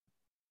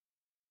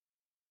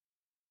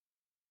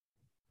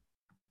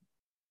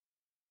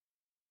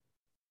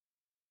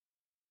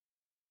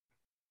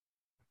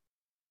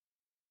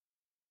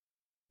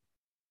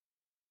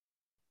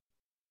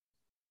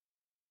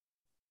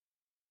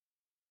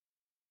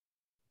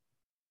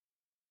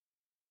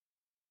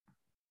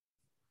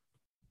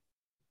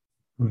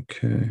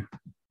Okay.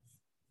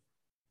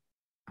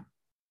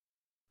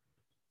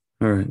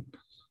 All right.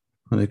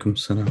 Alaikum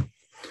salam.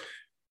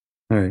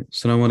 All right.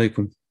 Assalamu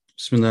alaikum.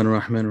 Bismillah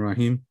ar-Rahman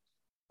ar-Rahim.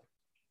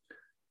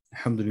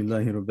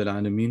 Alhamdulillahi Rabbil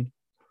Alameen.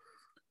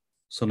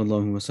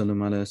 Sallallahu wa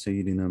sallam ala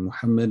Sayyidina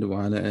Muhammad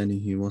wa ala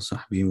alihi wa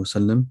sahbihi wa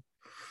sallam.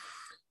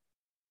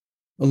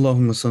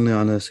 اللهم صل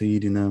على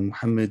سيدنا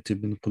محمد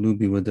طب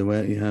القلوب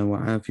ودوائها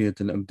وعافية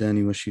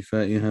الأبدان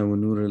وشفائها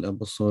ونور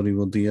الأبصار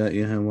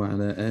وضيائها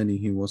وعلى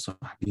آله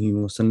وصحبه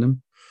وسلم.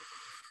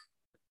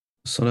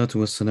 الصلاة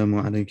والسلام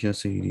عليك يا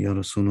سيدي يا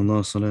رسول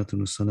الله صلاة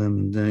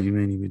والسلام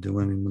دائمين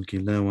بدوام ملك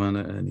الله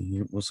وعلى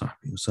آله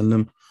وصحبه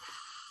وسلم.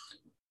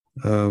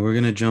 We're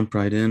going to jump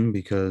right in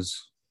because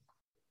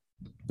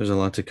there's a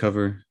lot to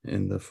cover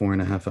in the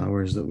 4.5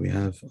 hours that we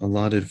have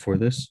allotted for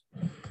this.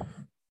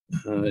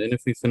 And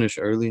if we finish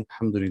early,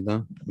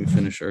 alhamdulillah, we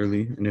finish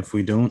early. And if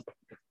we don't,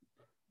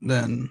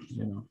 then,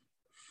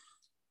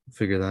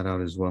 figure that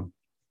out as well.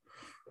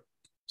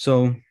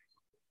 So,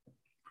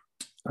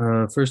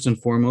 first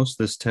and foremost,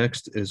 this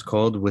text is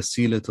called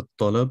Wasilah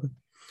al-Talab.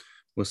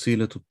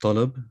 Wasilah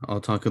al-Talab.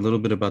 I'll talk a little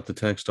bit about the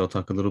text. I'll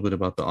talk a little bit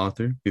about the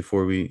author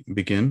before we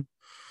begin.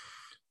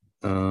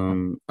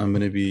 I'm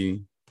going to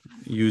be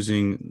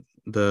using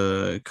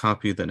the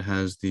copy that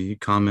has the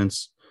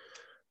comments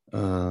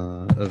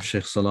of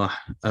Shaykh Salah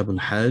Abu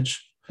al-Hajj,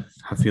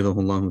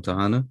 Hafidhahullah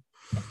Ta'ala.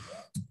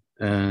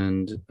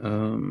 And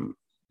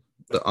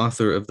the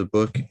author of the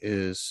book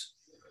is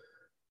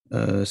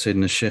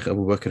Sayyidina Shaykh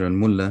Abu Bakr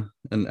al-Mulla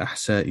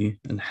al-Ahsa'i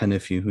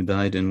al-Hanafi, who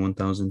died in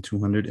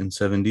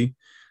 1270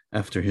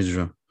 after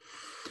Hijrah.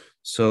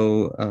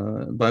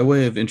 So by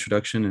way of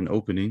introduction and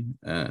opening,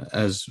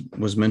 as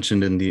was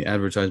mentioned in the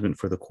advertisement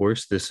for the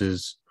course, this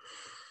is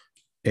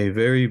a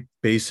very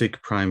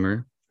basic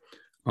primer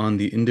on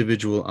the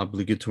individual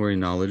obligatory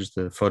knowledge,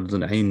 the Fard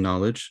al-Ain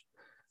knowledge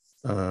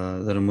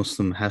that a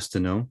Muslim has to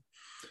know.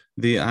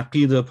 The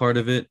Aqidah part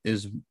of it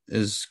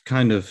is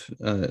kind of,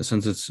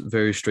 since it's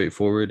very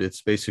straightforward,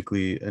 it's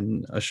basically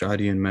an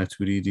Ash'ari and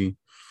Maturidi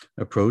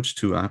approach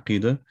to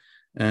Aqidah.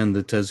 And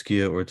the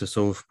Tazkiyah or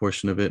Tasawwuf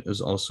portion of it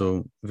is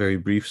also very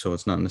brief, so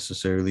it's not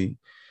necessarily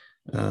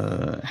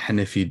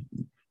Hanafi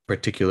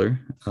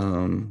particular,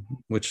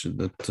 which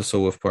the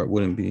Tasawwuf part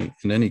wouldn't be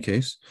in any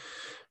case.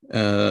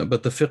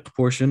 But the fiqh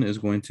portion is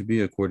going to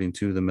be according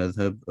to the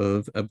madhab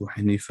of Abu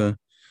Hanifa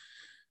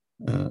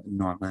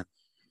Nu'man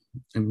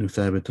ibn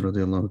Thabit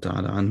radiyallahu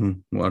ta'ala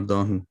anhu wa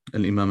ardahu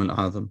al-Imam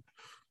al-Azam.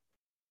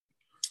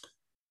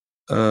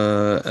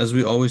 As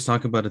we always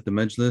talk about at the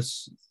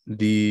Majlis,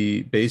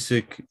 the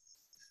basic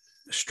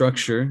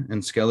structure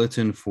and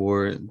skeleton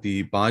for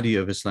the body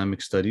of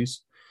Islamic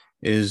studies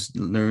is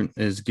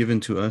given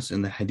to us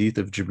in the hadith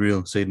of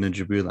Jibril, Sayyidina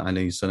Jibril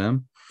alayhi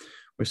salam,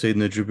 where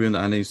Sayyidina Jibril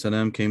alayhi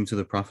salam came to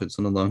the Prophet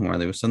sallallahu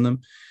alayhi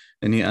wasallam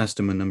and he asked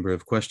him a number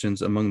of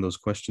questions. Among those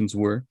questions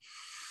were,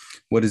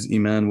 what is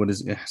Iman, what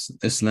is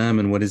Islam,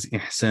 and what is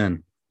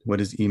Ihsan?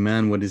 What is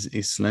Iman, what is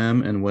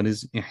Islam, and what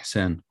is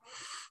Ihsan?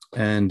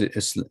 And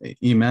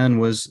Iman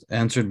was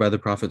answered by the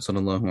Prophet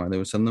sallallahu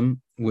alaihi wasallam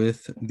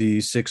with the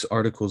 6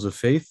 articles of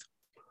faith,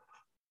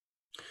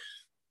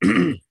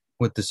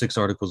 with the 6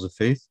 articles of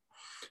faith,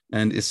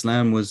 and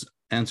Islam was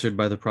answered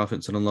by the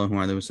Prophet sallallahu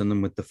alaihi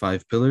wasallam with the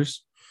 5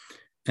 pillars,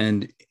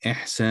 and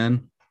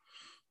Ihsan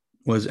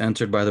was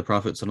answered by the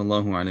Prophet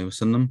sallallahu alaihi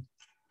wasallam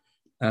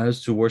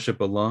as to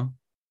worship Allah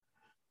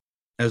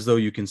as though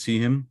you can see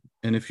Him,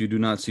 and if you do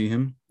not see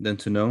Him, then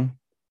to know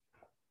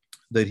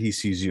that He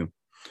sees you,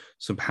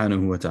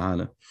 subhanahu wa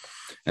ta'ala.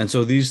 And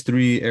so these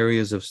 3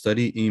 areas of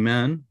study,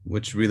 Iman,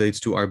 which relates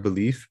to our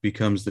belief,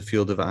 becomes the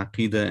field of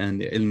Aqidah and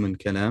Ilm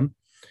al-Kalam,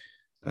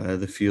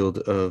 the field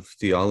of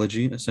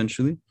theology,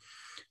 essentially.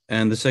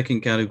 And the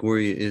second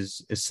category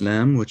is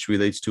Islam, which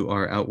relates to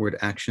our outward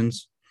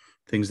actions,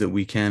 things that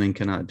we can and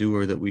cannot do,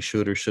 or that we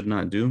should or should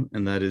not do,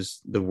 and that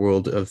is the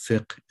world of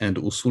fiqh and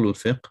usul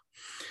al-fiqh.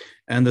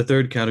 And the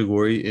third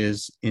category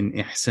is in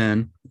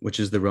Ihsan, which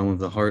is the realm of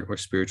the heart or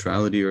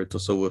spirituality or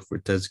tasawwuf or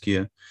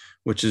tazkiyah,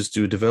 which is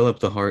to develop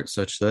the heart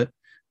such that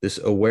this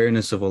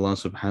awareness of Allah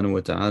subhanahu wa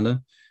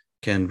ta'ala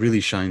can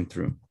really shine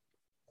through.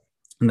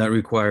 And that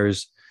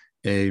requires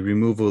a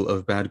removal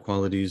of bad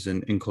qualities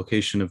and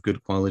inculcation of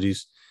good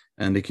qualities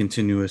and a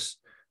continuous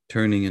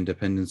turning and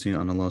dependency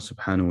on Allah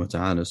subhanahu wa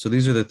ta'ala. So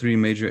these are the 3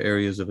 major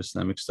areas of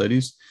Islamic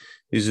studies.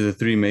 These are the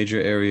 3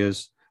 major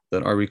areas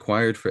that are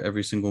required for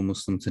every single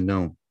Muslim to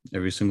know.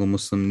 Every single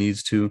Muslim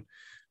needs to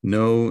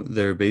know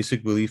their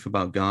basic belief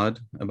about God,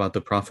 about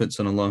the Prophet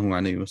sallallahu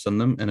alaihi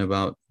wasallam, and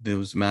about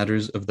those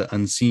matters of the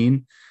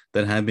unseen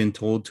that have been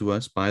told to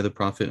us by the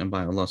Prophet and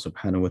by Allah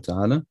subhanahu wa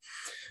ta'ala.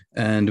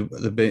 And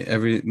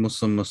every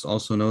Muslim must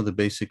also know the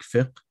basic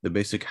fiqh, the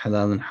basic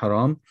halal and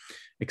haram,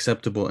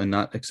 acceptable and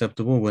not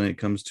acceptable when it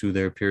comes to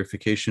their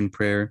purification,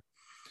 prayer,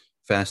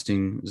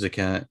 fasting,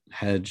 zakat,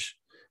 hajj,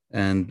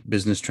 and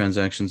business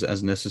transactions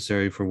as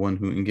necessary for one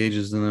who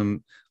engages in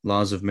them,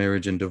 laws of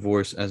marriage and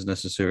divorce as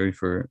necessary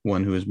for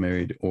one who is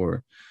married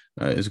or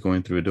is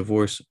going through a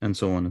divorce, and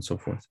so on and so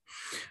forth.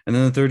 And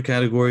then the third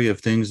category of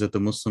things that the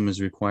Muslim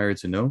is required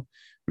to know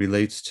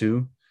relates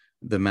to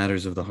the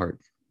matters of the heart.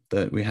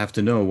 That we have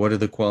to know what are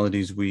the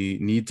qualities we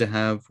need to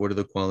have, what are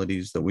the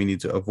qualities that we need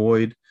to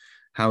avoid,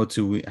 how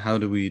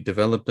do we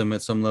develop them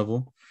at some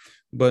level.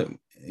 But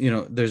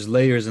there's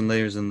layers and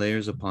layers and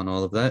layers upon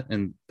all of that.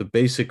 And the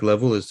basic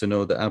level is to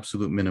know the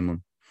absolute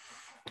minimum.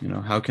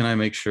 How can I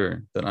make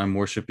sure that I'm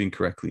worshiping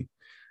correctly?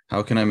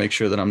 How can I make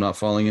sure that I'm not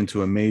falling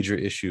into a major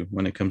issue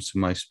when it comes to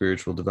my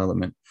spiritual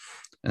development,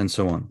 and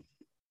so on?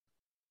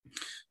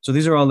 So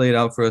these are all laid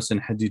out for us in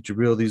Hadith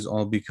Jibril. These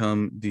all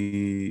become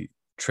the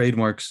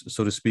trademarks,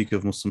 so to speak,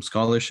 of Muslim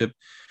scholarship,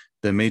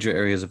 the major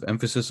areas of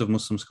emphasis of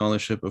Muslim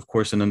scholarship. Of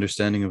course, an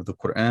understanding of the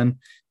Quran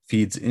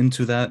feeds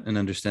into that, an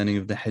understanding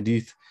of the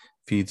Hadith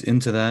feeds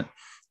into that,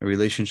 a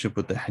relationship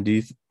with the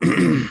Hadith,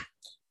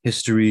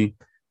 history,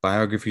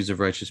 biographies of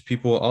righteous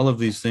people. All of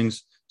these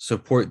things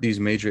support these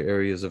major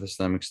areas of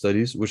Islamic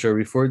studies, which are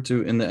referred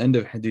to in the end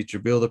of Hadith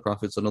Jibril. The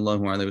Prophet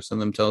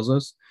ﷺ tells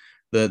us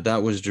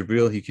that was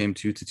Jibril. He came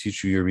to you to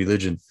teach you your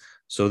religion.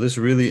 So this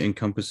really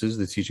encompasses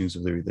the teachings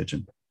of the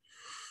religion.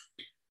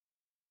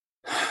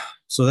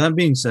 So that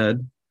being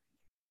said,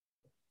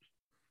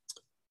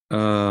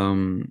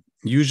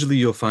 usually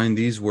you'll find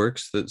these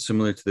works that,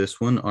 similar to this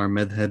one, are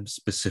madhab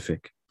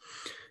specific.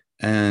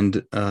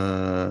 And,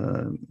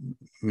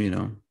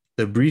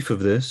 the brief of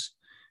this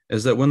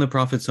is that when the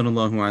Prophet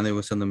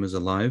ﷺ is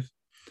alive,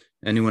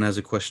 anyone has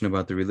a question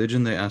about the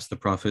religion, they ask the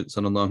Prophet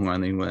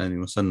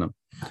ﷺ.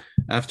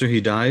 After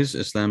he dies,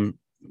 Islam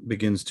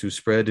begins to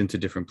spread into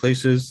different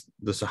places.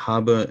 The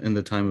Sahaba in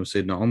the time of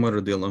Sayyidina Umar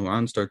radiallahu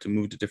anh start to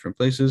move to different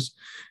places,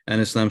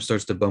 and Islam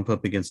starts to bump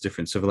up against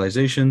different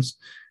civilizations.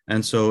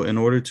 And so in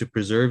order to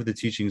preserve the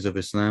teachings of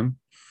Islam,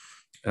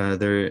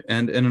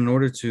 and in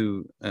order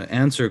to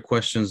answer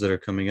questions that are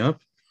coming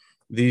up,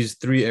 these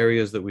three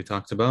areas that we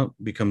talked about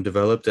become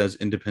developed as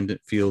independent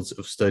fields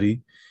of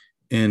study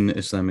in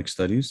Islamic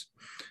studies.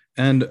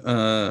 And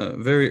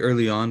very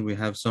early on, we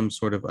have some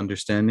sort of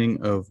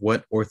understanding of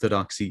what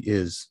orthodoxy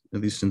is,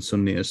 at least in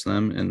Sunni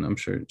Islam, and I'm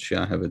sure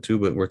Shia have it too,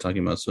 but we're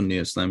talking about Sunni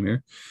Islam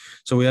here.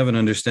 So we have an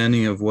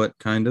understanding of what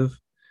kind of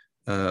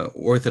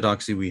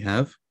orthodoxy we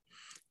have,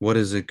 what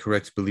is a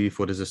correct belief,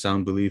 what is a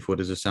sound belief,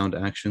 what is a sound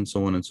action,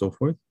 so on and so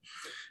forth.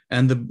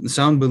 And the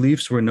sound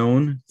beliefs were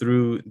known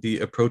through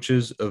the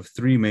approaches of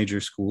three major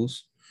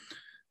schools,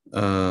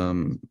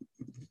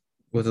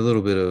 with a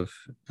little bit of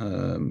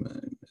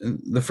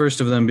the first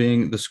of them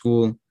being the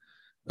school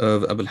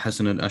of Abu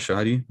al-Hasan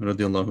al-Ash'ari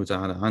radiallahu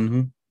ta'ala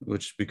anhu,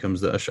 which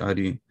becomes the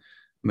Ash'ari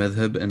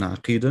madhab and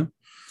aqidah.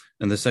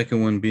 And the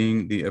second one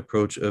being the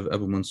approach of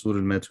Abu Mansur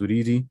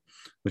al-Maturidi,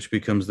 which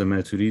becomes the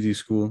Maturidi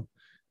school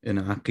in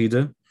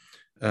aqidah.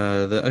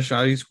 The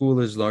Ash'ari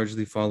school is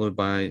largely followed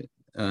by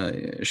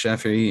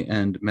Shafi'i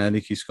and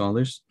Maliki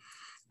scholars,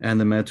 and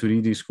the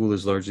Maturidi school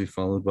is largely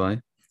followed by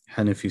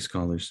Hanafi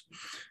scholars.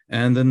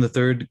 And then the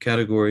third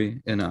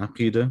category in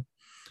Aqidah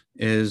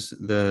is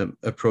the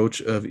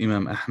approach of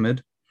Imam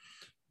Ahmed,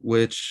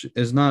 which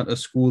is not a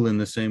school in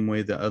the same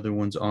way the other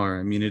ones are.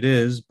 I mean, it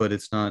is, but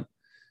it's not.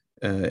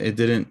 It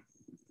didn't,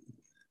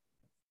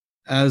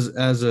 as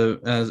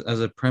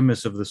a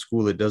premise of the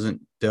school, it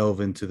doesn't delve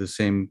into the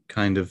same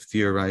kind of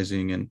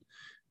theorizing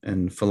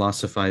and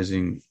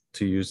philosophizing,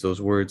 to use those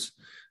words,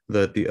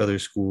 that the other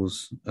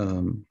schools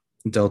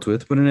dealt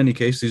with. But in any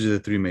case, these are the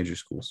three major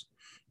schools.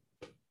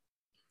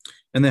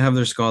 And they have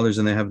their scholars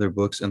and they have their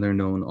books, and they're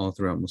known all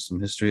throughout Muslim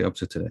history up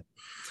to today.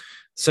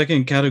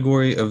 Second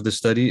category of the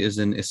study is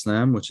in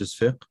Islam, which is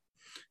fiqh.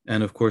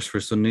 And of course, for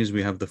Sunnis,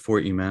 we have the four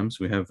Imams.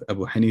 We have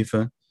Abu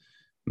Hanifa,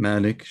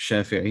 Malik,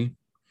 Shafi'i,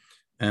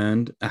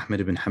 and Ahmed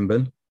ibn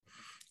Hanbal.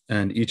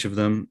 And each of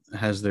them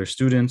has their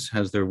students,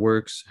 has their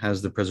works,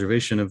 has the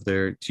preservation of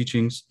their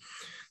teachings.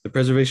 The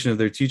preservation of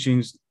their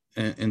teachings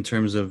in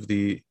terms of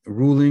the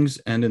rulings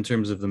and in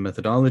terms of the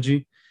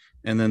methodology.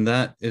 And then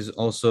that is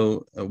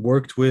also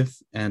worked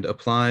with and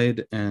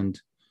applied and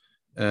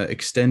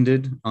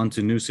extended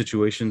onto new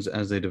situations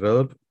as they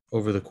develop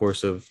over the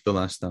course of the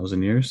last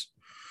 1,000 years.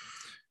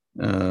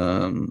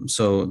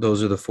 So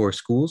those are the four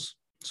schools.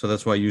 So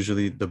that's why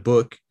usually the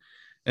book,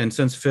 and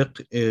since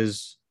fiqh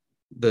is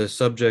the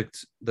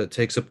subject that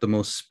takes up the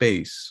most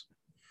space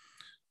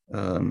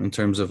in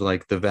terms of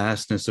like the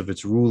vastness of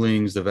its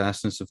rulings, the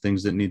vastness of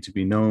things that need to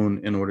be known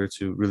in order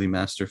to really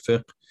master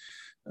fiqh,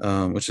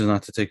 which is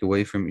not to take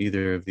away from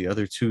either of the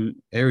other two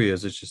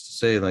areas. It's just to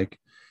say, like,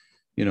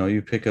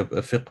 you pick up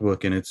a fiqh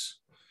book and it's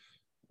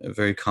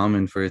very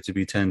common for it to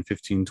be 10,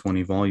 15,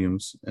 20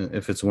 volumes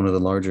if it's one of the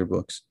larger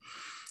books.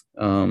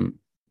 And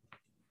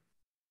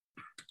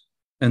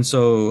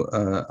so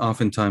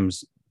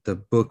oftentimes the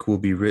book will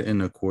be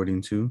written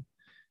according to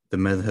the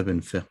madhab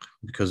and fiqh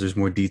because there's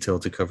more detail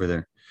to cover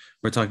there.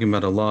 We're talking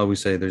about Allah, we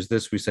say there's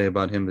this we say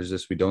about him, there's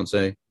this we don't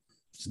say,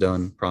 it's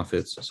done,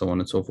 prophets, so on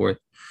and so forth.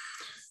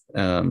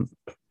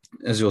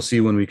 As you'll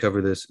see when we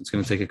cover this, it's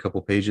going to take a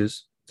couple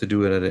pages to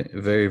do it at a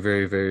very,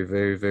 very, very,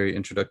 very, very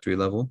introductory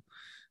level.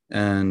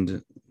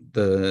 And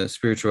the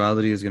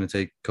spirituality is going to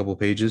take a couple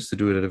pages to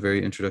do it at a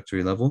very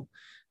introductory level.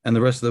 And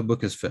the rest of the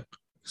book is fiqh.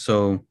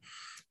 So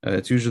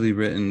it's usually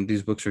written,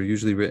 these books are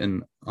usually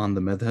written on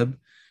the madhab.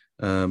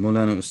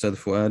 Maulana Ustad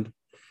Fuad,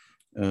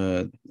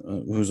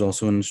 who's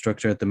also an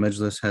instructor at the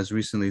Majlis, has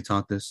recently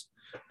taught this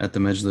at the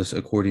Majlis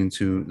according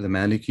to the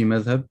Maliki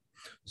madhab.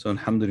 So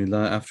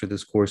alhamdulillah, after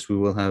this course, we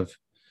will have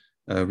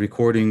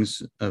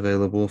recordings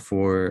available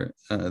for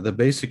the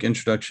basic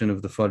introduction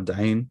of the Fard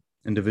Ain,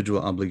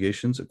 individual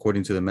obligations,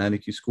 according to the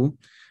Maliki school,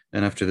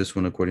 and after this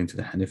one, according to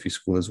the Hanafi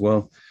school as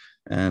well.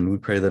 And we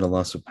pray that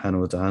Allah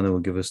subhanahu wa ta'ala will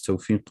give us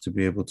tawfiq to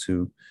be able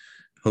to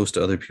host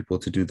other people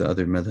to do the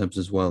other madhabs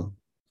as well.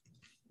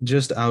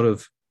 Just out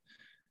of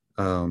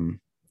a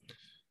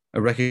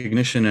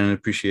recognition and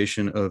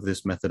appreciation of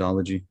this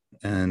methodology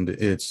and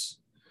its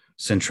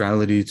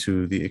centrality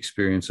to the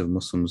experience of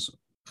Muslims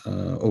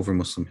over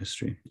Muslim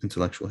history,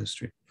 intellectual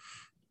history.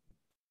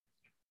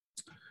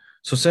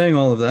 So saying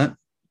all of that,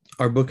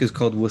 our book is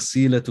called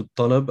Wasilah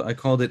al-Talab. I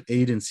called it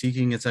Aid in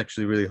Seeking. It's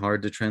actually really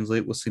hard to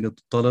translate Wasilah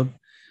al-Talab.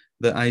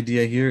 The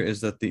idea here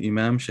is that the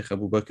Imam, Shaykh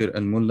Abu Bakr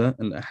al-Mulla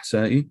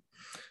al-Ahsa'i,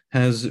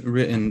 has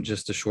written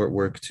just a short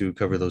work to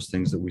cover those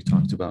things that we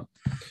talked about.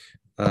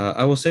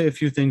 I will say a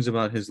few things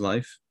about his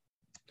life,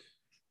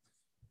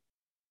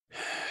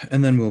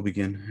 and then we'll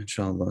begin,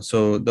 inshallah.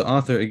 So the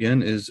author,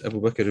 again, is Abu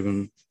Bakr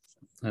ibn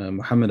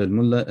Muhammad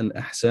al-Mulla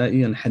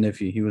al-Ahsa'i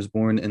al-Hanafi. He was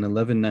born in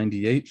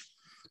 1198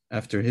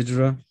 after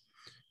Hijrah,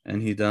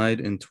 and he died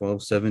in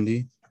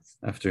 1270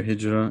 after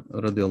Hijrah,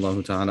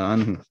 radiallahu ta'ala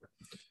anhu.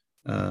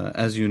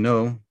 As you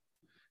know,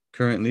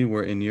 currently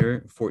we're in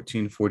year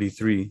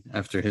 1443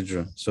 after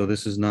Hijrah. So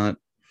this is not,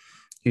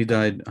 he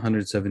died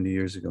 170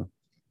 years ago.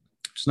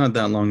 It's not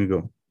that long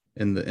ago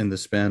in the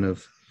span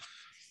of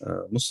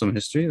Muslim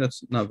history.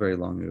 That's not very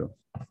long ago.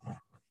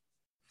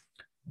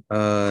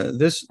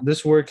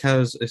 This work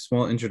has a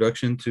small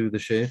introduction to the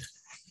Shaykh,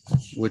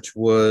 which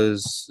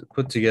was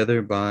put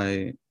together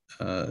by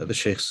the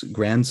Shaykh's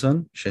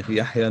grandson, Shaykh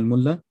Yahya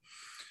al-Mulla,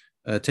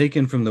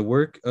 taken from the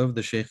work of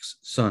the Shaykh's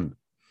son,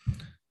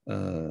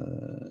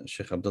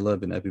 Shaykh Abdullah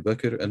bin Abi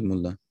Bakr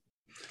al-Mulla.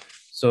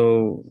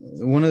 So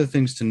one of the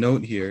things to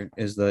note here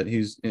is that he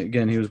was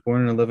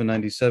born in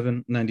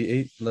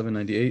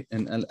 1198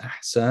 in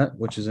Al-Ahsa,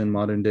 which is in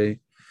modern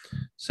day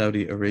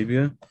Saudi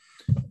Arabia.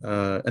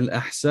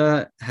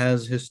 Al-Ahsa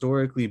has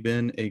historically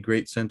been a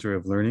great center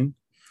of learning,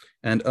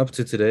 and up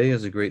to today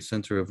is a great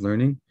center of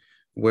learning,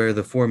 where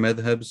the four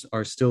madhabs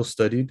are still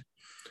studied,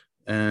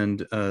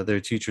 and their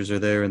teachers are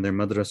there, and their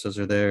madrasas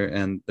are there,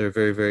 and they're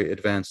very, very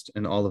advanced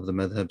in all of the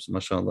madhabs.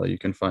 MashaAllah, you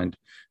can find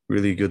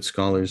really good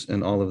scholars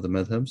in all of the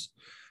madhabs,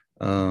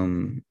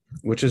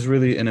 which is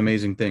really an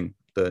amazing thing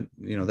that,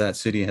 that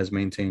city has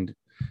maintained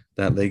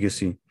that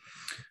legacy.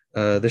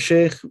 The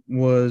Shaykh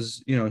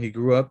was, he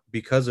grew up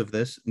because of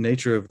this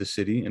nature of the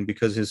city, and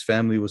because his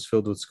family was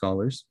filled with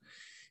scholars.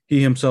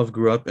 He himself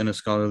grew up in a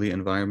scholarly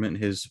environment.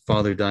 His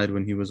father died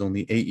when he was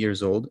only 8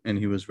 years old, and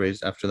he was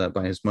raised after that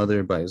by his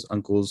mother, by his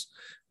uncles,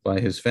 by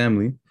his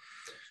family.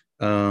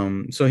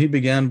 So he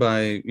began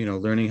by,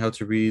 learning how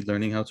to read,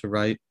 learning how to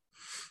write,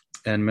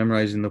 and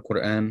memorizing the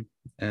Quran.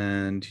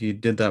 And he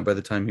did that by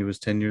the time he was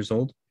 10 years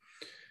old,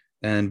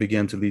 and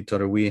began to lead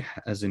Taraweeh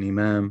as an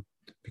imam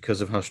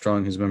because of how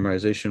strong his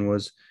memorization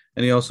was.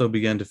 And he also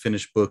began to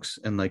finish books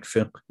in like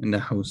fiqh,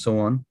 nahu, so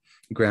on,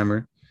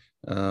 grammar,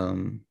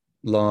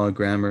 law,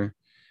 grammar.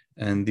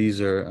 And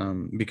these are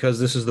because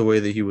this is the way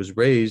that he was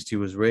raised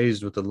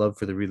with a love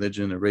for the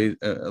religion,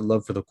 a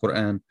love for the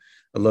Quran,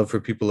 a love for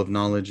people of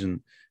knowledge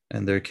and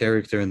their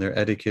character and their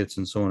etiquettes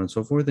and so on and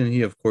so forth. And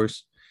he, of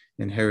course,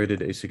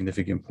 inherited a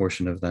significant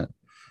portion of that.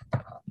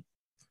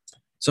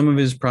 Some of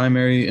his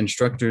primary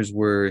instructors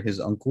were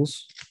his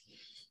uncles,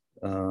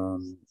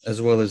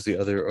 as well as the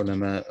other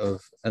ulama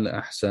of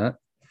Al-Ahsa.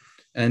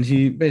 And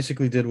he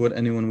basically did what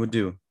anyone would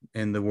do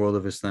in the world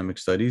of Islamic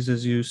studies,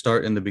 is you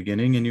start in the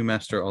beginning and you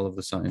master all of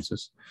the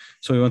sciences.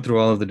 So he went through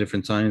all of the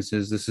different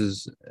sciences. This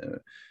is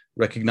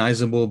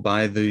recognizable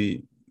by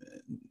the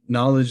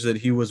knowledge that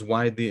he was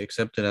widely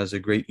accepted as a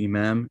great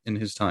imam in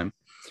his time.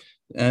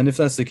 And if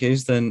that's the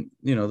case, then,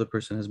 the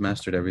person has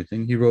mastered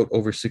everything. He wrote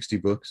over 50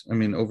 books,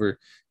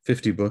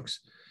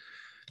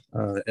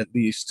 at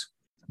least.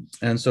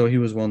 And so he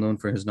was well known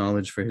for his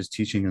knowledge, for his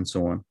teaching, and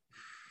so on.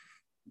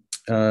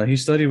 He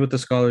studied with the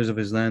scholars of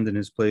his land and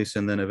his place,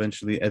 and then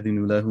eventually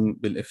أذنوا له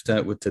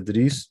بالإفتاء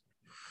والتدريس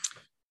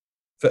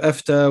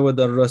فأفتى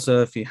ودرس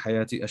في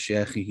حياة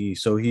أشياخه.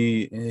 So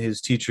his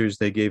teachers,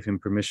 they gave him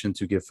permission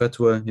to give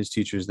fatwa. His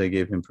teachers, they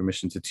gave him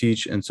permission to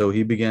teach, and so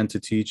he began to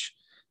teach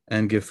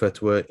and give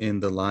fatwa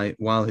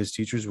while his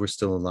teachers were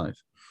still alive.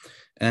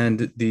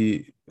 And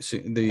the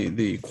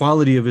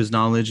quality of his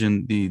knowledge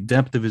and the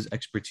depth of his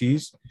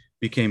expertise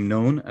became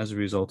known as a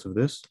result of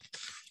this,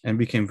 and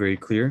became very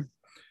clear.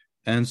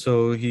 And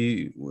so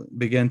he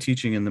began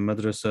teaching in the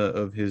madrasa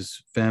of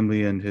his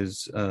family and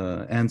his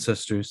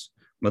ancestors,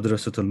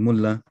 Madrasat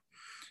al-Mulla.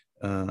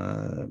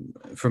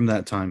 From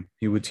that time,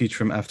 he would teach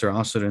from after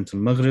Asr until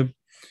Maghrib,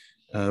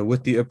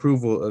 with the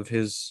approval of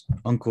his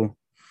uncle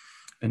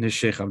and his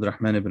Shaykh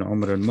Abdurrahman ibn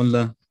Umar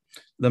al-Mulla,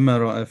 لما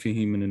رأى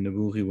فيه من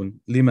النبوغ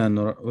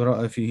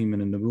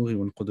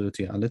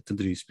والقدرة على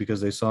التدريس,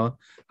 because they saw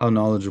how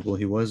knowledgeable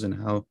he was and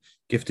how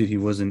gifted he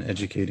was in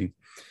educating.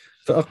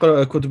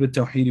 فأقرأ كتب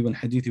التوحيد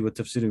والحديث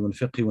والتفسير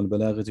والفقه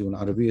والبلاغة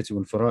والعربية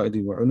والفرائض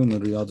وعلوم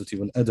الرياضة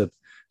والأدب.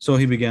 So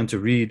he began to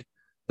read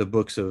the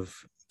books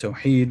of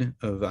Tawheed,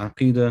 of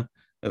Aqidah,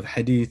 of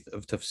Hadith,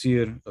 of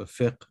Tafsir, of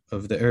Fiqh,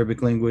 of the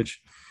Arabic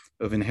language,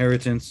 of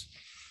inheritance,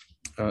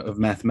 of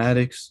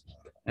mathematics,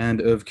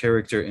 and of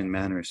character and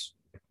manners.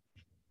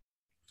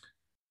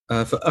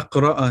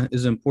 فأقرأ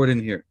is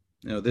important here.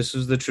 You know, this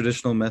is the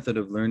traditional method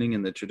of learning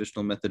and the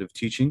traditional method of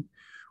teaching,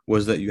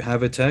 was that you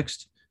have a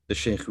text, the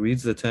Shaykh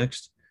reads the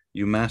text,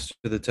 you master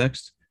the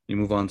text, you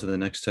move on to the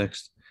next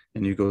text,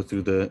 and you go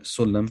through the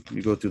sulam,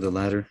 you go through the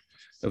ladder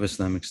of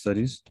Islamic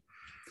studies.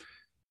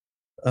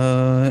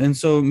 And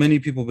so many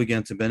people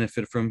began to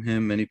benefit from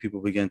him. Many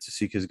people began to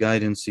seek his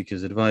guidance, seek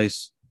his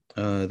advice.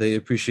 They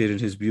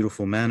appreciated his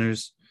beautiful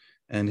manners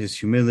and his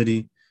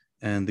humility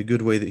and the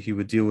good way that he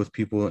would deal with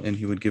people, and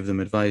he would give them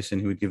advice and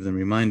he would give them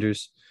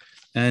reminders,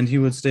 and he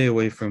would stay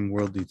away from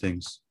worldly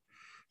things.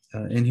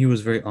 And he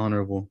was very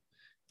honorable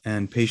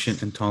and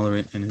patient and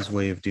tolerant in his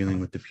way of dealing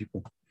with the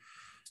people.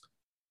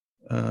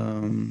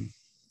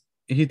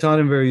 He taught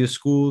in various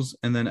schools,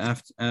 and then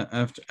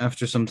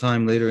after some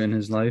time later in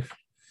his life,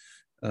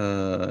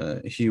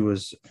 he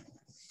was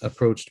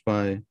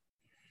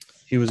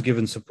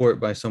given support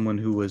by someone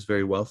who was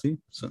very wealthy.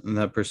 So, and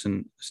that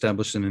person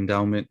established an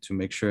endowment to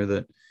make sure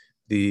that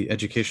the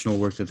educational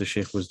work that the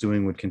Shaykh was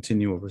doing would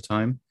continue over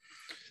time.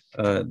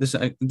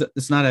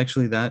 It's not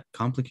actually that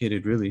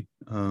complicated, really.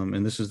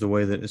 And this is the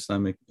way that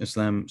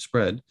Islam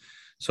spread.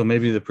 So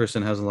maybe the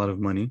person has a lot of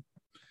money.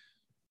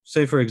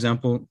 Say, for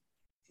example,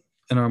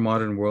 in our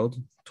modern world,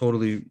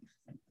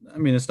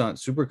 it's not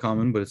super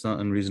common, but it's not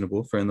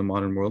unreasonable in the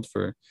modern world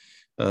for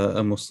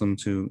a Muslim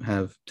to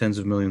have tens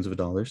of millions of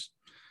dollars.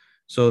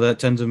 So that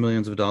tens of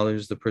millions of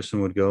dollars, the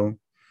person would go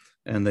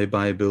and they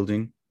buy a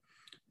building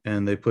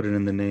and they put it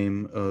in the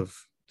name of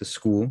the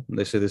school.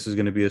 They say this is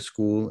going to be a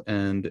school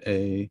and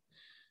a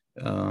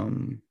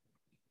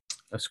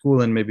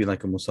school and maybe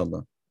like a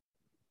musalla.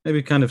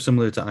 Maybe kind of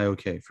similar to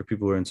IOK for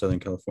people who are in Southern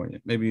California.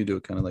 Maybe you do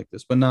it kind of like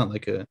this, but not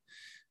like a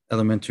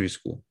elementary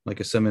school, like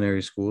a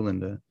seminary school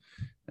and a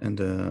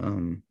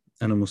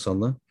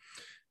musalla.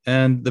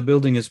 And the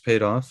building is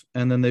paid off,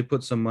 and then they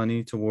put some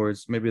money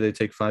towards, maybe they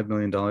take $5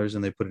 million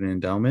and they put it in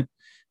endowment,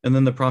 and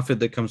then the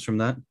profit that comes from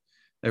that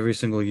every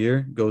single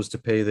year goes to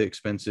pay the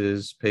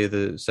expenses, pay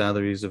the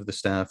salaries of the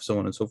staff, so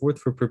on and so forth,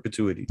 for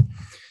perpetuity.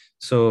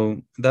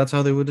 So that's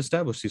how they would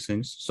establish these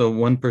things. So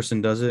one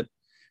person does it,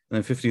 and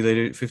then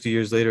 50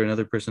 years later,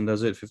 another person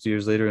does it. 50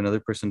 years later,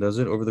 another person does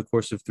it. Over the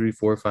course of 300,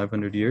 400,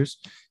 500 years,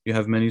 you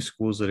have many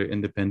schools that are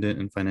independent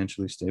and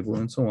financially stable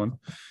and so on.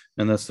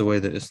 And that's the way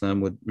that Islam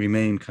would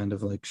remain kind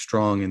of like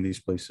strong in these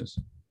places.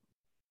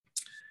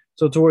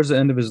 So towards the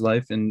end of his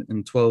life in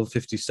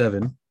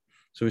 1257,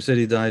 so we said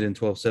he died in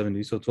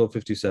 1270, so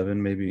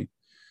 1257, maybe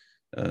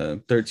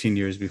 13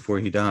 years before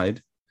he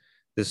died,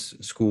 this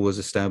school was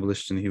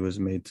established and he was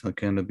made to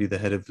kind of be the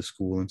head of the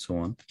school and so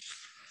on.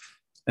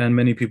 And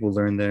many people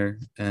learned there.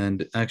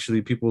 And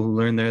actually people who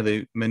learned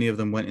there, many of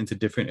them went into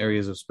different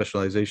areas of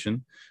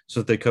specialization,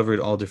 so that they covered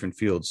all different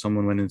fields.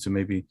 Someone went into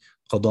maybe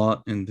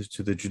qada,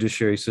 into the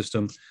judiciary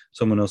system.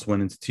 Someone else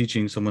went into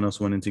teaching. Someone else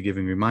went into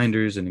giving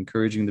reminders and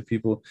encouraging the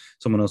people.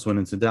 Someone else went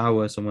into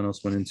da'wah. Someone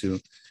else went into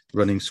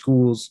running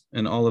schools.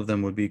 And all of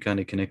them would be kind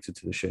of connected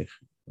to the Shaykh,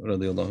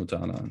 radiallahu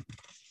ta'ala.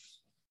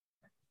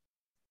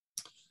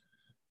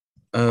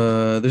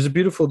 There's a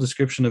beautiful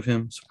description of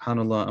him,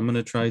 subhanAllah. I'm going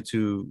to try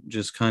to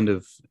just kind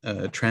of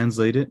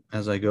translate it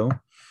as I go.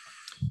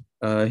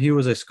 He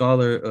was a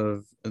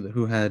scholar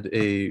who had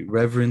a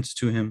reverence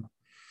to him,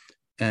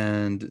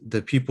 and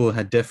the people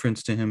had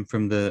deference to him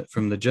from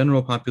the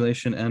general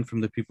population and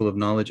from the people of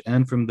knowledge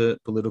and from the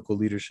political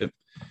leadership.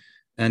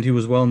 And he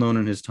was well known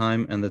in his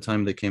time and the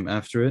time that came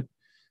after it,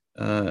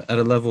 at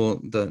a level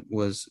that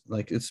was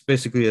like, it's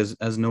basically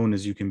as known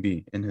as you can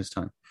be in his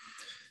time.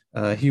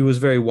 He was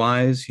very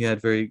wise. He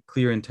had very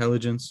clear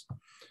intelligence,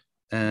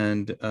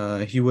 and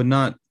he would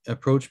not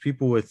approach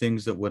people with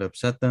things that would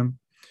upset them.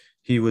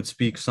 He would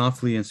speak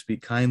softly and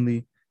speak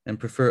kindly and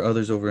prefer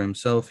others over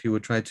himself. He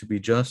would try to be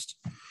just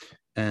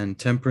and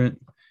temperate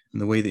in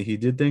the way that he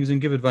did things, and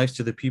give advice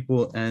to the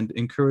people and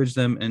encourage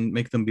them and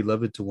make them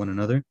beloved to one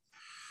another.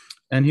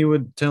 And he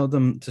would tell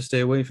them to stay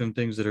away from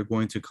things that are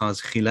going to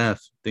cause khilaf,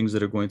 things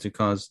that are going to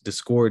cause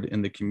discord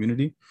in the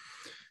community.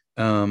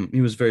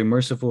 He was very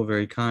merciful,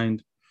 very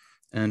kind,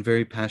 and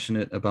very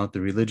passionate about the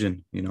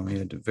religion. You know, he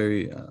had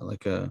very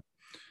like a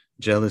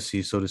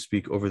jealousy, so to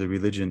speak, over the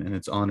religion and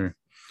its honor.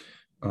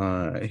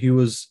 He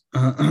was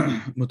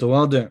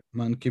mutawadi'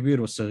 man kabir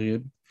wa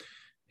saghir,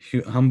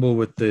 humble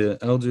with the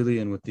elderly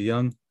and with the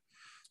young,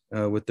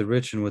 with the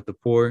rich and with the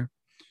poor,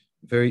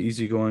 very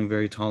easygoing,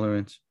 very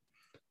tolerant,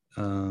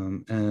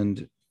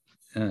 and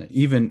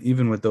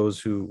even with those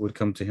who would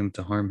come to him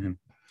to harm him.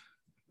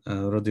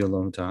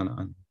 Radiallahu ta'ala.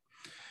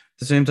 At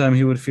the same time,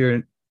 he would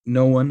fear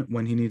no one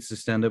when he needs to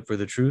stand up for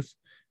the truth,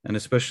 and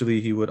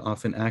especially he would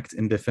often act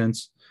in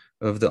defense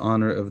of the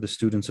honor of the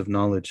students of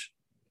knowledge,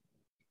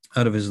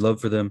 out of his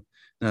love for them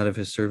and out of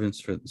his service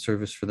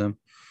for them.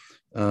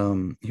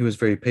 He was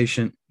very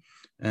patient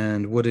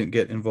and wouldn't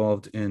get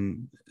involved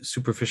in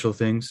superficial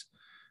things,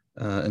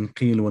 and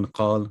qeel wal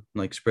qal,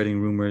 like spreading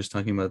rumors,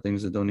 talking about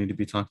things that don't need to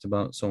be talked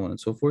about, so on and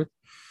so forth.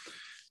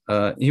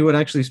 He would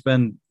actually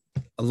spend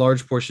a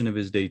large portion of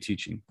his day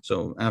teaching.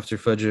 So after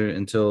Fajr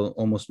until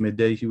almost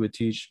midday, he would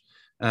teach.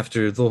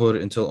 After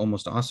Dhuhr until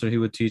almost Asr, he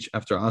would teach.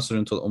 After Asr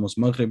until almost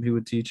Maghrib, he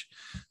would teach.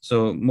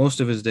 So most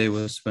of his day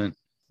was spent,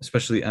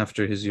 especially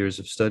after his years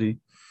of study,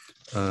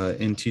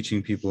 in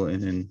teaching people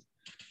and in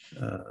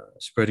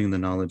spreading the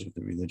knowledge of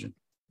the religion.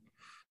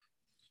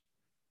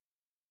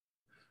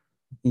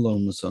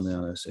 Allahumma salli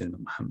ala Sayyidina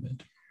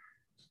Muhammad.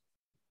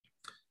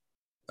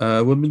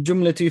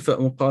 وبالجملة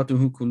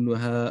فأوقاته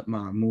كلها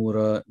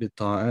معمورة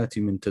بالطاعات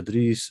من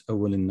تدريس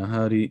أول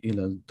النهار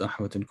إلى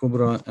الدحوة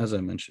الكبرى. As I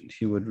mentioned,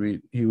 he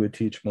would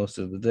teach most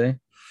of the day,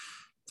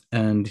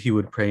 and he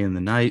would pray in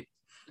the night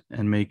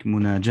and make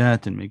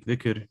munajat and make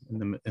dhikr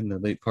in the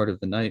late part of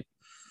the night.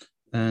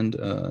 And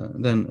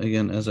then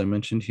again, as I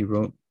mentioned, he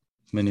wrote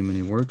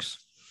many works.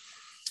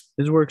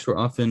 His works were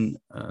often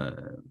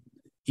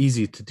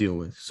easy to deal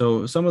with.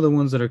 So some of the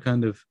ones that are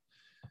kind of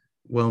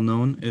well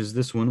known is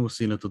this one,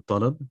 Wasilah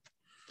al-Talab,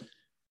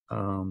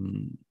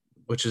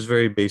 which is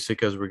very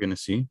basic, as we're going to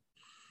see.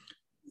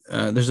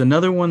 There's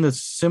another one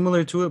that's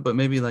similar to it, but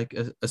maybe like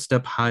a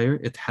step higher,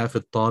 Ithaf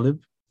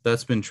al-Talib.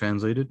 That's been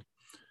translated.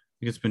 I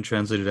think it's been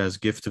translated as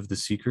Gift of the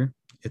Seeker,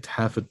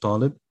 Ithaf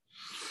al-Talib.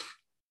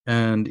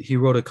 And he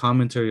wrote a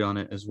commentary on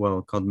it as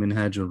well called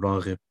Minhaj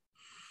al-Raghib.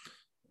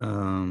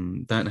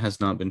 That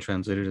has not been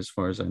translated as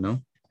far as I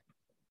know.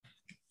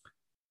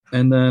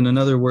 And then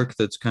another work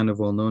that's kind of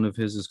well known of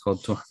his is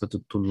called Tuhfat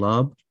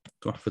al-Tullab,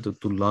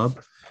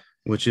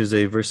 which is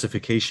a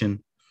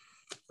versification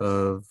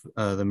of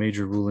the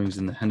major rulings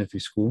in the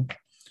Hanafi school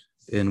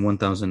in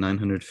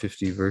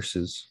 1,950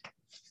 verses.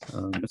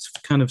 It's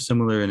kind of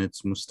similar in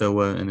its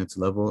mustawa and its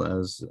level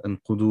as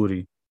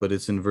Al-Quduri, but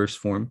it's in verse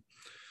form.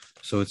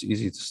 So it's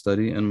easy to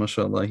study. And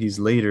mashallah, he's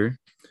later.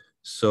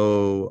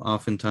 So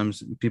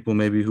oftentimes people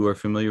maybe who are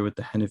familiar with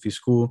the Hanafi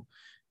school,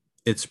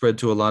 it spread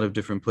to a lot of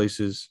different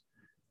places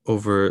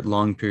over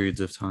long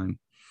periods of time.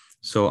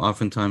 So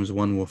oftentimes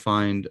one will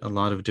find a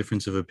lot of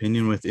difference of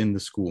opinion within the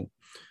school.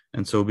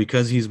 And so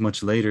because he's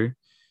much later,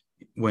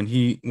 when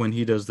he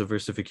does the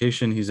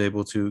versification, he's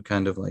able to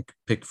kind of like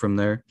pick from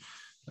there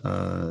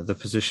the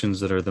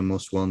positions that are the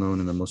most well-known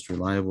and the most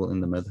reliable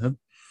in the madhab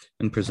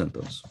and present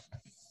those.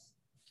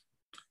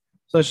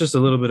 So that's just a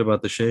little bit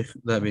about the Shaykh.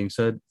 That being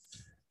said,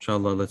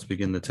 inshallah, let's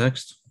begin the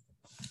text.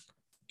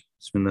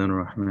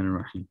 Bismillahir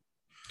Rahmanir Rahim.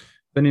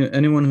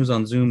 Anyone who's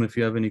on Zoom, if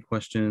you have any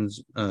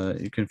questions,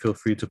 you can feel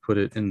free to put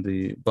it in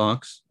the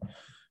box.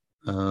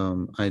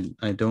 I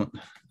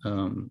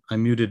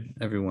muted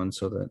everyone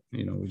so that,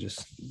 we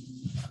just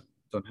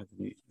don't have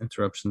any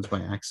interruptions by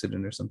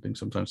accident or something.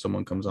 Sometimes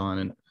someone comes on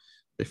and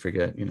they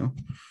forget,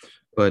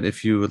 But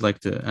if you would like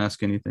to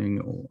ask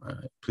anything,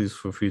 please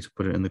feel free to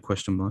put it in the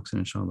question box,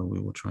 and inshallah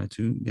we will try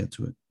to get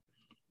to it.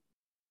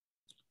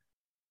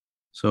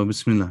 So,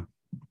 Bismillah.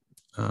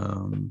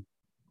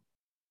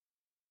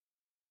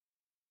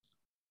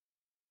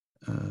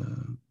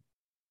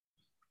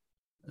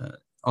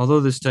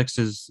 Although this text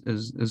is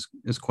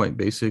quite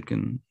basic,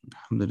 and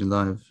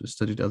alhamdulillah, I've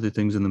studied other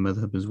things in the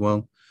madhab as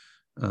well.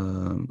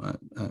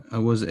 I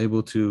was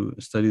able to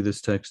study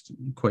this text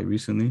quite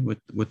recently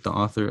with the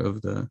author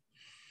of the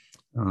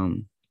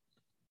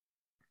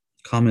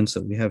comments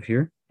that we have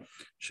here,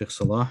 Shaykh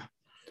Salah,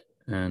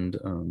 and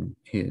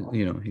he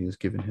has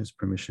given his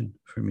permission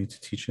for me to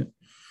teach it.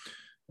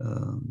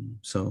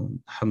 So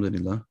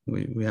alhamdulillah,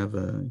 we have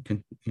a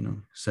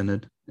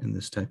sanad in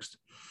this text.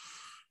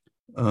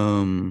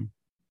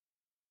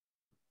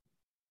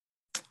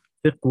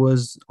 Fiqh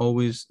was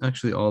always,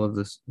 actually all of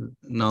this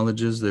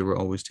knowledges, they were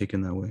always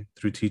taken that way,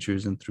 through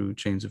teachers and through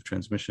chains of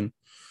transmission.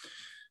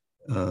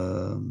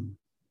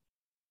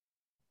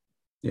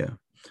 Yeah.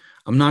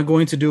 I'm not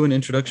going to do an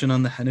introduction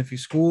on the Hanafi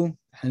school.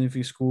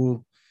 Hanafi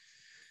school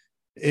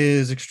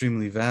is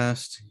extremely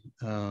vast.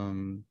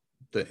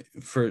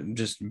 For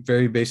just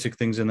very basic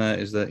things in that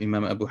is that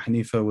Imam Abu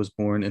Hanifa was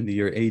born in the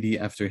year 80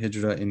 after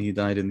Hijrah, and he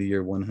died in the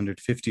year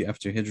 150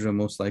 after Hijrah,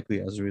 most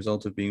likely as a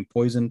result of being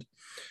poisoned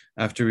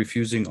after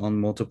refusing on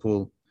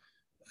multiple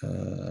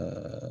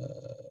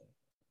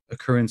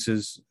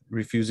occurrences,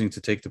 refusing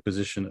to take the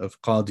position of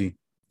qadi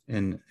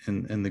in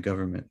the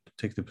government,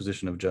 take the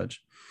position of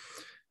judge.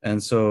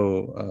 And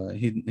so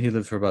he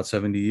lived for about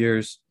 70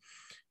 years.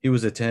 He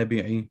was a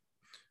tabi'i,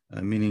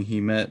 meaning he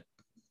met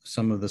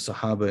some of the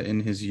Sahaba in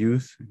his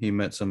youth. He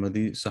met some of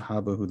the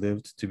Sahaba who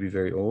lived to be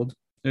very old.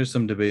 There's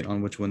some debate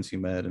on which ones he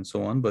met and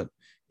so on, but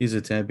he's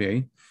a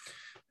tabi'i.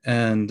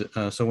 And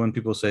so when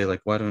people say,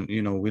 like, why don't,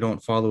 we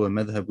don't follow a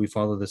madhab, we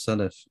follow the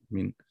salaf. I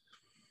mean,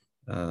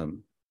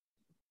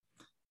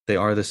 they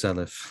are the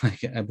salaf.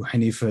 Like Abu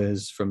Hanifa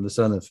is from the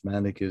salaf,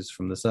 Malik is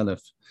from the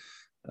salaf.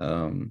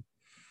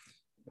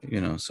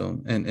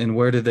 So, and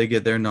where did they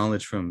get their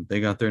knowledge from?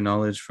 They got their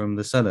knowledge from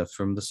the Salaf,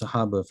 from the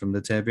Sahaba, from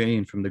the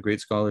Tabi'een, from the great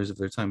scholars of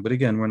their time. But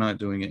again, we're not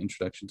doing an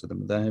introduction to the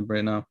Madhahib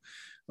right now.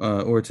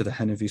 or to the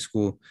Hanafi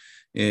school.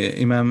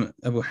 Imam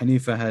Abu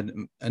Hanifa had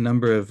a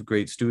number of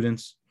great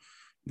students,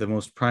 the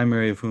most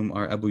primary of whom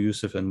are Abu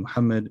Yusuf and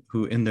Muhammad,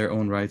 who in their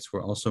own rights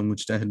were also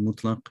mujtahid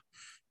mutlaq.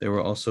 They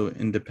were also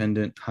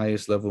independent,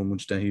 highest level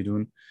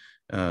mujtahidun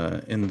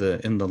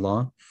in the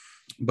law,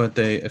 but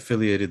they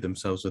affiliated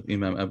themselves with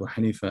Imam Abu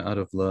Hanifa out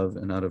of love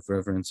and out of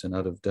reverence and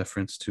out of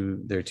deference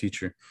to their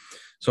teacher.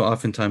 So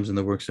oftentimes in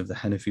the works of the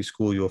Hanafi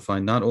school, you'll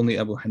find not only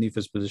Abu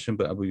Hanifa's position,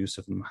 but Abu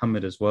Yusuf and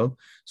Muhammad as well.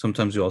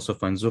 Sometimes you also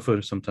find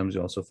Zufr, sometimes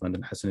you also find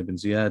Al-Hasan ibn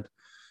Ziyad,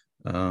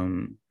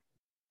 and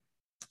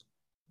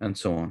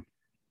so on.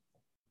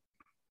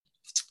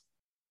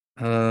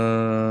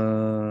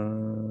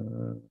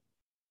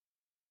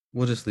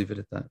 We'll just leave it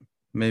at that.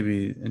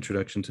 Maybe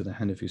introduction to the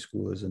Hanafi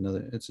school is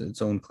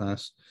its own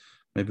class.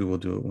 Maybe we'll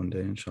do it one day,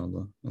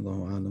 inshallah.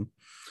 Allahu alam.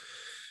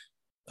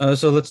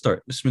 So let's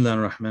start. Bismillah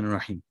ar-Rahman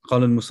ar-Rahim.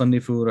 قال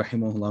المصنف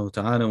رحمه الله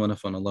تعالى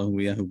ونفعنا الله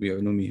وإياه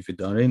بعلومه في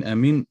الدارين.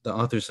 Amin. The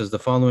author says the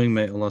following: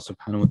 May Allah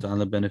subhanahu wa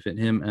ta'ala benefit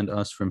him and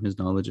us from his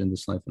knowledge in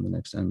this life and the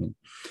next. Amin.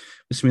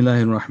 Bismillah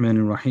ar-Rahman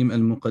ar-Rahim.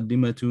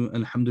 المقدمة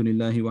الحمد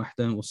لله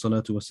وحده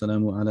والصلاة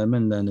والسلام على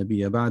من لا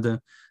نبي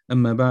بعده.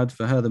 أما بعد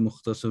فهذا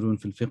مختصر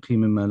في الفقه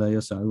مما لا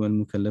يسع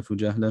المكلف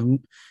جهله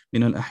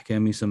من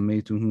الأحكام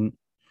سميته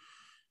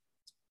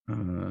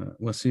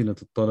وسيلة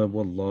الطلب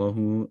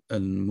والله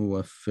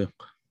الموفق.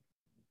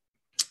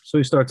 So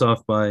he starts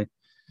off by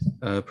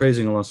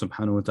praising Allah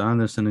subhanahu wa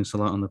ta'ala, sending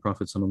salat on the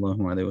Prophet sallallahu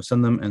alaihi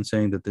wasallam, and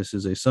saying that this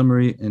is a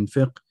summary in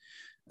fiqh,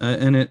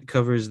 and it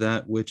covers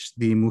that which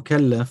the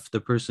mukallaf,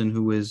 the person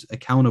who is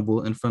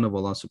accountable in front of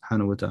Allah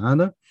subhanahu wa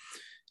ta'ala,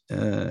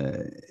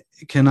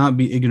 cannot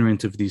be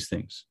ignorant of these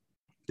things.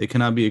 They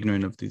cannot be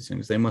ignorant of these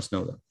things. They must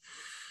know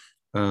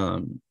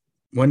them.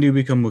 When do you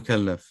become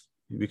mukallaf?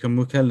 You become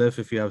mukallaf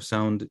if you have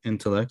sound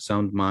intellect,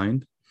 sound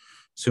mind,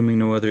 assuming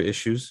no other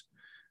issues.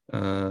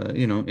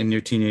 In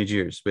your teenage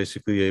years,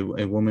 basically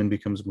a woman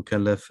becomes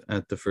mukallaf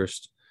at the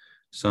first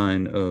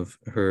sign of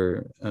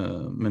her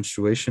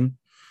menstruation,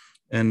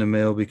 and a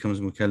male becomes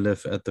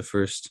mukallaf at the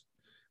first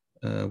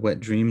wet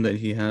dream that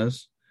he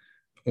has,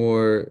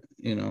 or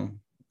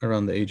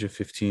around the age of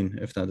 15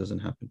 if that doesn't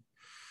happen.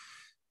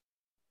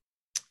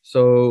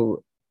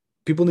 So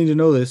people need to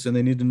know this, and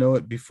they need to know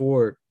it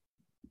before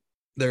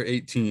they're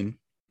 18,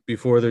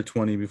 before they're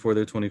 20, before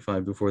they're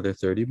 25, before they're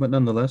 30. But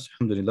nonetheless,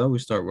 alhamdulillah, we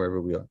start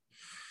wherever we are.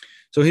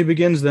 So he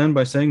begins then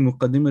by saying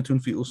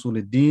muqaddimatun fi usul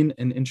ad-din,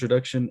 an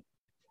introduction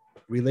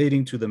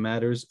relating to the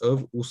matters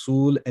of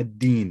usul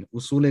ad-din.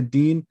 Usul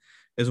ad-din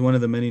is one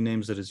of the many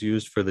names that is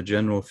used for the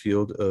general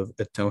field of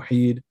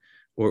at-tawheed,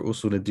 or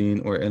usul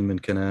ad-din, or ilm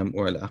al-kalam,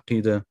 or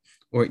al-aqidah,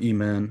 or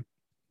iman.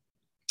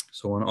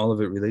 So on, all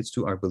of it relates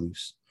to our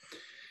beliefs.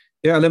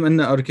 اعلم أن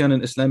أركان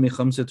الإسلام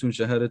 5: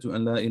 شهادة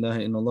أن لا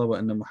إله إلا الله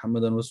وأن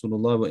محمدا رسول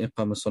الله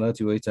وإقام الصلاة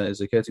وإيتاء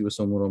الزكاة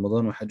وصوم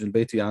رمضان وحج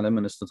البيت على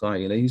من استطاع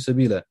إليه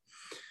سبيلا.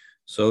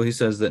 So he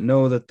says that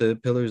know that the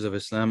pillars of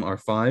Islam are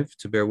 5: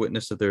 to bear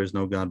witness that there is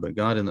no God but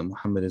God and that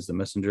Muhammad is the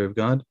messenger of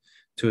God,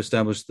 to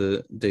establish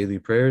the daily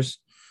prayers,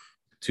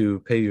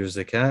 to pay your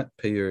zakat,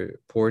 pay your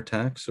poor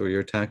tax, or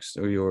your tax,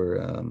 or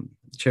your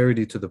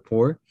charity to the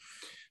poor,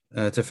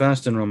 to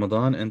fast in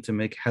Ramadan, and to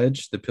make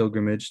Hajj, the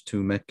pilgrimage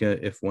to Mecca,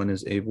 if one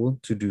is able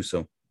to do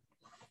so.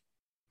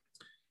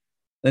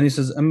 Then he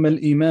says, أما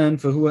الإيمان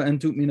فهو أن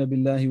تؤمن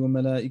بالله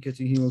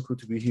وملائكته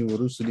وكتبه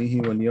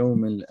ورسله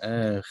واليوم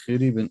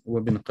الآخر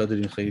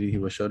وبالقدر خيره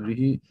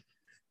وشره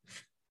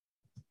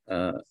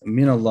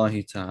من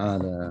الله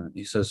تعالى.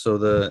 He says, so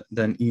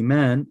then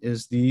Iman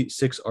is the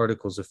 6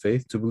 articles of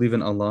faith: to believe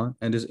in Allah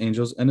and His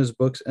angels and His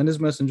books and His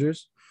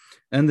messengers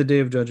and the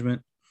day of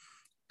judgment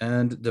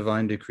and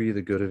divine decree,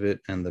 the good of it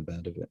and the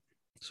bad of it.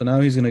 So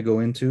now he's going to go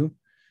into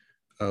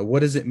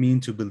what does it mean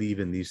to believe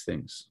in these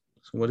things?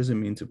 So what does it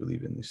mean to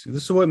believe in these things?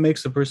 This is what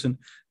makes a person,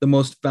 the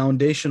most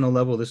foundational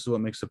level, this is what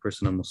makes a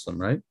person a Muslim,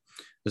 right?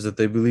 Is that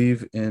they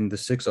believe in the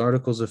 6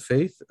 articles of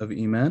faith of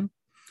Iman,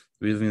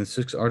 they believe in the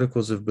 6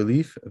 articles of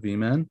belief of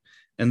Iman,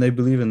 and they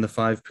believe in the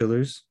 5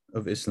 pillars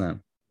of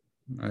Islam,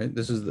 right?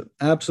 This is the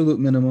absolute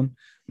minimum,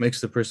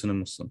 makes the person a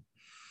Muslim.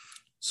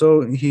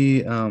 So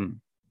he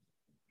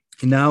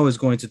now is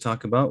going to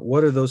talk about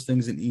what are those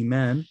things in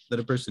Iman that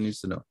a person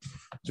needs to know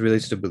as it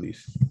relates to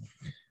belief.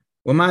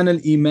 ومعنى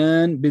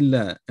الإيمان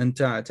بالله أن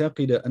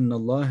تعتقد أن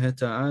الله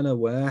تعالى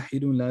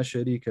واحد لا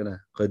شريك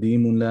له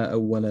قديم لا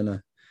أول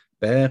له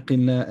باق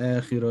لا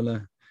آخر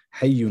له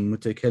حي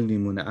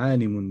متكلم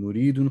عالم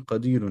مريد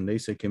قدير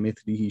ليس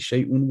كمثله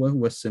شيء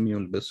وهو السميع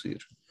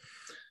البصير.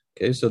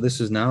 Okay, so this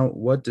is now,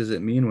 what does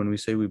it mean when we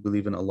say we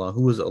believe in Allah?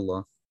 Who is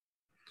Allah?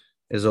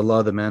 Is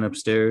Allah the man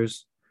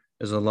upstairs?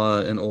 Is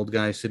Allah an old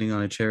guy sitting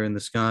on a chair in the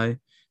sky?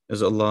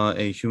 Is Allah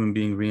a human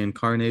being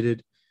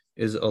reincarnated?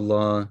 Is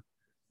Allah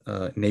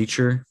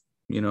nature?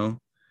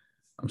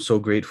 I'm so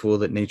grateful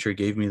that nature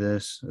gave me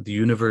this. The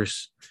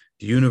universe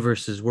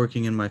is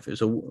working in my favor.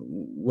 So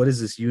what is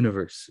this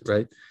universe,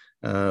 right?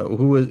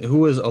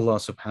 Who is Allah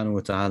subhanahu wa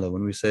ta'ala?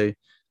 When we say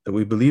that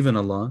we believe in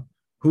Allah,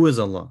 who is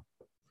Allah?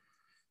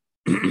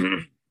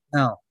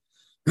 Now,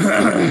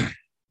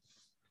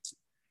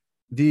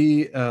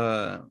 The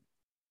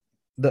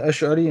the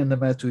Ash'ari and the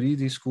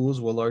Maturidi schools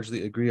will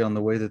largely agree on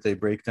the way that they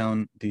break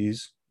down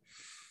these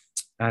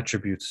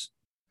attributes.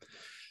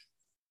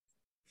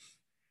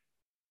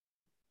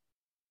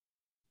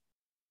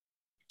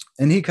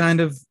 And he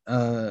kind of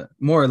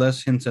more or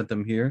less hints at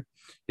them here.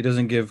 He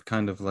doesn't give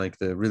kind of like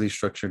the really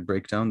structured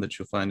breakdown that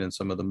you'll find in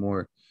some of the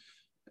more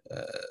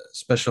uh,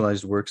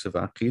 specialized works of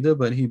Aqidah,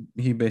 but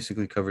he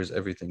basically covers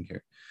everything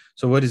here.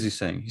 So what is he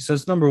saying? He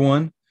says, number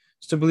one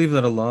is to believe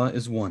that Allah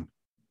is one.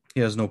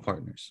 He has no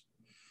partners.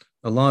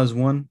 Allah is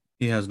one.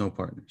 He has no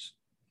partners.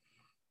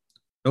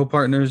 No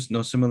partners,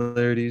 no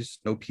similarities,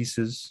 no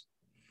pieces,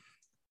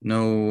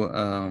 no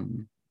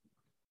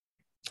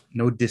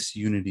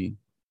disunity,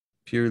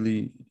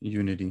 purely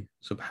unity.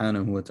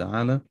 Subhanahu wa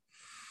ta'ala.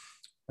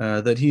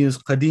 That he is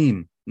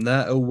qadim,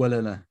 la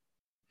awwala lah.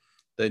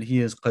 That he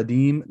is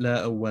qadim, la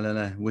awwala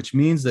lah, which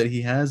means that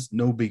he has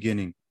no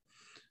beginning.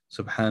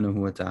 Subhanahu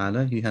wa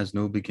ta'ala, he has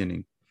no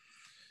beginning.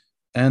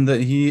 And that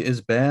he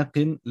is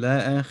baqin, la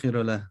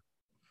akhira lah.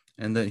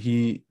 And that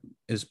he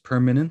is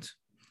permanent,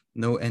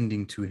 no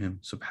ending to him.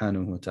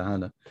 Subhanahu wa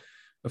ta'ala.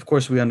 Of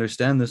course, we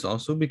understand this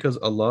also because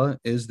Allah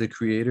is the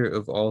creator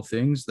of all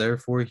things.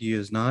 Therefore, he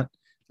is not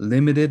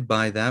limited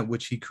by that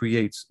which he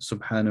creates,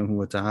 subhanahu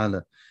wa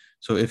ta'ala.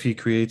 So if he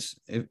creates,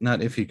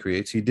 not if he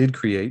creates, he did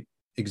create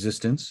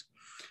existence,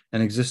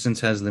 and existence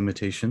has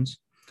limitations.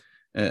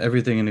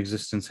 Everything in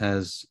existence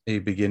has a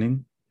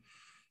beginning.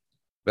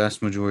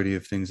 Vast majority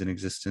of things in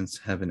existence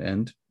have an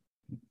end,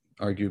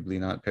 arguably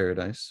not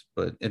paradise,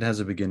 but it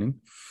has a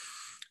beginning.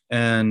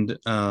 And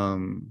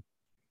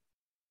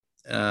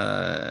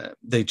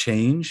they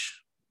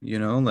change,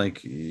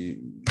 like you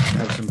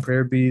have some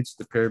prayer beads.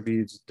 The prayer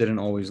beads didn't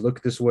always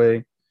look this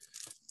way.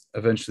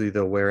 Eventually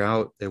they'll wear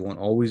out. They won't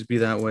always be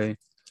that way.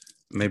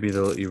 Maybe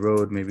they'll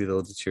erode, maybe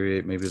they'll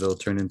deteriorate, maybe they'll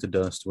turn into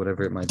dust,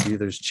 whatever it might be.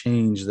 There's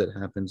change that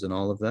happens in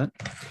all of that.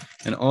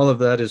 And all of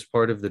that is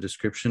part of the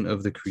description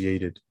of the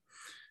created.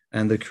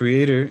 And the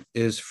creator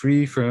is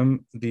free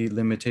from the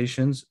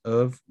limitations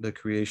of the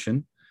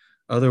creation.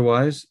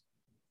 Otherwise,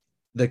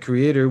 the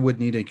creator would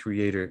need a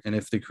creator. And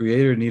if the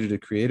creator needed a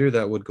creator,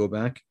 that would go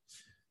back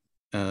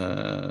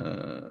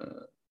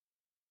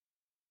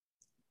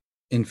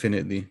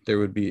infinitely. There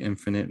would be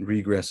infinite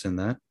regress in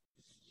that.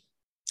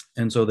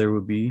 And so there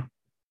would be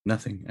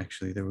nothing,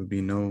 actually. There would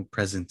be no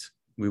present.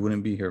 We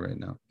wouldn't be here right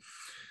now.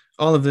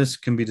 All of this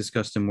can be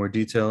discussed in more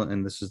detail,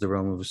 and this is the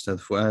realm of Ustad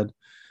Fuad.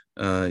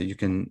 You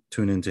can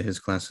tune into his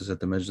classes at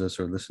the Majlis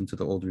or listen to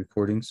the old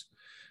recordings,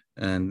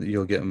 and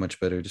you'll get a much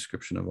better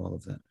description of all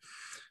of that.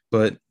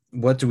 But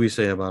what do we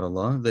say about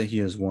Allah? That he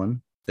is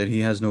one, that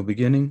he has no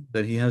beginning,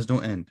 that he has no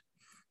end,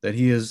 that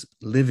he is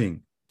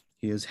living.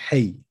 He is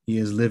hay, he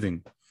is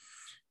living.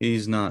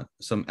 He's not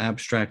some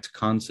abstract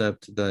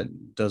concept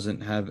that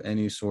doesn't have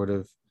any sort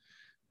of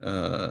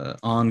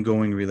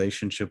ongoing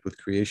relationship with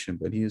creation,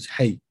 but he is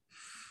hay.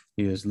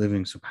 He is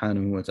living,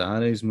 subhanahu wa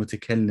ta'ala. He's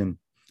mutakallim.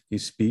 He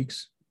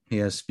speaks. He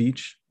has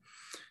speech.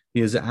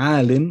 He is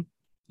alim.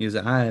 He is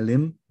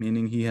alim,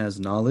 meaning he has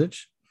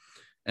knowledge.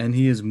 And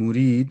he is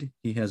murid.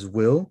 He has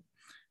will.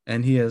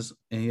 And he is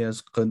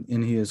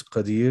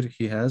qadir.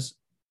 He has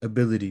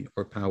ability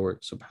or power,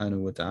 subhanahu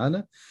wa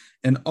ta'ala.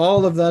 And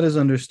all of that is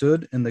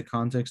understood in the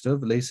context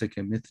of laysa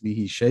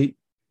kamithlihi shay.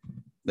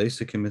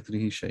 Laysa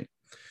kamithlihi shay.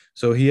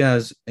 So he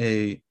has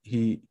a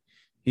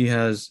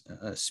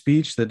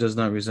speech that does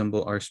not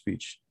resemble our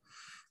speech.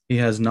 He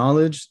has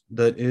knowledge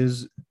that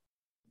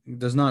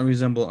does not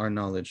resemble our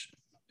knowledge.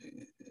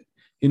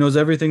 He knows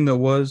everything that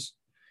was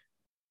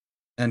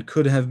and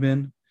could have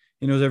been.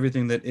 He knows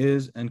everything that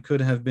is and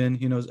could have been.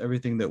 He knows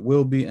everything that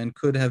will be and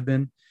could have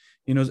been.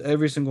 He knows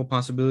every single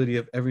possibility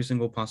of every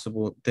single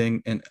possible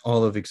thing in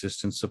all of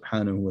existence,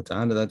 subhanahu wa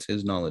ta'ala. That's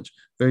his knowledge.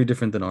 Very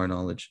different than our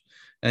knowledge.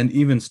 And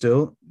even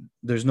still,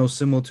 there's no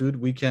similitude.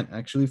 We can't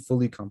actually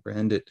fully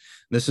comprehend it.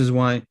 This is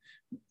why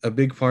a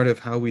big part of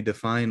how we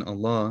define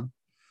Allah,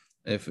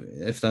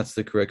 if that's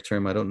the correct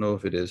term, I don't know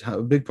if it is,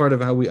 a big part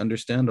of how we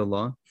understand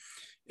Allah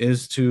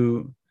is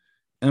to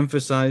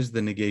emphasize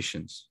the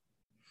negations.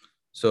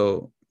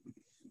 So,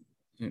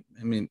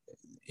 I mean,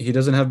 he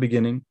doesn't have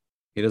beginning,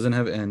 he doesn't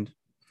have end,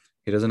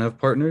 he doesn't have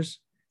partners,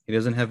 he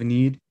doesn't have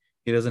need,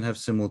 he doesn't have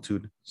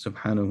similitude,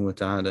 subhanahu wa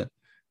ta'ala,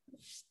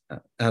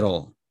 at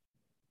all.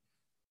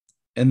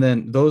 And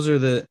then those are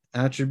the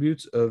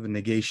attributes of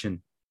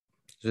negation.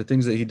 The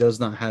things that he does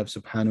not have,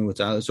 subhanahu wa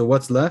ta'ala. So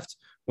what's left?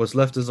 What's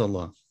left is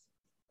Allah.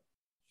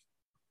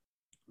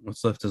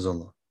 What's left is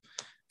Allah.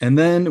 And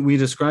then we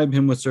describe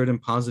him with certain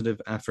positive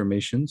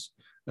affirmations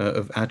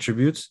of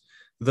attributes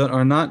that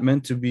are not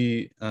meant to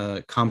be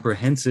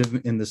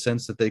comprehensive in the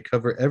sense that they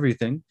cover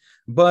everything.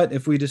 But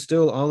if we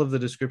distill all of the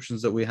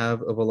descriptions that we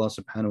have of Allah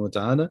subhanahu wa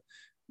ta'ala,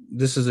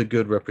 this is a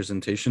good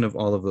representation of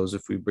all of those.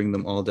 If we bring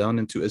them all down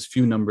into as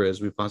few number as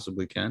we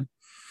possibly can,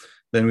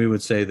 then we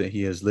would say that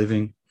he is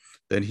living,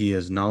 that he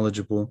is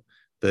knowledgeable,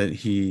 that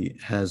he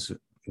has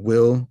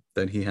will,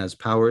 that he has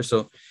power.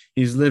 So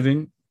he's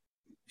living,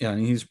 yeah,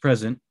 and he's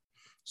present,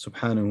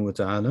 subhanahu wa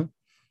ta'ala.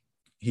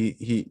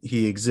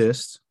 He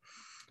exists.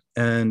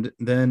 And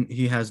then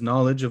he has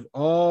knowledge of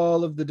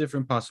all of the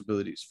different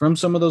possibilities. From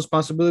some of those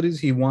possibilities,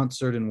 he wants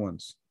certain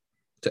ones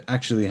to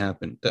actually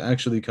happen, to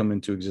actually come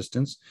into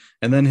existence.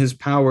 And then his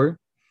power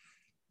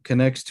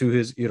connects to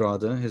his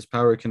irada, his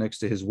power connects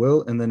to his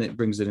will, and then it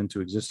brings it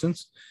into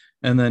existence.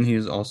 And then he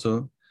is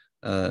also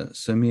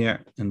Sami'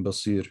 and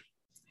Basir.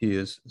 He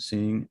is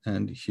seeing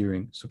and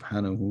hearing,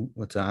 subhanahu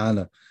wa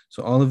ta'ala.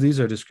 So all of these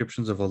are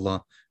descriptions of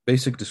Allah,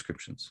 basic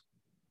descriptions.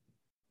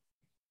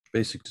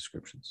 Basic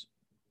descriptions.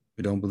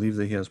 We don't believe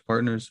that he has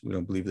partners. We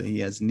don't believe that he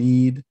has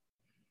need.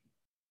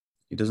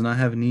 He does not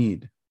have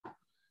need.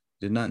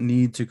 He did not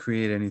need to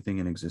create anything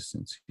in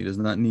existence. He does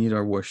not need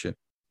our worship.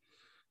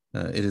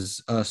 It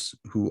is us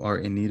who are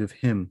in need of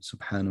him,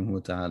 subhanahu wa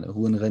ta'ala.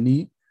 Huwa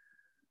ghani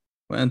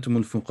wa antum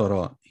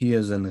al-fuqara. He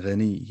is an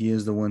ghani. He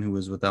is the one who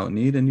is without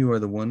need, and you are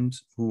the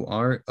ones who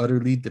are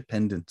utterly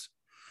dependent.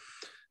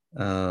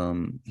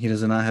 He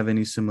does not have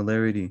any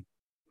similarity.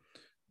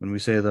 When we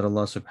say that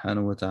Allah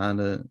subhanahu wa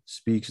ta'ala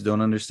speaks,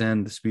 don't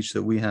understand the speech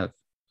that we have.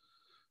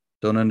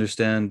 Don't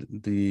understand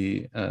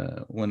the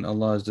when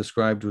Allah is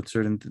described with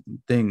certain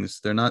things,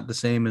 they're not the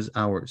same as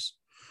ours,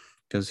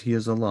 because he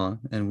is Allah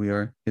and we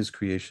are his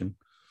creation,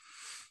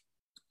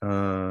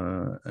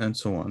 and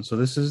so on. So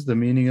this is the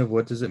meaning of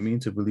what does it mean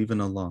to believe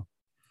in Allah.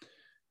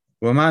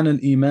 ومعنى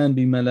الإيمان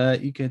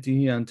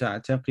بملائكته أن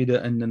تعتقد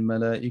أن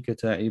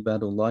الملائكة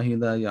عباد الله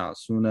لا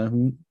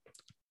يعصونه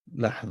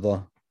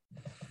لحظة,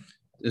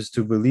 is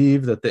to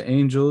believe that the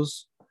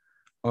angels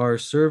are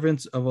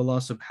servants of Allah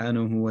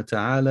subhanahu wa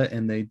ta'ala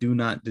and they do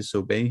not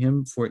disobey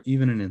him for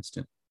even an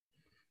instant.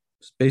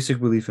 It's basic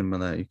belief in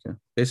malaika,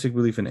 basic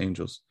belief in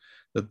angels,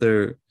 that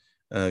they're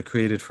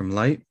created from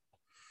light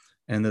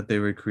and that they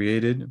were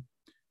created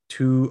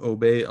to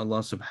obey Allah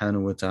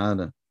subhanahu wa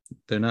ta'ala.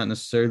 They're not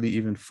necessarily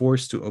even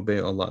forced to obey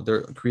Allah.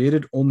 They're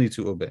created only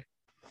to obey.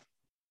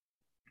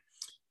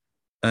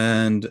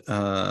 And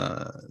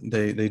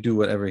they do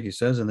whatever he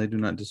says and they do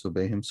not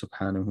disobey him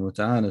subhanahu wa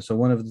ta'ala. So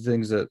one of the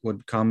things that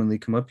would commonly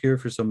come up here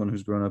for someone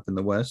who's grown up in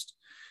the West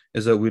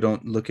is that we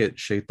don't look at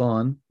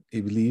shaitan,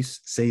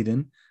 Iblis,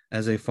 Satan,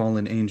 as a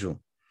fallen angel.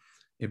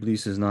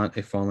 Iblis is not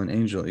a fallen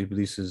angel.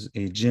 Iblis is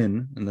a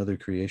jinn, another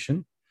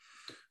creation,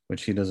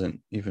 which he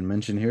doesn't even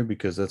mention here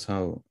because that's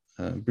how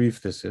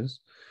brief this is.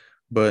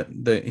 But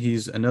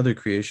he's another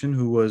creation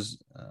who was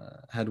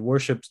had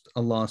worshipped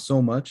Allah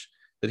so much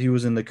that he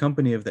was in the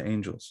company of the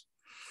angels.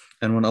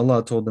 And when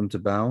Allah told them to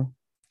bow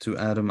to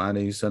Adam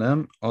alayhi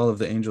salam, all of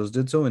the angels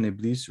did so and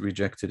Iblis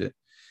rejected it.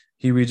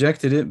 He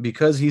rejected it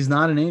because he's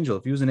not an angel.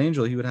 If he was an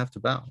angel, he would have to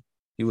bow.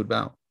 He would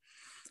bow.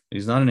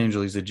 He's not an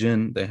angel, he's a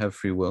jinn. They have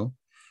free will.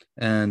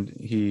 And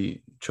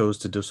he chose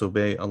to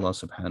disobey Allah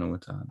subhanahu wa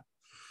ta'ala.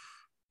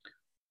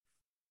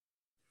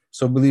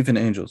 So belief in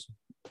angels.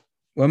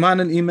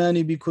 ومعنى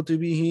الإيمان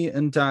بكتبه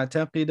أن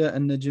تعتقد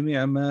أن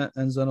جميع ما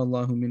أنزل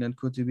الله من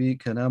الكتب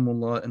كلام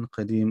الله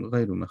قديم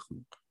غير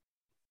مخلوق.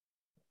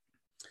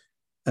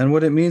 And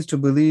what it means to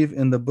believe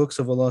in the books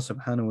of Allah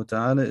subhanahu wa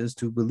ta'ala is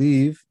to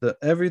believe that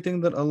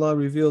everything that Allah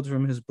revealed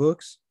from his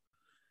books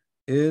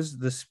is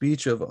the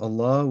speech of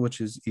Allah, which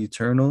is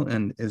eternal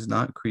and is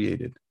not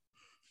created.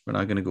 We're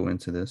not going to go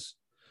into this,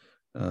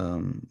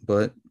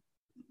 but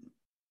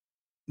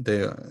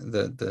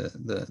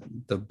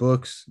the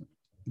books,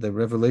 the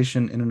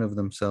revelation in and of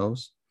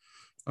themselves,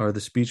 are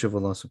the speech of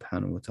Allah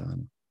subhanahu wa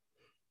ta'ala.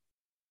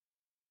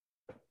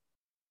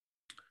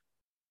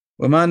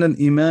 ومعنى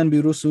الإيمان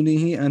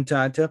برسله أن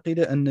تعتقد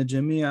أن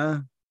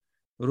جميع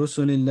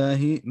رسل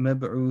الله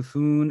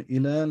مبعوثون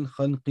إلى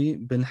الخلق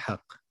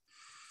بالحق.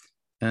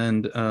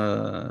 And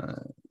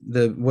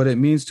what it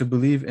means to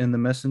believe in the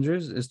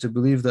messengers is to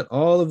believe that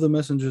all of the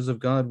messengers of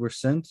God were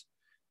sent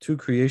to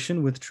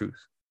creation with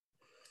truth.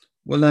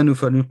 ولا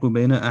نفرق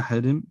بين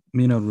أحد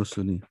من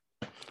الرسل.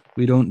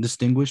 We don't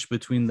distinguish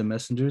between the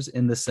messengers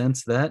in the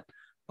sense that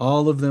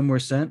all of them were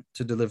sent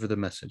to deliver the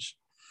message.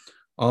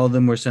 All of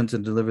them were sent to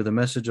deliver the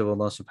message of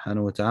Allah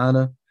subhanahu wa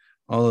ta'ala.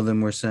 All of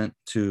them were sent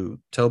to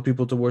tell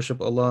people to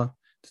worship Allah,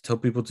 to tell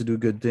people to do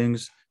good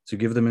things, to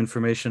give them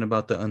information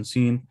about the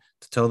unseen,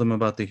 to tell them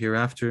about the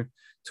hereafter,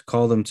 to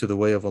call them to the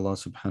way of Allah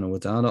subhanahu wa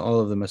ta'ala. All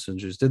of the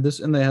messengers did this,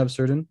 and they have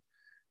certain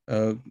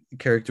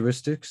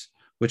characteristics,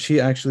 which he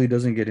actually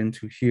doesn't get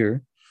into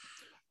here.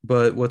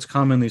 But what's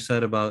commonly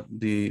said about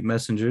the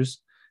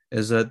messengers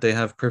is that they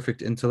have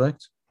perfect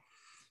intellect,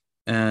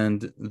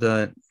 and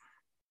that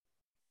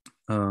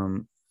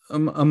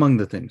among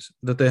the things,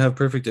 that they have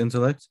perfect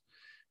intellect,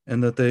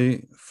 and that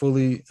they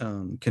fully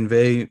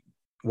convey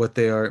what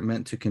they are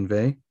meant to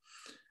convey,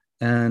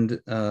 and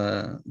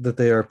that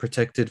they are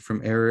protected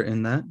from error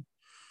in that,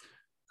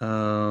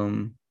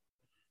 and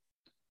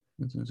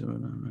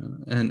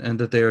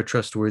that they are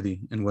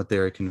trustworthy in what they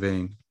are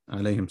conveying.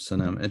 Alayhim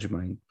salam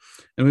ajma'in.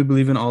 And we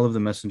believe in all of the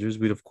messengers.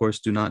 We of course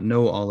do not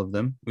know all of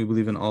them. We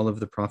believe in all of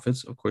the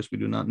prophets. Of course we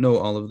do not know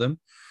all of them.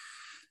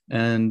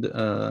 And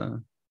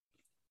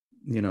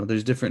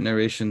there's different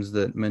narrations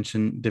that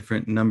mention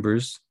different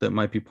numbers that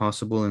might be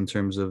possible in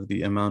terms of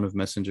the amount of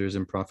messengers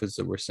and prophets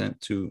that were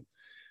sent to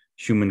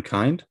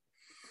humankind.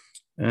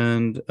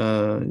 And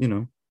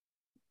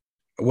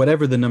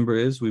whatever the number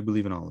is, we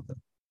believe in all of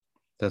them.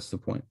 That's the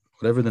point.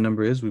 Whatever the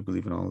number is, we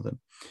believe in all of them.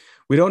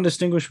 We don't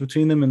distinguish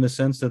between them in the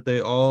sense that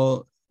they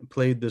all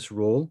played this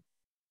role.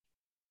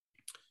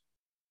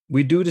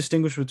 We do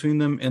distinguish between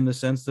them in the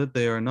sense that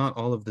they are not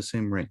all of the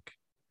same rank.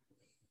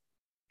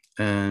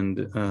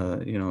 And,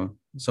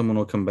 someone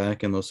will come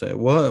back and they'll say,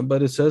 well,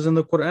 but it says in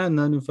the Quran,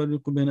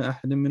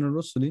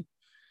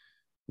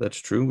 that's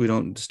true. We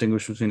don't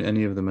distinguish between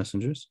any of the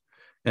messengers.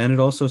 And it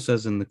also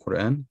says in the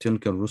Quran,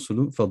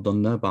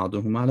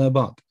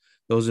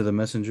 those are the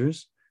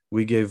messengers.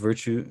 We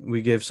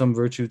gave some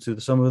virtue to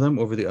some of them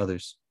over the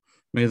others.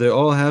 May they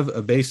all have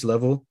a base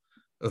level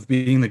of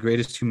being the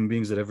greatest human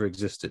beings that ever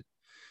existed.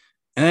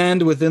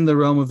 And within the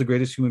realm of the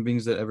greatest human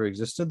beings that ever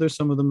existed, there's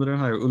some of them that are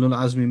higher. Ulul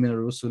azmi min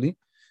ar-rusuli,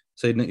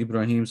 Sayyidina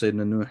Ibrahim,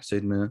 Sayyidina Nuh,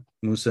 Sayyidina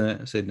Musa,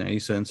 Sayyidina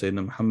Isa, and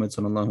Sayyidina Muhammad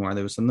sallallahu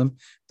alayhi wasallam.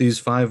 These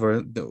five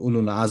are the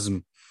ulul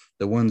azm,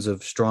 the ones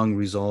of strong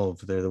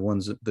resolve. They're the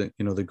ones that,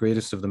 the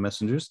greatest of the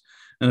messengers.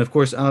 And of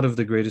course, out of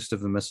the greatest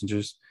of the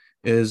messengers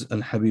is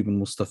Al-Habib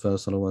al-Mustafa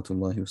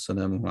salawatullahi wa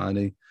salamuhu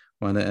alayhi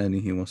wa ala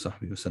alihi wa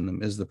sahbihi wa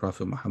sallam, is the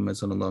Prophet Muhammad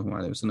sallallahu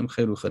alayhi wa sallam,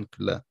 khairu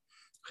khalqillah,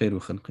 khairu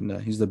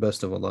khalqillah. He's the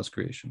best of Allah's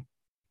creation.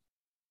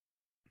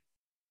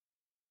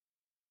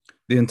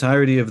 The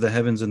entirety of the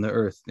heavens and the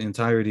earth, the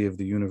entirety of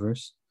the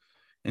universe,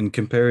 in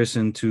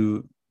comparison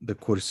to the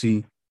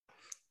kursi,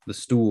 the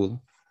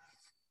stool,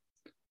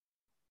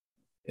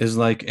 is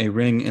like a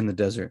ring in the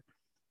desert.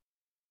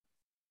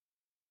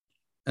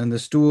 And the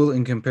stool,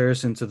 in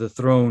comparison to the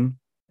throne,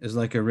 is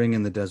like a ring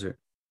in the desert.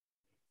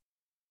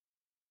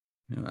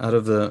 Out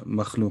of the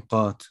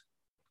makhluqat,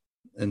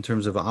 in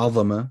terms of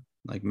azama,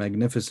 like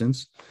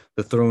magnificence,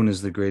 the throne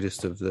is the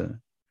greatest of the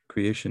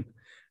creation.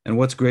 And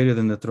what's greater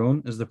than the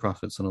throne is the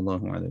Prophet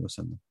sallallahu alaihi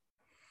wasallam.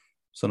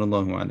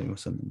 Sallallahu alaihi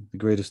wasallam, the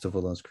greatest of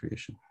Allah's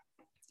creation.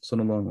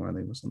 Sallallahu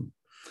alaihi wasallam.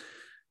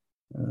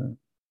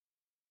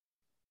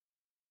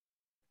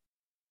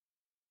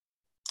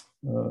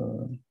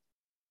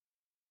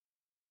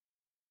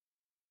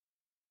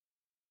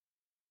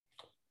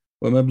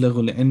 ومبلغ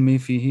العلم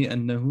فيه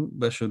أنه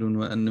بشر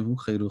وأنه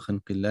خير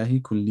خلق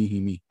الله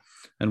كلهم.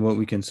 And what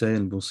we can say,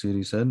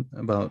 al-Busiri said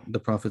about the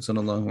Prophet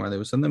sallallahu alaihi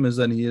wasallam, is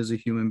that he is a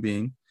human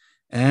being,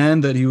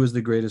 and that he was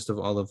the greatest of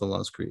all of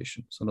Allah's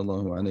creation,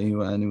 sallallahu alaihi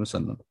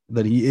wasallam.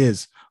 That he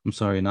is, I'm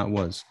sorry, not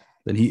was,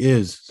 that he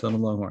is,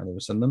 sallallahu alaihi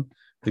wasallam,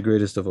 the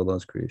greatest of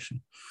Allah's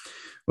creation.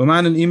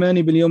 ومعنى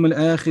الإيمان باليوم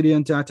الآخر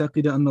أن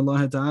تعتقد أن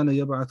الله تعالى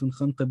يبعث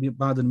الخلق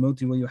بعد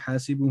الموت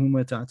ويحاسبهم،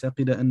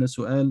 وتعتقد أن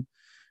سؤال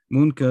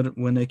منكر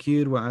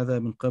ونكير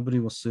وعذاب القبر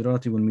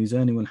والصراط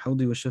والميزان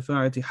والحوض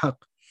والشفاعة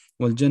حق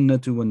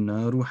والجنة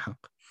والنار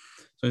حق.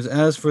 So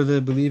as for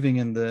the believing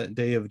in the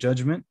day of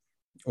judgment,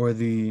 or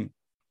the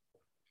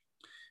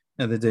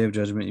day of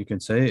judgment, you can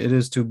say, it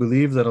is to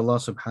believe that Allah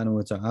subhanahu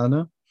wa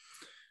ta'ala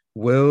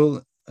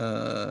will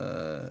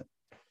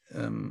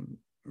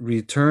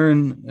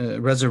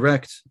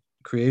resurrect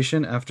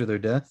creation after their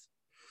death,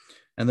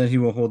 and that he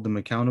will hold them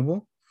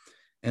accountable,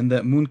 and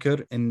that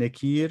munkar and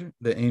nakir,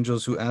 the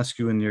angels who ask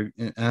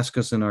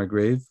us in our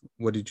grave,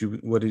 what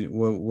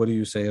do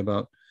you say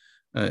about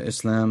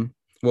Islam?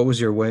 What was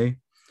your way?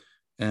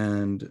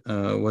 And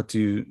what do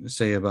you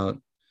say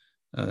about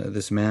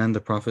this man, the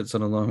Prophet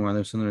sallallahu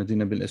alaihi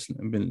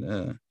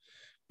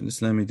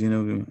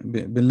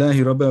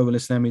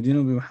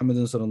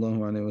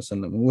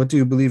wasallam, what do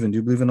you believe in? Do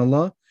you believe in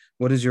Allah?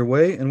 What is your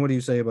way? And what do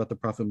you say about the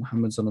Prophet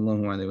Muhammad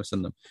sallallahu alaihi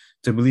wasallam?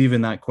 To believe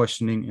in that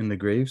questioning in the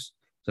graves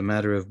is a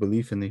matter of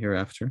belief in the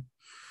hereafter.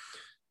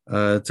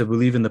 To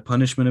believe in the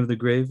punishment of the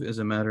grave is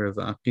a matter of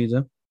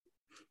aqidah.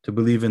 To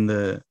believe in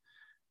the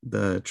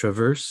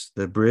traverse,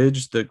 the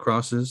bridge that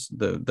crosses,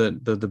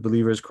 the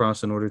believers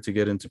cross in order to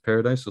get into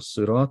paradise, so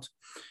sirat.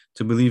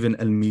 To believe in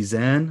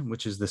al-mizan,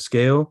 which is the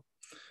scale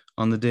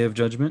on the day of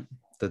judgment,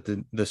 that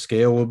the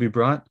scale will be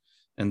brought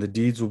and the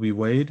deeds will be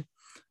weighed,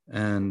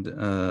 and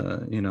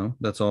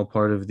that's all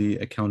part of the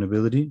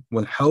accountability.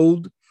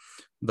 Wal-hawd,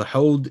 the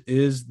hawd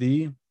is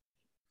the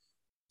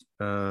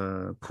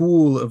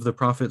pool of the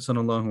Prophet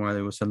sallallahu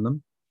alaihi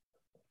wasallam.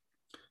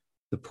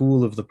 The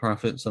pool of the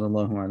Prophet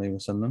sallallahu alaihi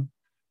wasallam.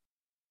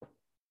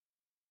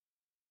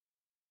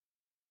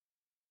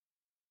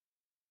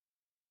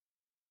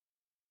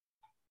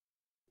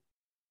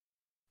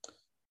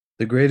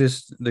 The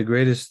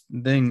greatest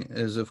thing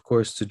is, of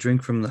course, to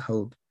drink from the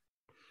hawd,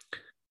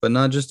 but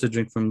not just to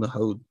drink from the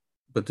hawd,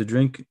 but to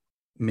drink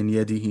min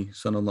yadihi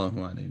sallallahu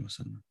alaihi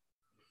wasallam.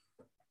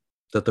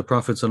 That the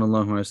Prophet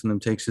sallallahu alaihi wasallam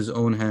takes his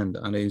own hand,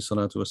 alayhi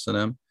salatu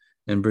wasalam,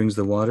 and brings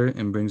the water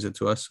and brings it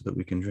to us so that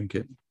we can drink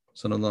it.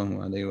 Sallallahu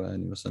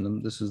alaihi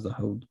wasallam. This is the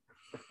hawd.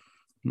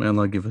 May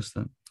Allah give us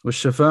that.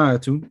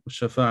 Shafa'atu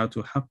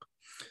haqq.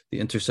 The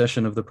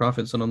intercession of the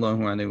Prophet sallallahu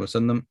alaihi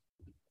wasallam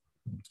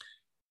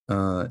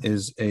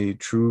is a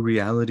true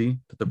reality,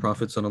 that the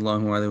Prophet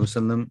sallallahu alaihi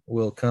wasallam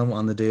will come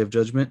on the day of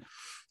judgment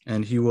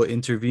and he will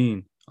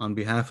intervene on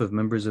behalf of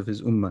members of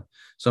his ummah.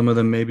 Some of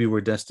them maybe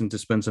were destined to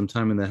spend some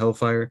time in the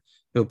hellfire.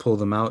 He'll pull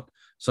them out.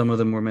 Some of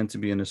them were meant to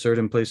be in a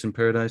certain place in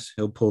paradise.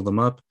 He'll pull them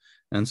up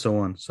and so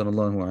on.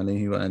 Sallallahu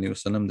alayhi wa alihi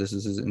wasallam. This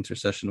is his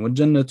intercession.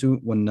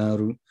 وَالْجَنَّةُ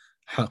وَالنَّارُ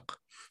حَقٌّ.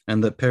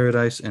 And that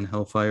paradise and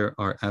hellfire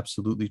are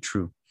absolutely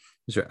true.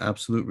 These are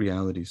absolute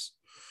realities.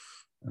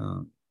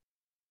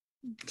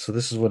 So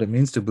this is what it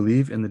means to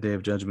believe in the Day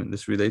of Judgment.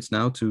 This relates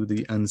now to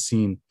the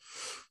unseen.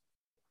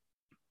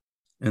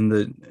 In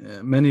the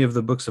many of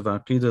the books of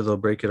Aqidah, they'll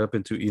break it up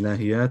into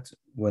ilahiyat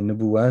wa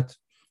nubuwat,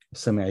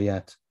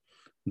 sam'iyat.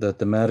 That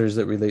the matters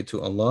that relate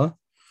to Allah,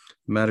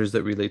 matters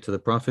that relate to the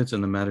prophets,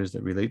 and the matters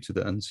that relate to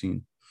the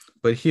unseen.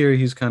 But here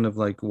he's kind of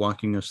like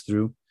walking us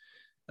through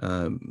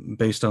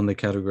based on the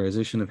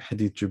categorization of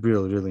Hadith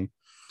Jibril, really.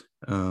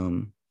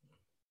 And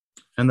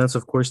that's,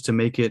 of course, to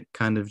make it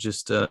kind of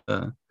just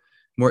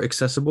more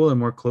accessible and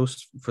more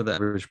close for the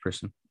average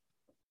person.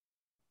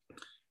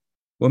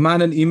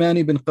 ومعنى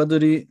الإيمان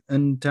بالقدر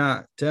أن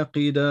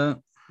تعتقد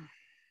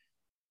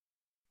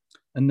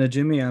أن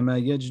جميع ما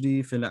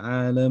يجري في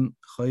العالم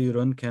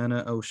خيرا كان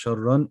أو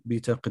شرا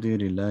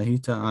بتقدير الله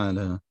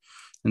تعالى.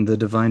 And the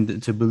divine,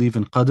 to believe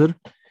in qadr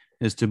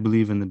is to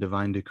believe in the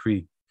divine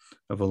decree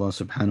of Allah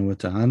subhanahu wa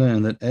ta'ala,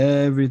 and that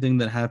everything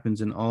that happens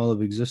in all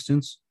of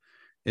existence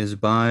is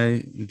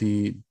by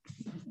the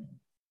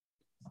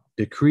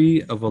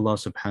decree of Allah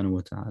subhanahu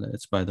wa ta'ala.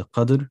 It's by the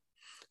qadr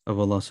of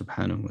Allah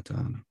subhanahu wa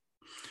ta'ala.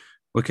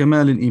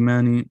 وكمال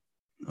الإيمان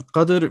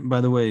qadr,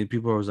 by the way,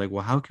 people are always like,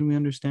 well, how can we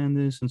understand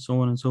this, and so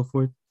on and so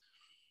forth.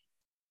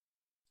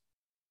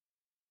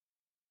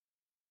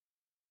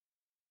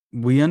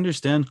 We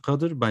understand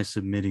qadr by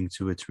submitting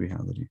to its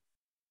reality,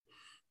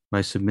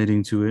 by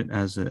submitting to it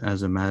as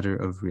a matter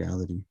of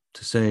reality.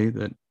 To say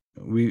that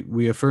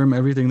we affirm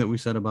everything that we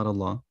said about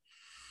Allah,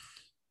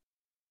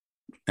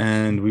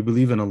 and we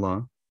believe in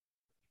Allah,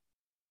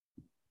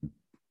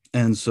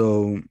 and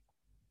so,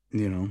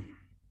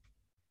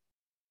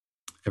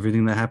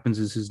 everything that happens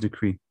is His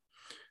decree.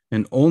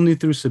 And only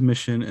through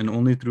submission, and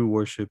only through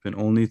worship, and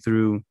only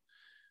through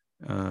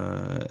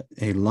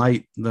a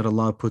light that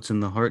Allah puts in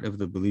the heart of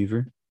the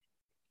believer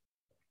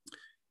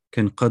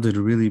can qadr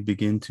really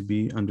begin to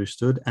be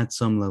understood at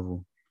some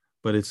level.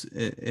 But it's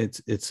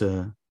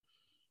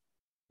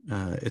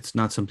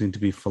not something to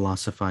be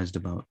philosophized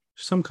about.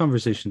 Some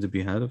conversation to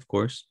be had, of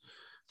course,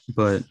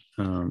 but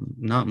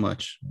not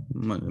much.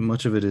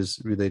 Much of it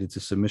is related to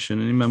submission.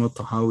 And Imam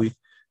al-Tahawi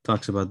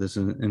talks about this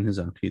in his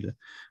Aqidah.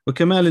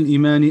 وكمال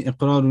الإيمان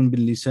إقرار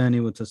باللسان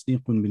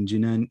وتصديق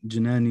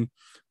بالجنان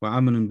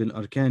وعمل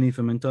بالأركان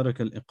فمن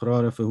ترك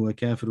الإقرار فهو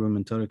كافر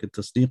ومن ترك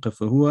التصديق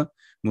فهو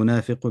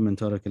منافق ومن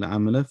ترك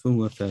العمل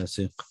فهو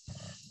فاسق.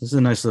 This is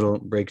a nice little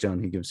breakdown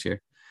he gives here.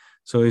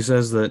 So he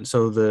says that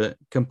the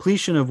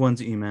completion of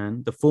one's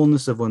Iman, the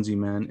fullness of one's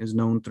Iman, is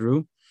known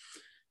through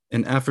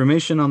an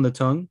affirmation on the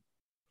tongue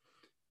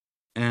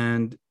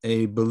and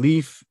a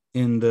belief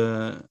in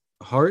the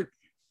heart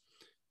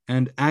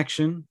and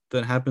action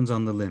that happens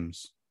on the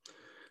limbs.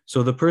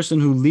 So the person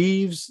who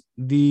leaves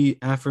the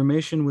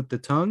affirmation with the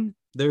tongue,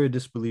 they're a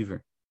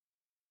disbeliever.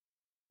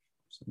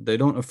 So they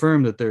don't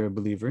affirm that they're a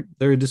believer,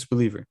 they're a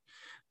disbeliever.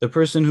 The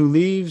person who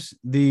leaves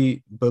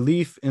the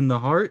belief in the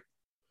heart,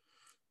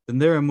 then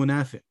they're a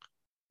munafiq,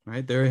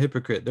 right? They're a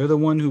hypocrite. They're the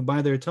one who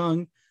by their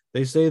tongue,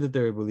 they say that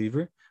they're a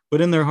believer, but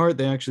in their heart,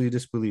 they actually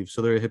disbelieve.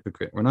 So they're a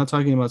hypocrite. We're not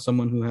talking about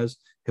someone who has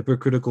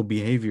hypocritical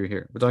behavior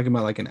here. We're talking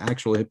about like an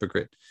actual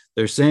hypocrite.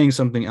 They're saying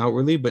something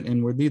outwardly, but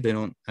inwardly, they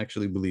don't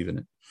actually believe in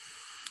it.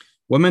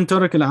 وَمَنْ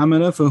تَرَكَ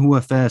الْعَمَلَ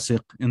فَهُوَ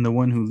فَاسِقٌ. And the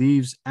one who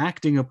leaves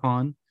acting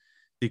upon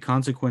the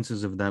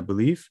consequences of that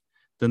belief,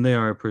 then they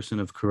are a person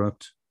of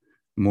corrupt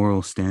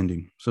moral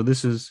standing. So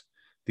this is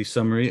the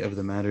summary of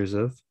the matters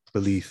of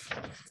belief.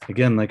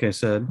 Again, like I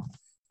said,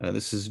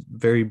 this is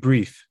very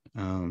brief.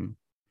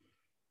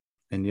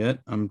 And yet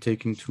I'm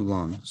taking too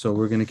long. So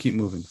we're going to keep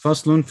moving.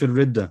 Faslun fil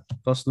ridda.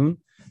 Faslun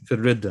fil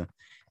ridda.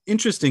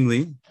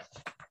 Interestingly,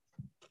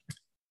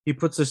 he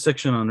puts a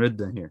section on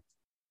ridda here.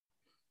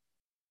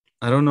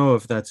 I don't know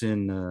if that's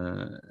in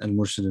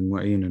al-Murshid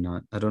al-Mu'in or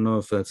not. I don't know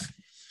if that's,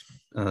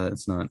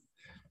 it's not.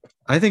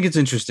 I think it's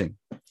interesting.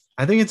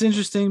 I think it's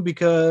interesting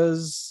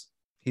because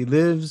he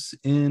lives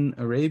in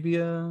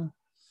Arabia,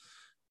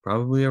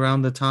 probably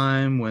around the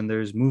time when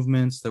there's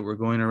movements that were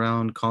going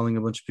around calling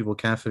a bunch of people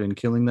kafir and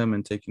killing them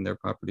and taking their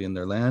property and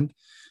their land.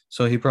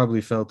 So he probably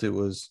felt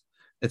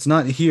it's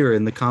not here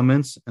in the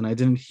comments, and I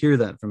didn't hear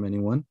that from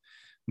anyone,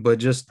 but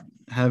just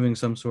having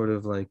some sort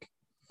of like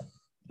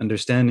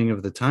understanding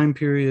of the time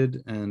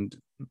period, and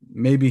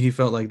maybe he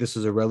felt like this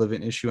is a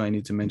relevant issue, I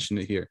need to mention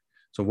it here.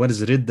 So what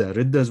is ridda?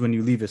 Ridda is when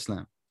you leave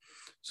Islam.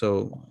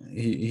 So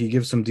he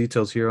gives some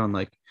details here on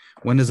like,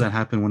 when does that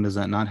happen? When does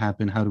that not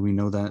happen? How do we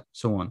know that?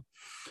 So on.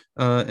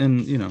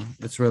 And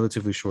it's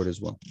relatively short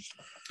as well.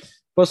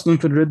 فصل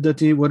في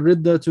الردة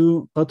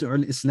والردة قطع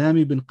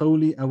الإسلام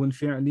بالقول أو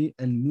الفعل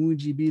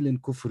الموجب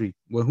للكفر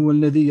وهو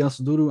الذي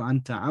يصدر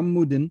عن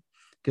تعمد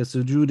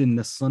كسجود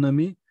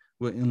للصنم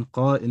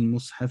وإلقاء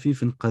المصحف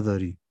في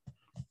القذر.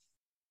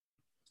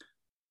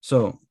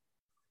 So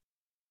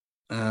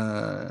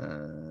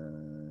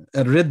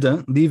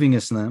الردة, leaving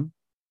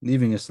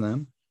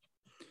Islam,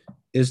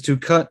 is to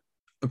cut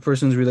a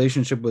person's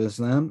relationship with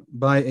Islam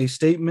by a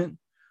statement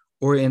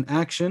or an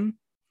action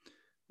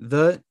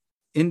that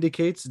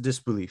indicates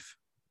disbelief,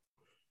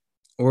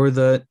 or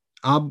that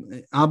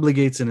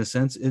obligates, in a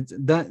sense, it's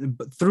that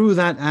through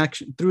that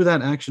action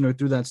or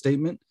through that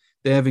statement,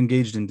 they have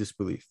engaged in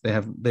disbelief. They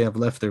have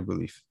left their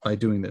belief by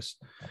doing this.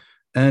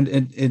 And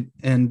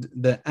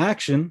the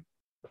action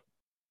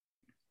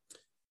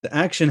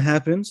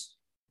happens,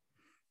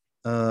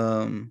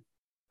 the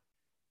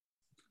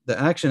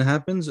action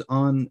happens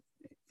on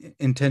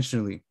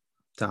intentionally,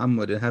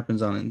 ta'ammud. It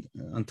happens on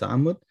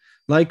ta'ammud,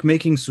 like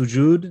making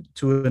sujood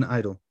to an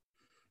idol,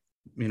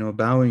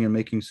 bowing and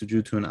making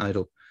sujood to an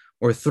idol,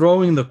 or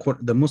throwing the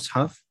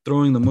mushaf,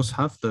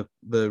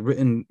 the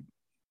written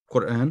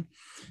Quran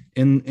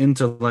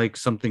into like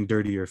something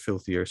dirty or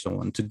filthy or so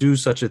on. To do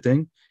such a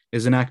thing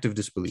is an act of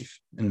disbelief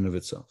in and of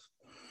itself.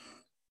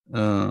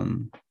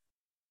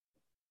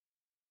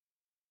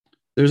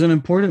 There's an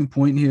important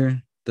point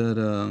here that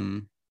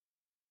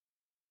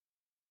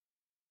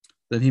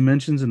that he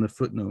mentions in the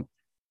footnote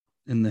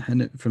in the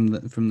from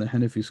the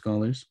Hanafi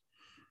scholars,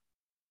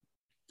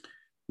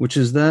 which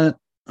is that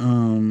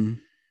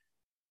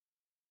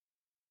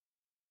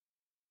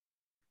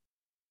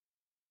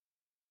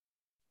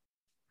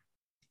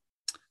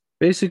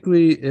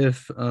basically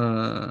if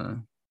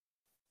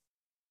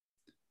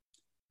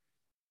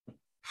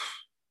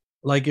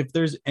like if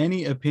there's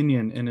any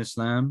opinion in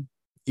Islam,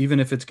 even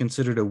if it's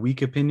considered a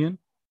weak opinion,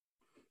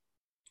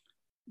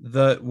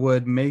 that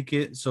would make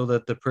it so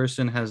that the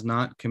person has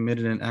not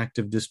committed an act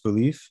of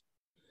disbelief,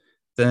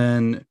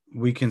 then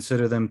we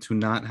consider them to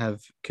not have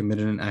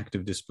committed an act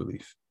of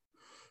disbelief.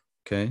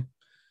 Okay.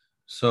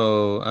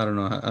 So I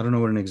don't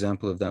know what an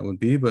example of that would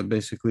be, but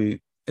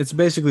basically, it's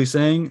basically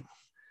saying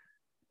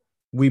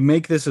we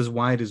make this as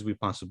wide as we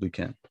possibly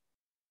can.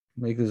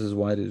 Make this as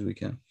wide as we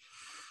can.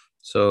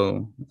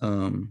 So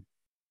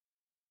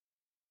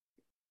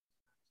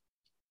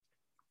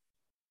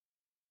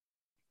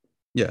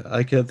yeah,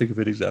 I can't think of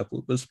an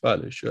example, but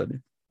Spanish,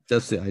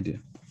 that's the idea.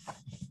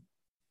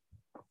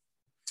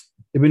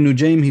 Ibn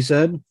Nujaym, he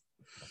said,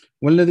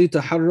 والذي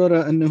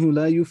تحرر أنه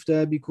لا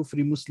يفتى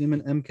بكفر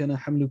مسلم أمكن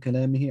حمل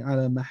كلامه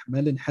على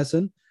محمل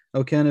حسن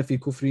أو كان في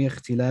كفره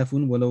اختلاف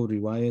ولو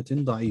رواية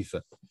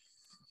ضعيفة.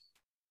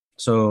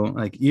 So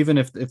like even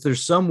if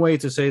there's some way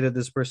to say that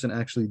this person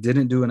actually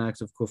didn't do an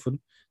act of kufr,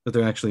 that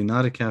they're actually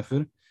not a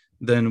kafir,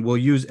 then we'll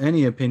use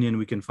any opinion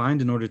we can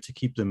find in order to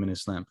keep them in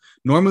Islam.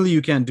 Normally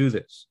you can't do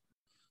this,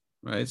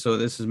 right? So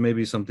this is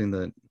maybe something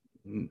that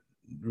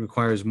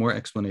requires more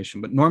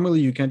explanation, but normally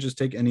you can't just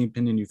take any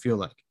opinion you feel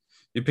like.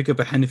 You pick up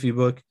a Hanafi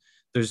book,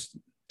 there's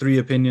 3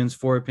 opinions,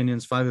 4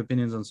 opinions, 5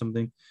 opinions on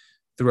something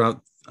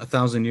throughout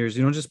 1,000 years.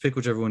 You don't just pick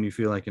whichever one you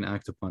feel like and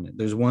act upon it.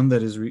 There's one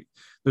that is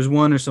there's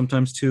one or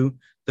sometimes 2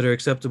 that are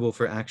acceptable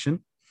for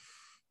action,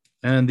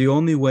 and the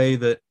only way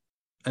that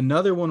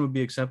another one would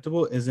be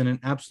acceptable is in an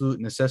absolute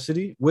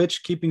necessity,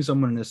 which keeping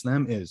someone in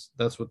Islam is.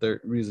 That's what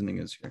their reasoning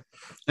is here.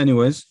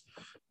 Anyways,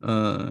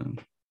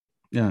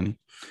 يعني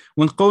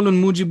والقول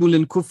الموجب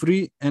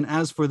للكفر, and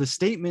as for the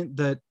statement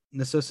that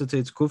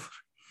necessitates kufr,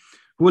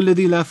 هو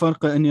الذي لا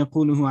فرق أن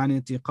يقوله عن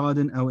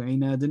اعتقاد أو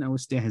عناد أو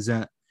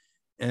استهزاء.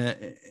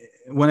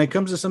 When it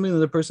comes to something that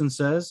the person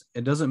says,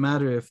 it doesn't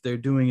matter if they're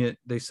doing it,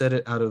 they said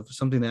it out of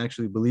something they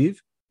actually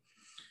believe,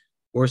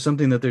 or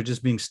something that they're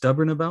just being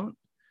stubborn about,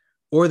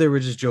 or they were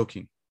just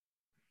joking.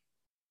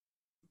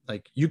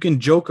 Like you can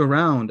joke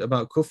around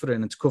about kufr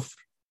and it's kufr.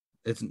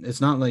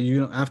 It's not like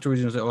you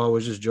afterwards you say, oh, I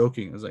was just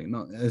joking. It's like,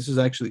 no, this is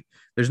actually,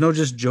 there's no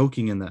just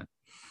joking in that.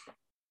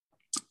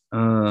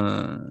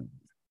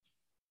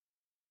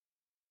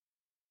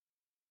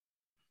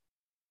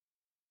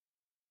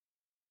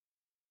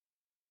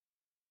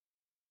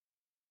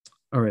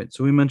 All right,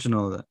 so we mentioned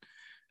all of that.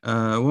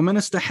 ومن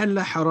استحل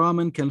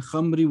حراما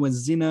كالخمر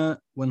والزنا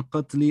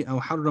والقتل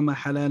أو حرم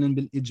حلالا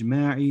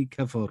بالإجماع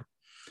كفر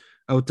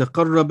أو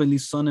تقرب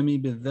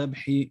للصنم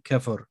بالذبح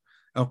كفر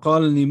أو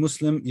قال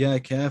لمسلم يا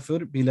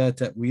كافر بلا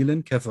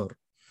تأويل كفر.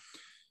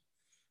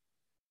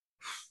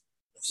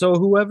 So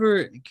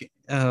whoever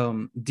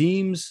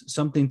deems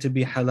something to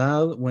be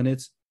halal when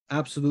it's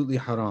absolutely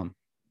haram,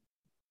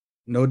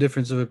 no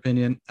difference of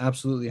opinion,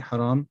 absolutely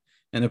haram,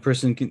 and a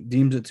person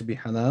deems it to be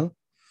halal,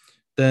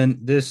 then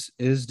this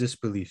is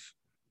disbelief.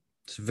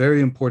 It's a very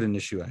important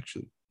issue,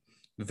 actually.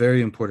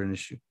 Very important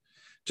issue.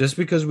 Just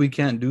because we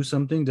can't do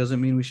something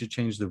doesn't mean we should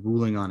change the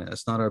ruling on it.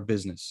 That's not our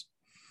business.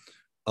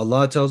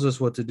 Allah tells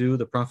us what to do.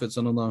 The Prophet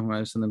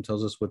ﷺ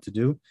tells us what to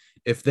do.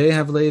 If they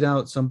have laid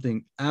out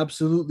something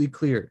absolutely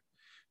clear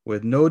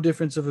with no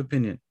difference of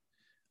opinion,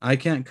 I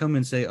can't come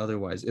and say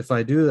otherwise. If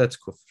I do, that's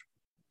kufr.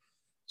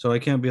 So I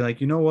can't be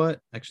like, you know what?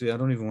 Actually, I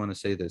don't even want to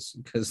say this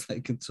because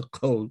like it's a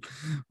cold.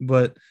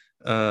 But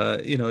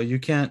you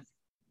can't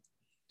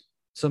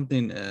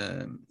something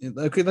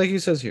like he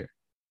says here.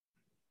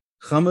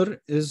 Khamr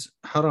is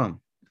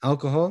haram.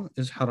 Alcohol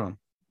is haram.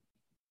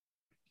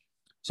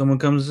 Someone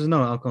comes and says,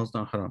 no, alcohol is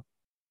not haram,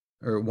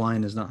 or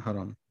wine is not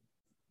haram.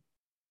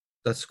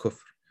 That's kufr.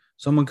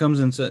 Someone comes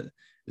and says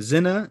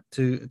zina,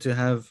 to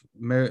have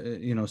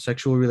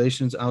sexual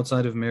relations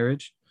outside of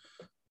marriage,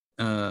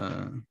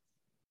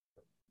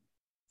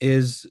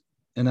 is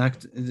an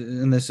act,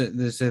 and they say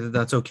that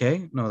that's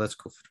okay. No, that's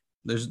kufr.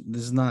 This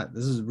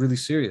is really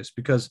serious,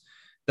 because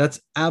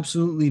that's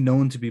absolutely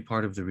known to be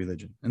part of the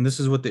religion. And this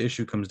is what the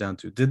issue comes down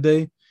to. Did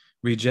they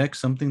reject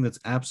something that's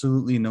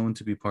absolutely known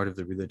to be part of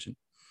the religion?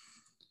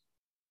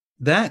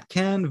 That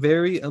can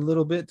vary a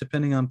little bit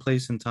depending on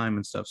place and time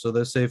and stuff. So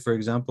let's say, for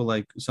example,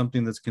 like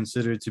something that's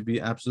considered to be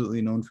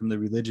absolutely known from the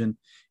religion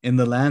in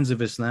the lands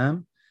of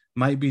Islam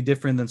might be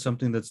different than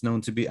something that's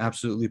known to be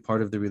absolutely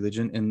part of the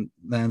religion in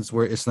lands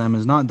where Islam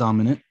is not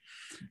dominant.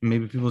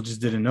 Maybe people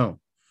just didn't know.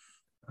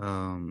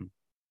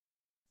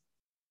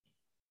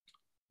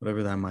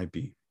 Whatever that might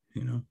be,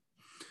 you know.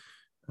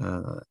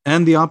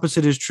 And the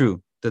opposite is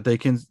true, that they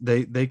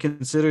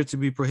consider to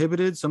be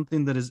prohibited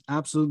something that is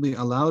absolutely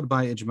allowed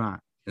by ijma'.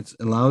 It's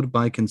allowed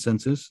by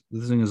consensus.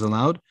 This thing is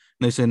allowed.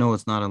 And they say, no,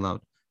 it's not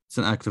allowed. It's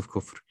an act of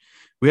kufr.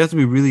 We have to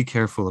be really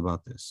careful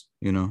about this,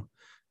 you know.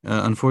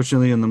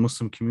 Unfortunately, in the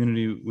Muslim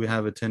community, we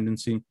have a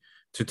tendency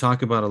to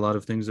talk about a lot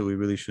of things that we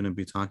really shouldn't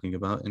be talking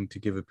about, and to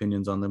give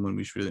opinions on them when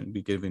we shouldn't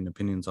be giving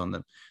opinions on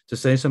them. To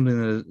say something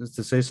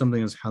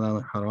is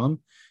halal or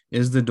haram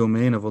is the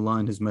domain of Allah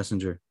and His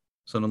Messenger,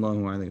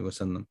 sallallahu alaihi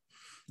wasallam.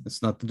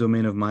 It's not the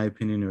domain of my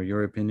opinion or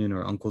your opinion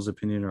or uncle's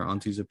opinion or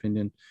auntie's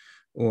opinion,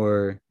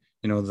 or,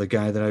 you know, the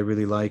guy that I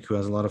really like who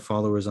has a lot of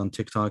followers on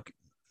TikTok.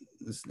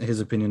 His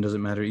opinion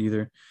doesn't matter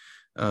either.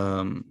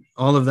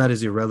 All of that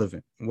is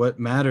irrelevant. What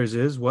matters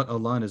is what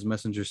Allah and His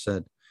Messenger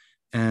said.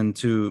 And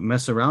to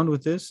mess around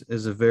with this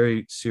is a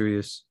very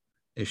serious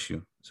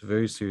issue. It's a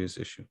very serious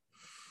issue.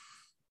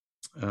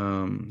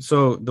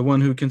 So the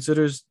one who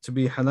considers to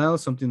be halal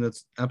something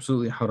that's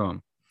absolutely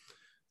haram,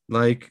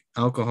 like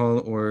alcohol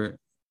or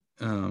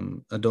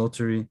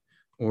adultery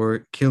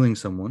or killing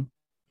someone,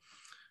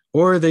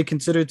 or they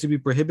consider it to be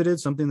prohibited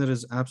something that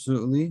is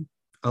absolutely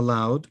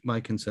allowed by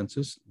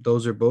consensus,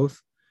 those are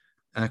both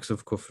acts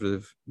of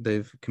kufr.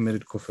 They've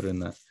committed kufr in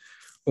that.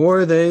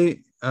 Or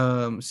they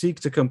seek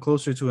to come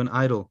closer to an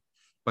idol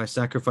by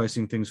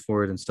sacrificing things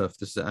for it and stuff.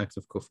 This is an act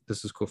of kufr.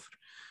 This is kufr.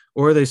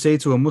 Or they say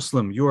to a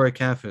Muslim, you are a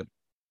kafir,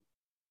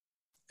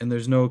 and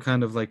there's no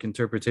kind of like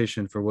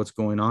interpretation for what's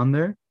going on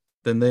there,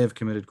 then they have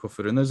committed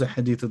kufr. And there's a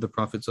hadith of the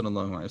Prophet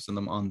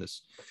ﷺ on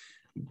this.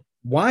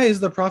 Why is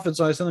the Prophet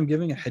ﷺ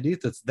giving a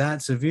hadith that's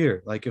that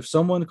severe? Like if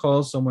someone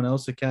calls someone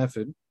else a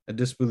kafir, a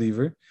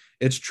disbeliever,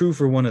 it's true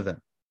for one of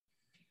them.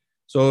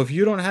 So if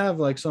you don't have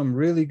like some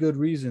really good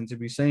reason to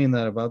be saying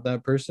that about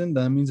that person,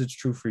 that means it's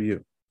true for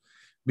you.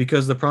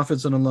 Because the Prophet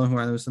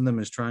ﷺ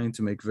is trying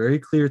to make very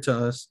clear to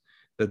us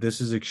that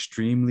this is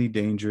extremely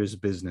dangerous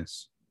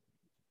business.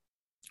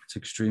 It's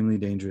extremely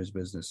dangerous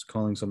business.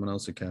 Calling someone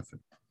else a kafir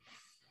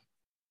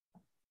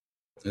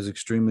is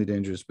extremely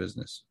dangerous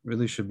business.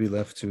 Really should be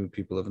left to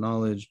people of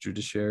knowledge,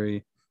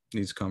 judiciary,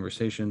 these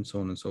conversations,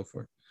 so on and so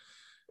forth.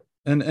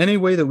 And any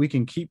way that we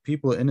can keep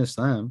people in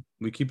Islam,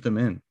 we keep them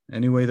in.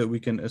 Any way that we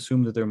can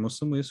assume that they're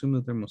Muslim, we assume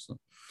that they're Muslim.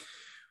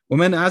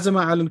 وَمَنْ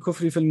عَزَمَ عَلَى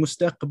الْكُفْرِ فِي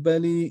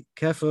الْمُسْتَقْبَلِ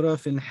كَفَرَ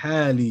فِي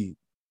الْحَالِ.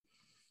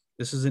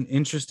 This is an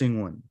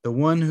interesting one. The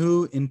one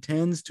who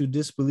intends to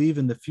disbelieve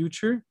in the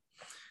future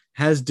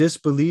has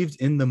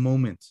disbelieved in the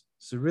moment.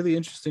 It's a really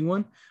interesting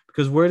one,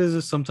 because where does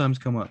this sometimes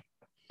come up?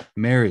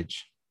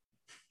 Marriage.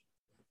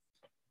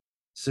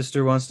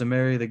 Sister wants to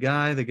marry the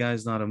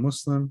guy's not a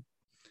Muslim.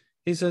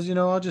 He says,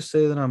 I'll just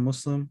say that I'm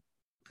Muslim,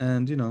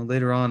 and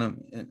later on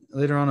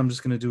I'm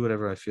just going to do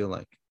whatever I feel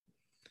like.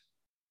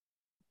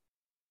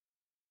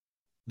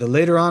 The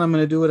later on I'm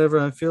going to do whatever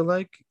I feel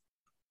like,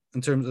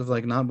 in terms of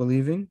like not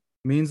believing,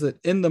 means that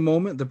in the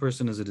moment the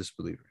person is a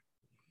disbeliever.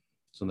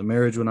 So the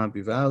marriage will not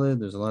be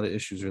valid. There's a lot of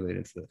issues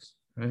related to this,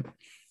 right?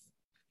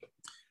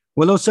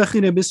 ولو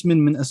سخر باسم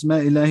من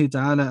أسماء الله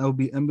تعالى أو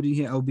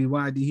بأمره أو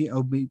بوعده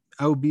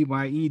أو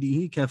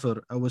بوعيده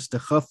كفر أو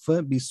استخف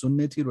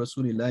بسنة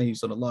رسول الله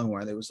صلى الله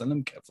عليه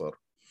وسلم كفر.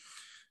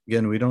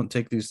 Again, we don't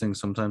take these things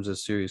sometimes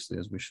as seriously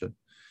as we should.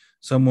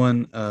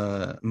 Someone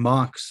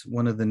mocks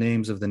one of the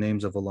names of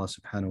Allah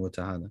subhanahu wa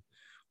ta'ala,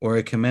 or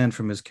a command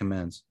from His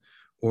commands,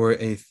 or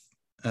a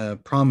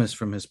promise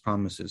from His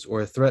promises,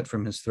 or a threat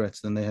from His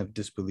threats, then they have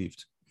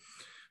disbelieved.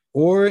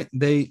 Or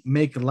they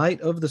make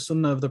light of the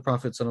sunnah of the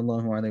Prophet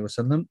sallallahu alaihi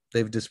wasallam,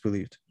 they've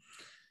disbelieved.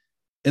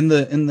 In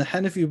the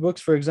Hanafi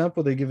books, for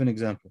example, they give an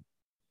example.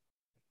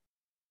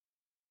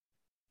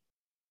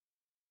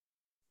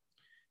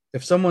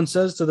 If someone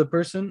says to the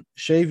person,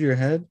 shave your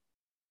head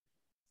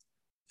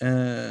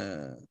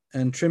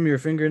and trim your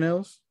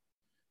fingernails,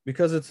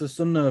 because it's the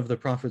sunnah of the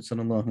Prophet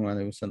sallallahu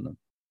alaihi wasallam,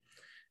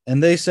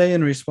 and they say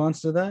in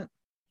response to that,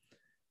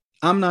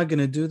 I'm not going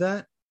to do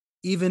that,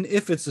 even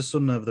if it's the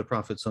sunnah of the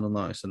Prophet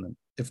sallallahu alaihi wasallam.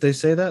 If they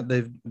say that,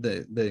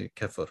 they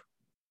kafir.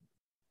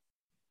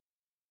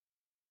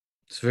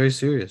 It's very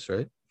serious,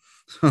 right?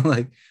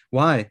 Like,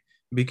 why?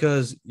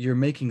 Because you're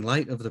making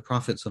light of the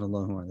Prophet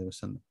sallallahu alaihi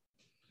wasallam.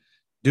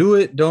 Do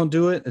it, don't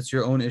do it, it's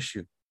your own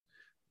issue.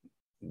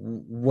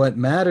 What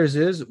matters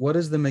is, what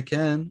is the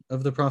makan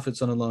of the Prophet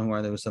sallallahu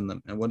alaihi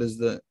wasallam, and what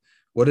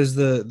is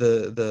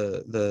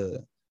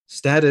the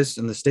status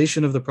and the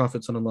station of the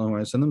Prophet sallallahu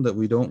alaihi wasallam that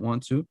we don't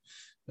want to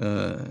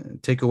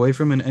take away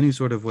from in any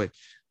sort of way.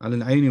 The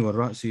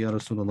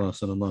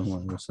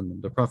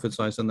Prophet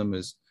ﷺ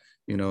is,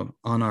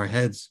 on our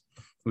heads.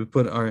 We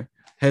put our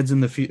heads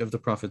in the feet of the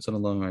Prophet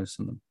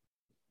ﷺ.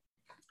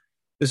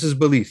 This is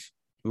belief.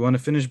 We want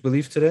to finish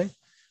belief today.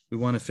 We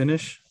want to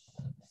finish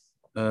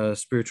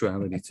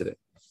spirituality today,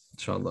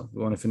 inshallah.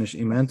 We want to finish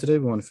Iman today.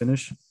 We want to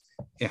finish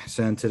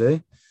Ihsan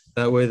today.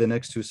 That way, the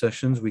next two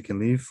sessions we can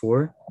leave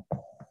for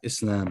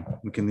Islam.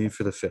 We can leave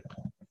for the fiqh.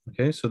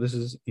 Okay, so this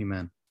is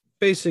Iman.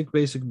 Basic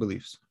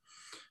beliefs.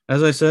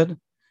 As I said,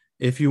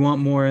 if you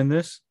want more in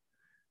this,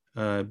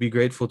 be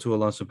grateful to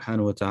Allah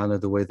subhanahu wa ta'ala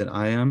the way that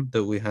I am,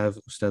 that we have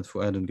Ustad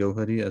Fuad and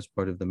Gohari as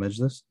part of the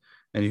majlis.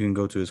 And you can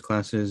go to his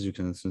classes, you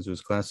can listen to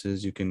his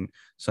classes, you can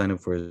sign up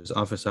for his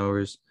office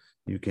hours,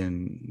 you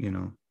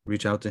can,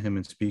 reach out to him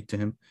and speak to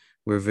him.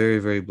 We're very,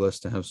 very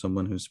blessed to have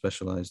someone who's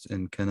specialized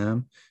in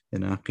Kalam,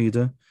 in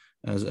Aqidah,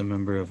 as a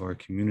member of our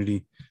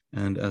community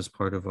and as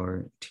part of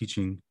our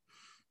teaching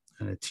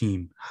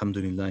team.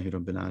 Alhamdulillahi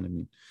Rabbil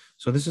Alameen.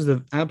 So this is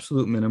the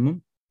absolute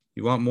minimum.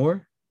 You want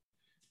more?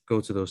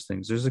 Go to those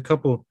things. There's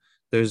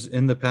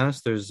in the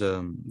past, there's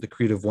the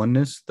Creed of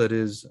Oneness that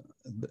is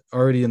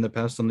already in the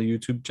past on the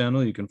YouTube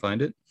channel. You can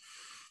find it.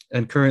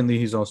 And currently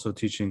he's also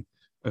teaching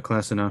a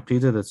class in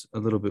Aqidah that's a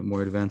little bit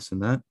more advanced than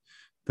that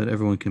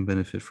everyone can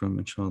benefit from,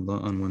 inshallah,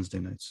 on Wednesday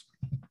nights.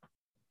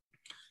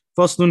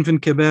 Faslun fin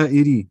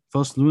kaba'iri.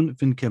 Faslun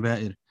fin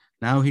kaba'ir.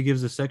 Now he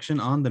gives a section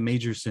on the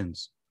major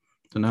sins.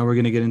 So now we're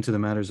going to get into the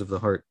matters of the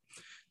heart.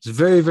 It's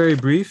very, very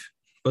brief,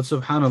 but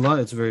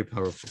subhanAllah, it's very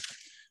powerful.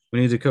 We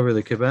need to cover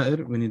the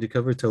kaba'ir. We need to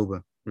cover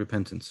tawbah,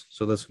 repentance.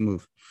 So let's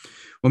move.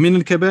 ومن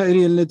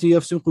الكبائر التي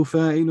يفسق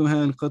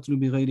فاعلها القتل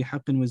بغير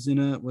حق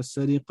والزنا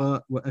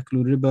والسرقة وأكل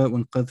الربا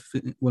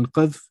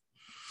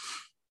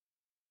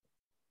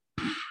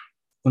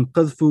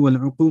والقذف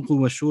والعقوق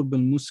والشرب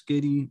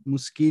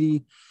المسكر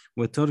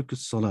وترك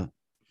الصلاة.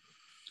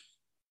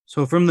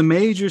 So from the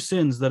major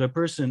sins that a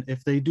person,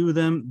 if they do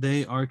them,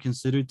 they are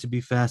considered to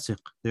be fasiq.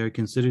 They are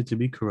considered to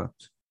be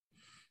corrupt.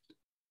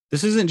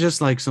 This isn't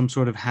just like some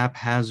sort of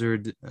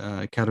haphazard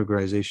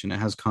categorization. It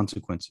has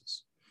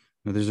consequences.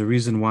 Now, there's a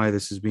reason why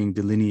this is being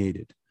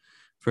delineated.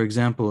 For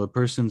example, a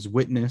person's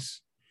witness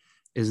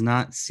is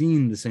not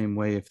seen the same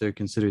way if they're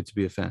considered to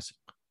be a fasiq.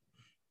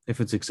 If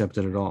it's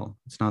accepted at all,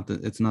 it's not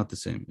the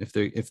same.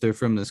 If they're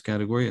from this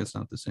category, it's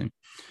not the same.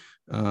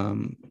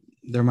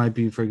 There might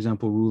be, for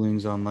example,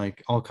 rulings on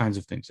like all kinds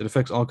of things. It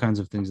affects all kinds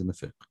of things in the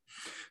fiqh.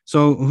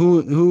 So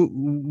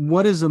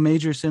what is a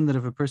major sin that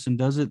if a person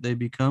does it, they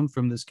become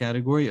from this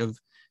category of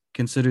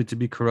considered to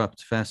be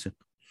corrupt, fasiq?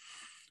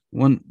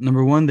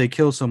 Number one, they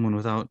kill someone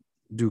without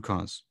due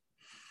cause.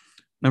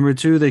 Number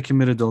two, they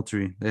commit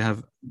adultery. They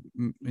have,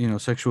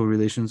 sexual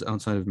relations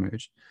outside of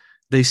marriage.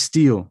 They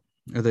steal,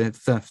 or they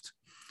theft.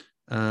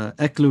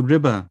 Aklu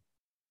riba,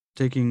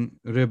 taking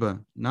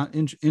riba. Not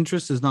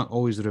interest is not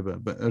always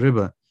riba, but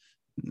riba,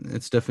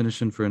 its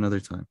definition for another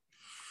time.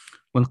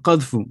 Wal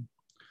qadfu.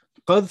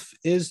 Qadf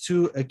is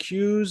to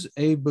accuse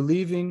a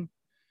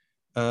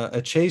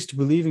chaste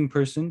believing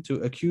person,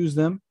 to accuse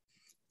them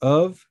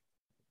of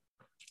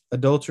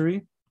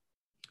adultery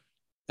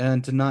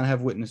and to not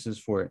have witnesses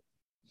for it.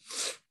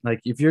 Like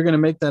if you're going to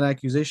make that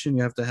accusation,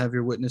 you have to have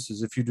your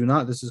witnesses. If you do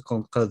not, this is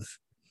called qadf.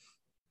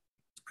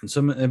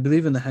 And I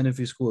believe in the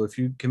Hanafi school, if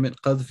you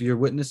commit qadf, your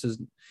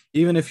witnesses,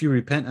 even if you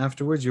repent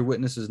afterwards, your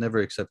witness is never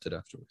accepted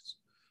afterwards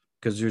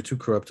because you're too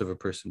corrupt of a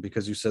person,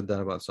 because you said that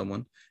about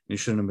someone. You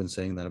shouldn't have been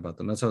saying that about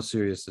them. That's how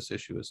serious this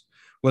issue is.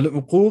 Well,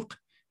 uquq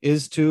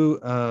is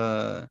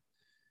to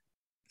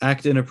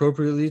act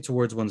inappropriately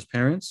towards one's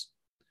parents.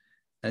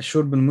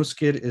 Shurb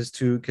al-muskir is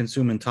to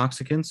consume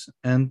intoxicants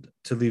and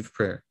to leave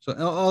prayer. So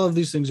all of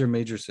these things are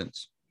major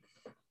sins.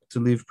 To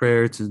leave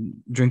prayer, to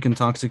drink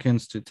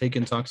intoxicants, to take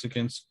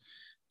intoxicants,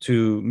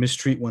 to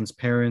mistreat one's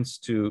parents,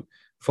 to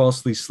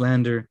falsely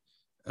slander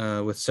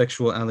with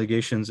sexual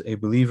allegations a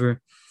believer,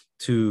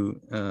 to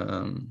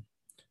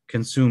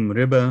consume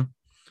riba,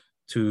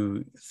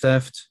 to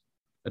theft,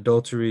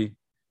 adultery,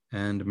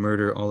 and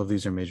murder. All of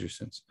these are major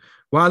sins.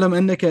 وَاعْلَمْ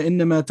أَنَّكَ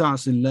إِنَّمَا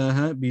تَعْصِ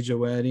اللَّهَ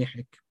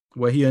بِجَوَارِحِكَ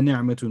وَهِيَ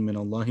نِعْمَةٌ مِّنَ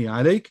اللَّهِ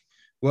عَلَيْكَ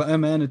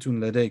وَأَمَانَةٌ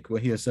لَدَيْكَ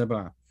وَهِيَ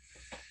سَبْعَةٌ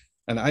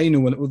الْعَيْنُ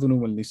وَالْأُذُنُ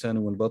وَاللِّسَانُ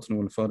وَالْبَطْنُ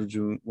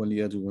وَالْفَرْجُ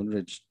وَالْيَدُ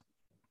وَالرِّجْلُ.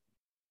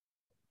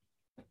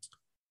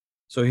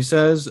 So he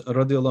says,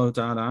 radiallahu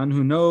ta'ala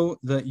anhu, know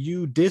that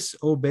you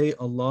disobey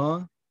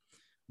Allah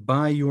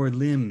by your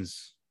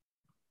limbs.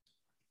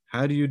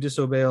 How do you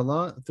disobey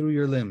Allah? Through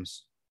your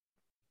limbs,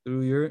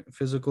 through your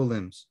physical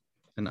limbs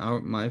and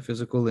my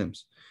physical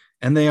limbs.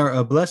 And they are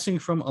a blessing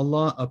from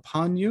Allah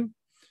upon you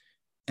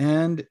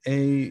and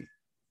a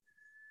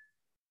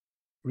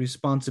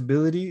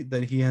responsibility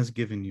that He has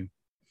given you.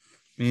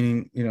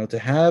 Meaning, to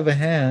have a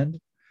hand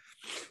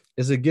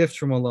is a gift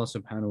from Allah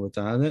subhanahu wa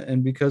ta'ala.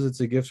 And because it's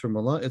a gift from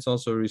Allah, it's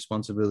also a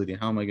responsibility.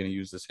 How am I going to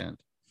use this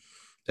hand?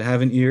 To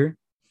have an ear,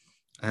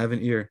 I have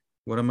an ear.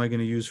 What am I going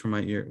to use for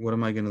my ear? What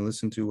am I going to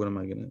listen to? What am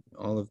I going to,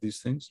 all of these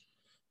things.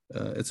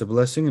 It's a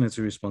blessing and it's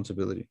a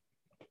responsibility.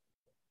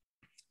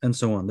 And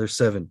so on. There's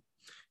 7.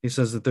 He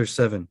says that there's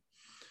 7.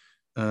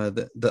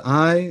 the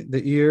eye,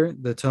 the ear,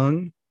 the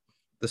tongue,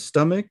 the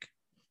stomach,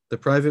 the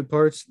private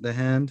parts, the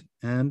hand,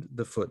 and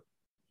the foot.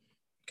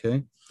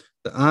 Okay?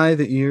 The eye,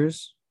 the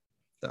ears,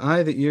 the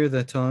eye, the ear,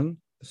 the tongue,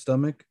 the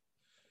stomach,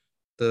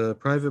 the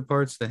private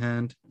parts, the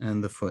hand,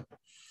 and the foot.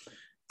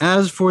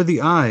 As for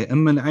the eye,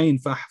 أما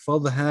العين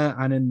فاحفظها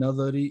عن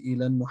النظر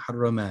إلى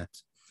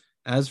المحرمات.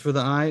 As for the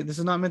eye, this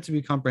is not meant to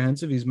be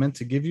comprehensive. He's meant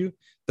to give you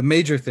the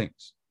major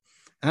things.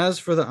 As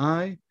for the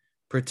eye,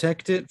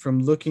 protect it from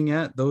looking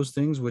at those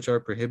things which are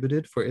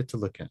prohibited for it to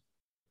look at.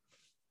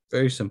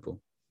 Very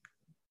simple.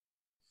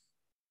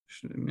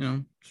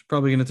 It's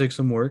probably going to take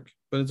some work,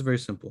 but it's very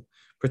simple.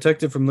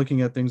 Protect it from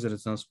looking at things that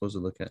it's not supposed to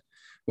look at.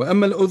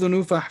 وأما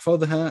الأذن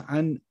فاحفظها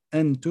عن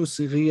أن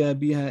تصغي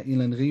بها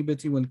إلى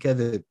الغيبة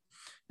والكذب.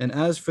 And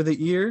as for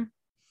the ear,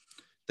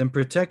 then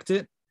protect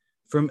it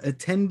from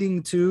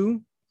attending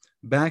to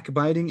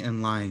backbiting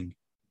and lying.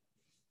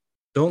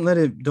 Don't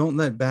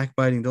let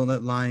backbiting, don't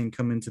let lying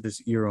come into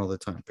this ear all the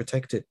time.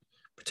 Protect it.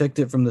 Protect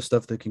it from the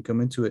stuff that can come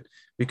into it,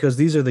 because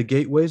these are the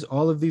gateways.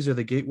 All of these are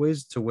the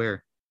gateways to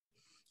where?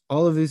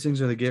 All of these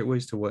things are the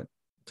gateways to what?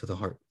 To the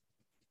heart.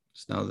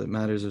 It's now the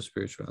matters of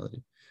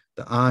spirituality.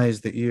 The eyes,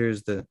 the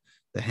ears, the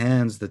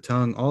hands, the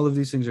tongue, all of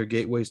these things are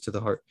gateways to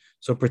the heart.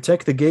 So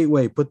protect the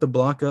gateway, put the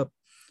block up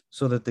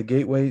so that the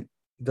gateway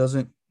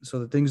so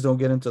that things don't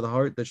get into the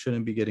heart that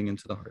shouldn't be getting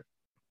into the heart.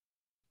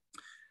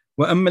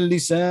 وأما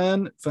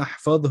اللسان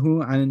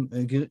فاحفظه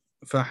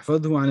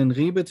عن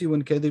الغيبة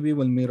والكذب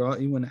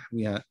والمراء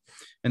ونحوها.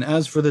 And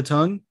as for the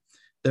tongue,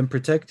 then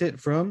protect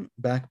it from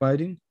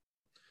backbiting,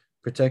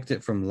 protect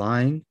it from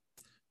lying,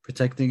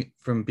 protecting it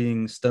from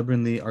being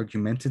stubbornly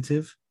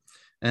argumentative,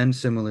 and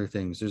similar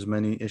things. There's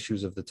many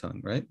issues of the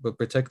tongue, right? But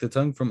protect the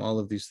tongue from all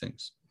of these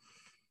things.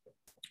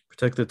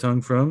 Protect the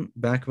tongue from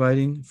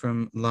backbiting,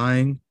 from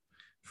lying,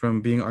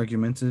 from being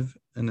argumentative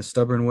in a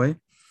stubborn way,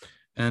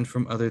 and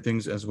from other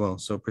things as well.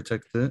 So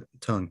protect the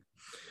tongue.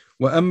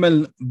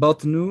 وَأَمَّا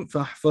الْبَطْنُ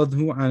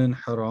فَاحْفَظْهُ عَنِ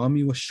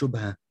الْحَرَامِ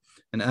وَالشُّبْهَةِ.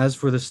 And as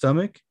for the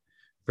stomach,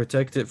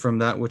 protect it from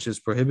that which is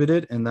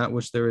prohibited and that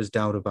which there is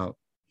doubt about.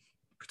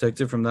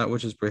 Protect it from that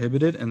which is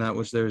prohibited and that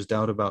which there is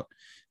doubt about.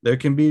 There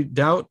can be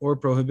doubt or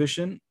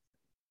prohibition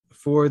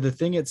for the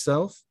thing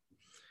itself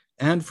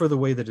and for the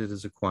way that it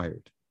is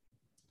acquired.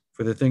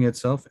 For the thing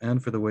itself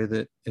and for the way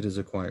that it is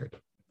acquired.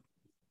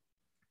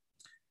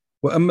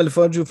 وَأَمَّا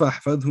الْفَرْجُ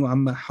فَاحْفَظْهُ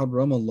عَمَّا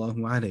حَرَّمَ اللَّهُ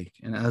عَلَيْكَ.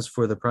 And as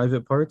for the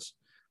private parts,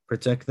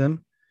 protect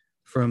them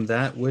from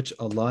that which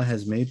Allah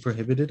has made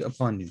prohibited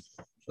upon you.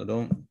 So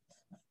don't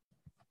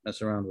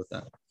mess around with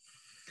that.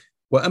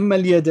 وأما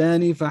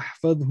اليدان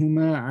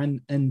فاحفظهما عن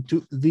أن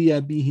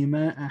تؤذي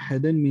بهما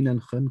أحدا من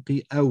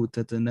الخلق أو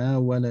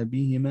تتناول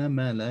بهما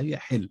ما لا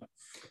يحل.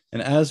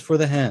 And as for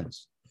the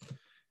hands,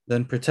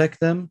 then protect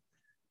them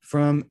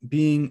from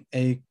being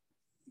a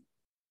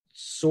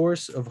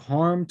source of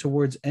harm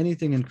towards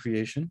anything in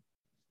creation,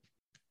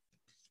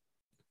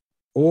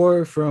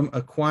 or from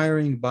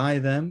acquiring by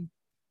them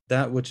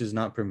that which is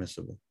not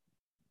permissible.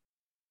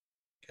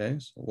 Okay,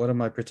 so what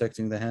am I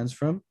protecting the hands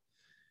from?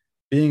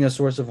 Being a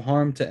source of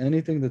harm to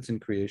anything that's in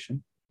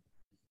creation,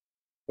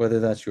 whether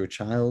that's your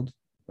child,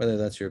 whether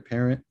that's your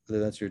parent, whether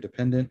that's your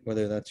dependent,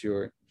 whether that's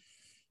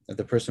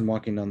the person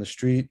walking down the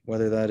street,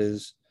 whether that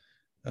is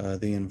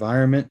the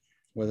environment,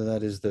 whether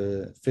that is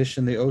the fish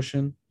in the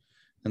ocean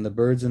and the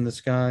birds in the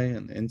sky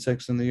and the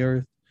insects in the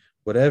earth,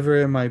 whatever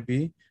it might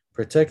be,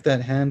 protect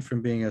that hand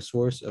from being a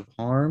source of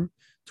harm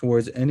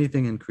towards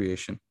anything in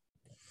creation.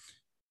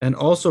 And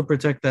also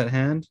protect that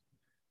hand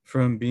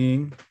from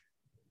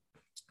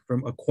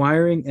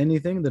acquiring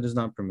anything that is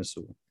not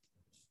permissible.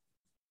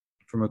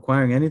 From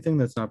acquiring anything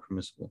that's not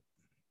permissible.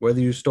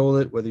 Whether you stole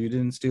it, whether you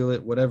didn't steal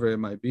it, whatever it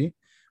might be,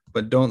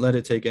 but don't let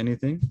it take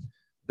anything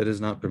that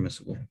is not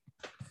permissible.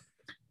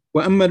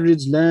 وَأَمَّا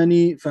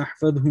الرِّجْلَانِ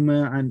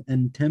فَاحْفَظْهُمَا عَنْ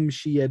أَنْ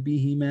تَمْشِيَ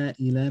بِهِمَا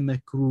إِلَى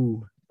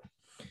مَكْرُوهٍ.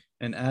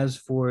 And as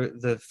for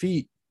the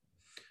feet,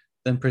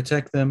 then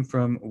protect them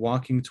from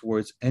walking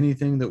towards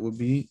anything that would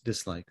be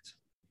disliked.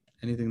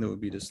 Anything that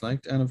would be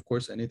disliked, and of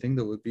course anything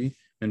that would be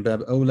min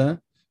bab awla.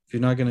 If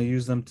you're not going to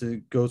use them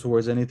to go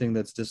towards anything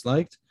that's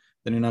disliked,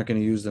 then you're not going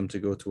to use them to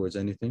go towards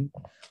anything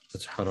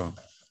that's haram.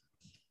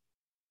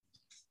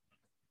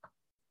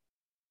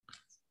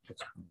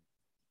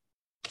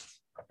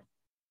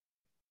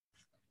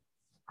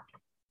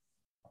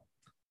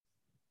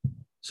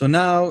 So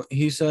now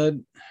he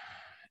said,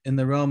 in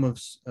the realm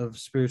of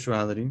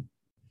spirituality,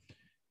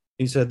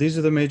 he said, these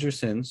are the major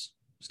sins,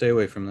 stay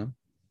away from them.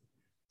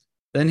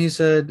 Then he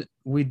said,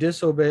 we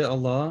disobey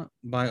Allah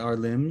by our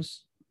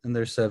limbs, and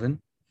there's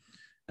 7.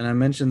 And I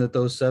mentioned that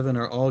those 7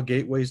 are all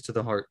gateways to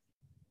the heart.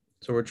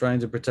 So we're trying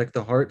to protect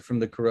the heart from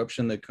the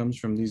corruption that comes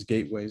from these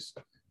gateways,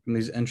 from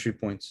these entry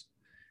points.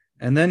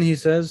 And then he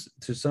says,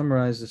 to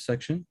summarize this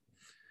section,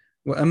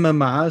 وَأَمَّا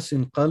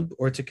مَعَاسِ الْقَلْبِ,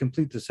 or to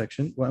complete the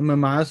section, وَأَمَّا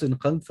مَعَاسِ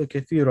الْقَلْبِ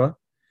فَكَثِيرًا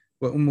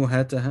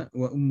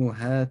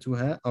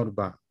وَأُمُّهَاتُهَا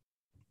أَرْبَعٌ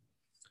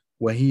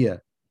وَهِيَ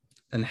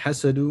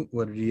الْحَسَدُ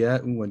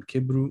وَالرِّيَاءُ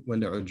وَالْكِبْرُ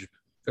وَالْعُجْبُ.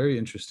 Very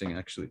interesting,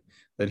 actually,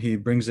 that he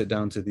brings it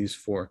down to these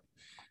 4.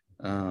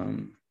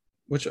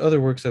 which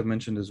other works I've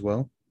mentioned as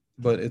well,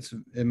 but it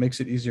makes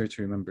it easier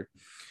to remember. It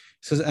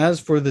says, as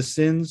for the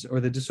sins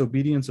or the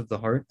disobedience of the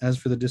heart, as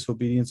for the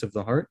disobedience of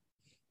the heart,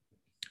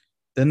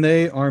 then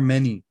they are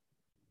many.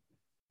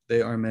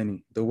 They are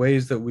many. The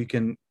ways that we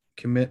can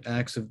commit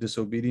acts of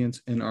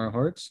disobedience in our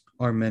hearts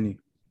are many.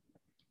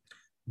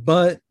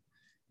 But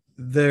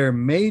their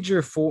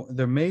major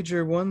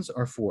ones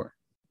are four.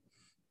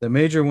 The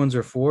major ones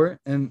are four,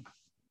 and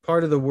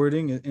part of the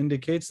wording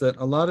indicates that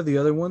a lot of the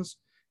other ones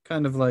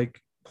kind of like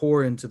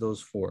pour into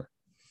those four.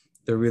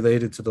 They're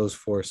related to those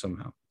four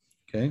somehow.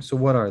 Okay, so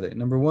what are they?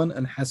 Number one,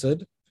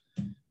 al-hasad,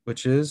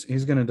 which is,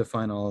 he's going to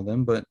define all of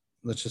them, but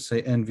let's just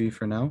say envy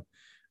for now.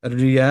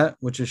 Al-riya,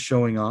 which is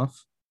showing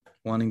off,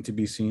 wanting to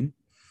be seen.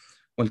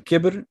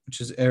 Wal-kibr, which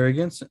is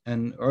arrogance,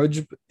 and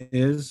ujb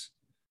is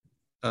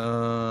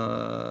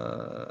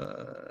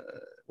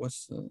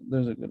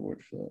there's a good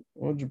word for that.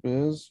 Ujb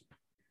is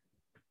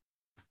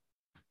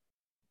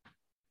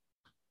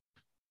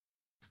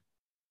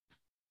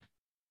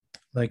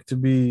like to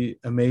be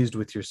amazed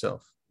with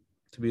yourself,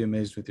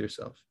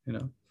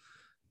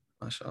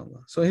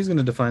 MashaAllah. So he's going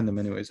to define them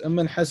anyways.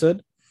 أما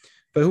الحسد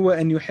فهو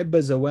أن يحب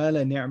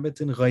زوال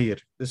نعمة غير.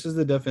 This is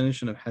the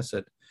definition of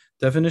hasad.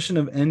 Definition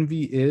of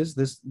envy is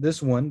this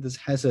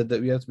hasad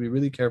that we have to be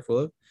really careful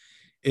of.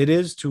 It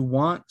is to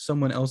want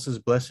someone else's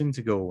blessing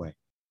to go away.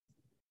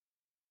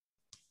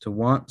 To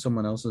want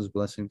someone else's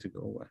blessing to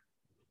go away.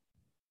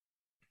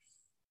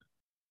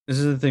 This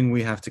is the thing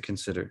we have to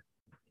consider.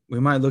 We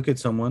might look at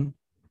someone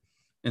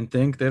and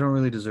think they don't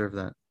really deserve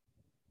that.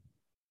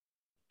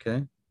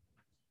 Okay?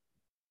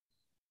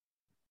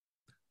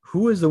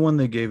 Who is the one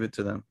that gave it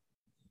to them?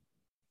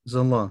 It's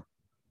Allah.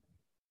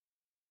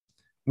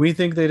 We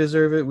think they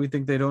deserve it. We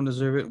think they don't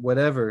deserve it.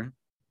 Whatever.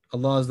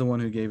 Allah is the one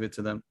who gave it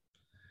to them.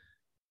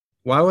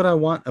 Why would I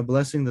want a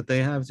blessing that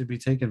they have to be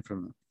taken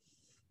from them?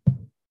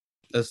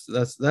 That's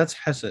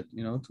hasad,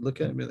 to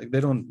look at it, like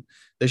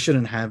they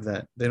shouldn't have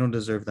that. They don't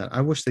deserve that.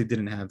 I wish they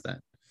didn't have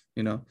that.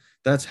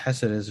 That's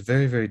hasad. Is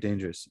very, very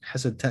dangerous.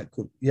 Hasad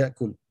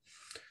yakul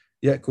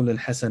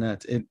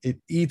al-hasanat.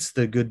 It eats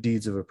the good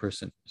deeds of a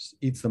person. Just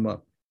eats them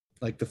up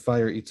like the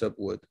fire eats up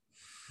wood.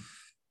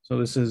 So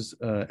this is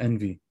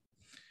envy.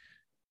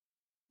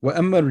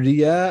 وأما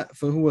الرياء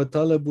فهو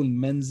طلب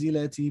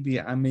المنزلة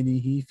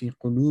بعمله في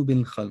قلوب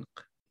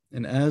الخلق.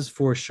 And as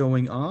for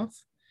showing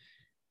off,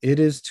 it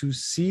is to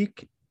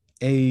seek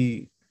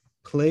a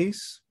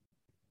place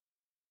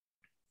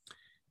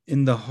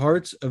in the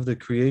hearts of the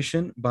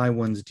creation by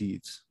one's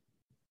deeds.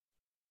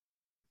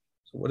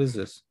 So what is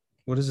this?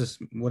 What is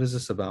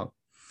this about?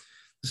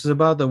 This is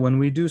about that when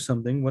we do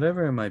something,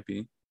 whatever it might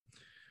be,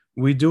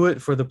 we do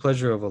it for the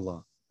pleasure of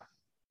Allah.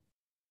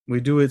 We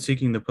do it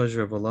seeking the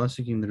pleasure of Allah,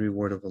 seeking the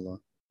reward of Allah.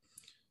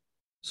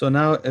 So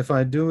now if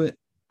I do it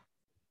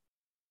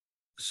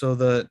so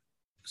that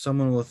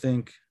someone will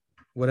think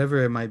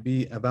whatever it might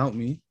be about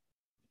me,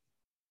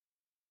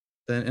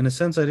 then in a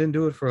sense I didn't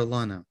do it for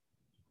Allah now.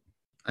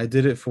 I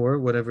did it for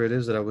whatever it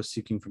is that I was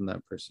seeking from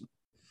that person,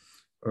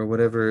 or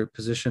whatever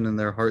position in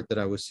their heart that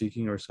I was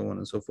seeking, or so on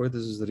and so forth.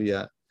 This is the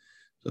riyat.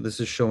 So this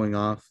is showing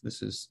off.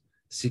 This is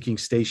seeking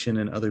station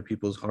in other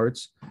people's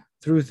hearts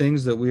through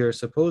things that we are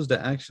supposed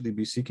to actually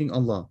be seeking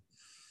Allah.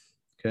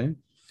 Okay?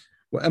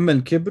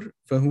 وَأَمَّا الْكِبْرُ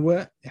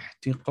فَهُوَ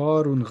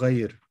احْتِقَارٌ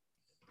غَيْرٌ.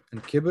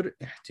 And kibr,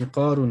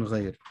 احتقار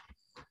غير.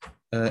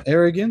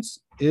 Arrogance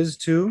is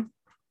to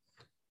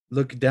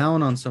look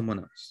down on someone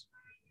else.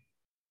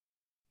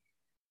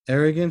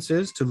 Arrogance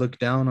is to look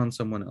down on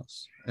someone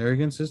else.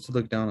 Arrogance is to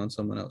look down on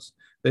someone else.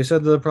 They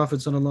said to the Prophet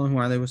sallallahu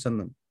alaihi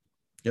wasallam,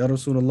 Ya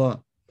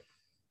Rasulullah,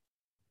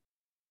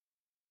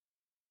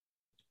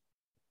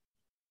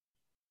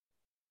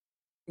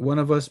 one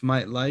of us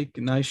might like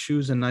nice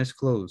shoes and nice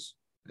clothes.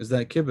 Is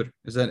that kibr?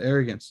 Is that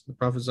arrogance? The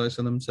Prophet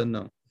ﷺ said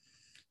no.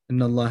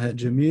 Inna Allah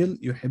jameel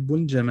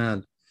yuhibbul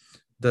jamal.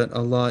 That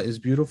Allah is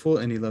beautiful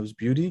and He loves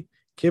beauty.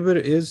 Kibr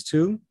is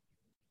to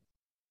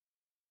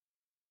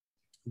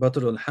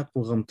batar al-haq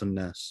wa ghamt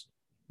al-nas.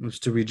 It's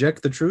to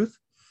reject the truth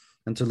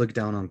and to look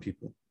down on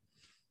people.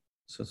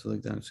 So to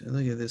look down and say,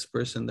 look at this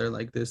person, they're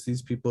like this.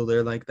 These people,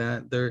 they're like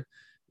that. They're,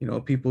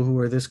 people who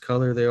are this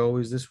color, they're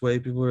always this way.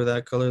 People who are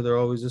that color, they're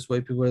always this way.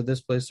 People who are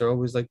this place, they're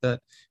always like that.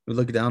 We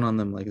look down on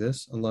them like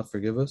this. Allah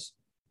forgive us.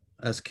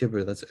 That's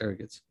kibr, that's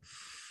arrogance.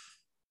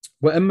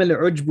 وَأَمَّا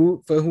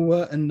الْعُجْبُ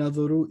فَهُوَ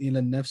النَّظَرُ إِلَى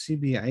النَّفْسِ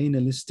بِعَيْنِ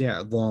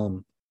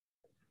الْإِسْتِعْظَامِ.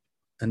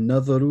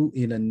 النَّظَرُ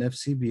إِلَى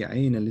النَّفْسِ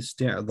بِعَيْنِ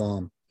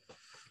الْإِسْتِعْظَامِ.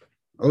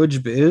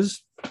 Ujb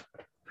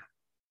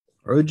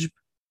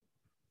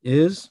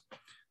is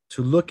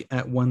to look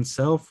at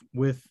oneself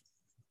with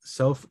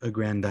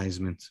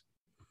self-aggrandizement.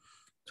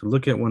 To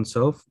look at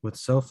oneself with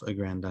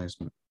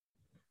self-aggrandizement.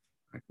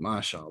 Like,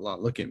 mashallah,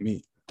 look at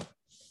me.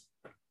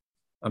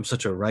 I'm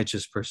such a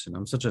righteous person.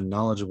 I'm such a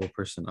knowledgeable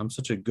person. I'm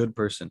such a good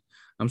person.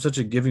 I'm such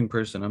a giving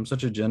person. I'm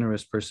such a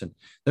generous person.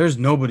 There's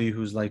nobody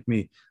who's like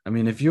me. I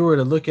mean, if you were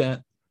to look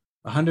at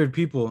 100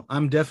 people,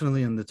 I'm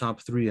definitely in the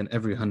top 3 in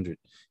every 100.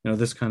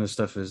 This kind of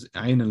stuff is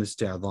ayn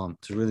al-isti'adham,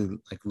 to really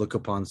like look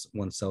upon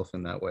oneself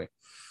in that way.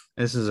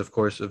 This is, of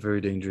course, a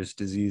very dangerous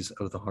disease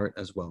of the heart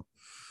as well.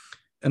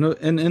 And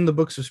in the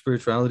books of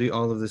spirituality,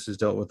 all of this is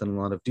dealt with in a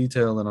lot of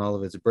detail, and all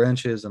of its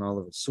branches and all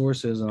of its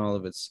sources and all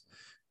of its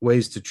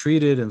ways to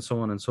treat it and so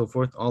on and so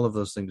forth. All of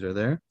those things are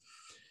there.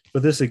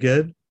 But this,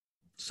 again,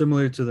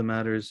 similar to the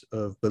matters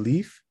of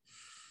belief,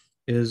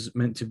 is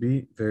meant to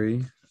be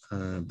very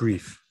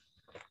brief.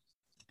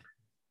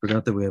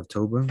 Forgot that we have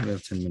Tawbah. We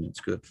have 10 minutes.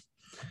 Good.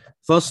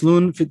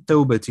 Faslun fit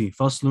tawbati.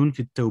 Faslun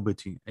fit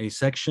tawbati. A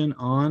section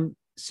on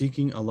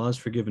seeking Allah's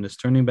forgiveness,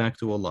 turning back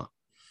to Allah.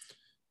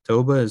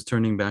 Tawbah is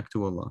turning back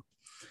to Allah.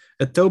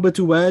 التوبة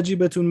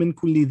واجبة من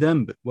كل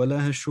ذنب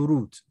ولها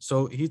الشروط.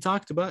 So he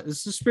talked about,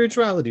 this is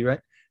spirituality, right?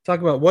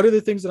 Talk about what are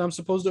the things that I'm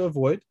supposed to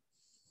avoid.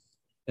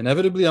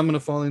 Inevitably, I'm going to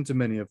fall into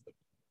many of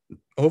them.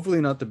 Hopefully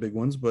not the big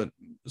ones, but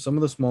some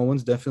of the small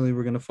ones definitely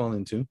we're going to fall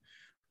into.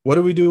 What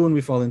do we do when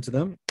we fall into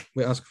them?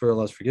 We ask for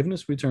Allah's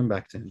forgiveness. We turn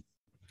back to Him.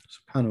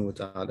 Subhanahu wa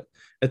ta'ala.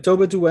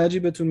 التوبة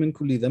واجبة من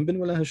كل ذنب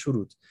ولها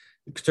الشروط.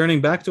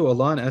 Turning back to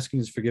Allah and asking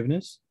His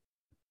forgiveness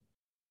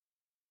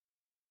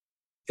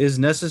is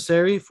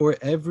necessary for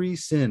every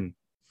sin,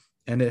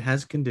 and it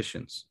has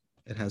conditions.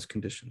 It has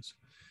conditions.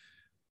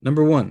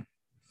 Number one,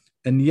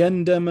 أن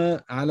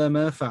يندم على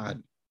ما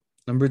فعل.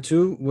 Number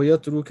two,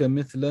 ويترك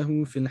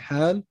مثله في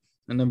الحال.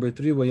 And number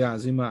three,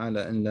 ويعزم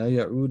على أن لا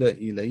يعود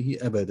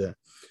إليه أبدا.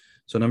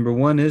 So number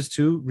one is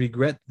to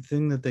regret the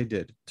thing that they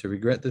did. To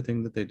regret the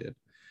thing that they did.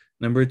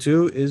 Number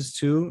two is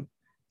to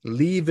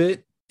leave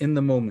it in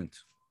the moment.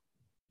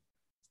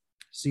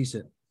 Cease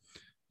it.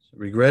 So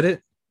regret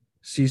it.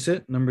 Cease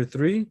it. Number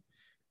three.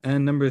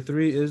 And number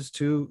three is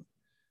to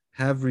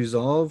have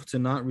resolve to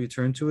not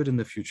return to it in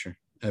the future,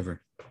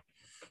 ever.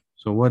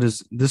 So what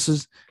is,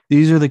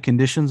 these are the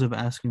conditions of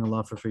asking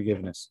Allah for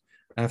forgiveness.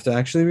 I have to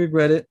actually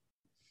regret it.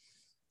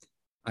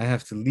 I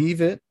have to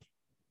leave it.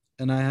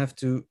 And I have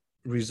to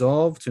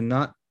resolve to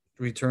not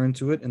return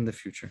to it in the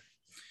future.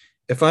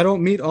 If I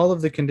don't meet all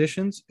of the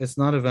conditions, it's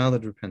not a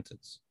valid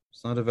repentance.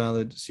 It's not a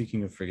valid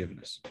seeking of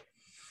forgiveness.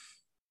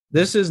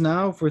 This is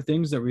now for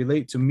things that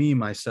relate to me,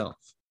 myself.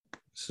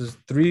 This is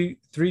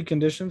three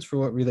conditions for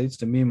what relates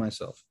to me,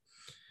 myself.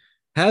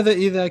 هذا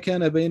إذا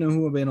كان بينه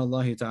وبين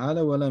الله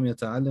تعالى ولم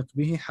يتعلق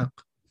به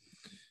حق.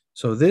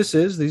 So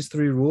these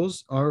three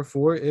rules are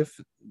for if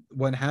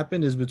what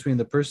happened is between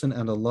the person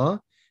and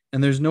Allah,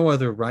 and there's no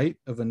other right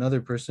of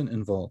another person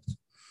involved.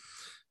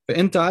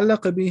 فإن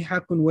تعلق به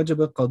حق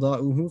وجب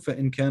قضاؤه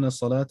فإن كان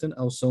صلاة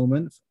أو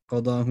صوما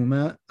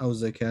قضاهما أو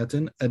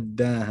زكاة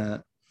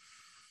أداها.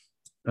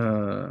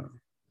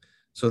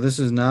 So this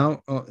is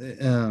now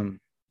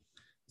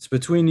it's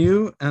between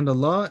you and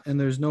Allah, and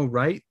there's no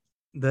right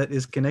that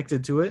is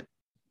connected to it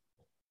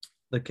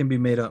that can be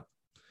made up.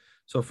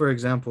 So for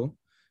example,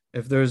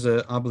 if there's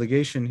an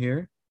obligation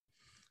here,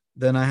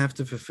 then I have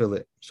to fulfill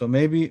it. So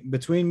maybe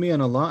between me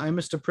and Allah, I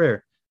missed a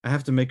prayer. I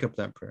have to make up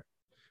that prayer.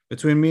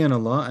 Between me and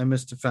Allah, I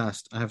missed a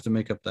fast. I have to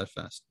make up that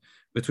fast.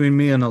 Between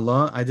me and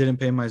Allah, I didn't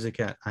pay my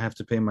zakat. I have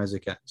to pay my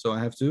zakat. So I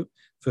have to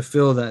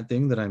fulfill that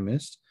thing that I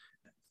missed,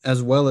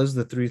 as well as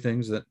the three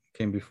things that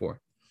came before.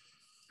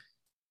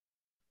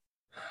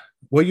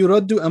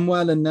 ويرد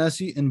أموال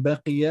الناس إن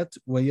بقيت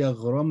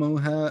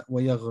ويغرمها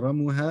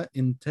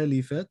إن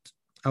تلفت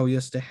أو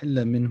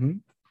يستحل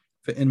منهم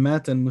فإن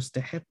مات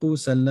المستحق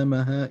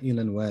سلمها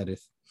إلى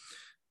الوارث.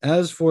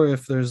 As for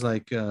if there's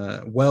like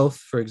wealth,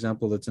 for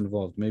example, that's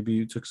involved, maybe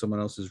you took someone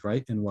else's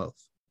right in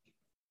wealth.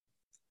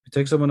 You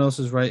take someone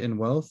else's right in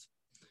wealth,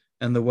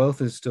 and the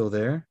wealth is still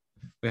there,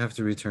 we have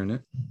to return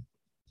it.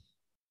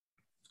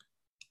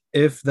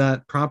 If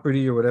that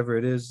property or whatever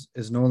it is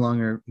no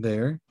longer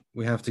there,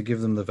 we have to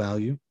give them the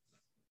value.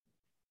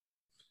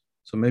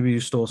 So maybe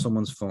you stole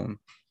someone's phone,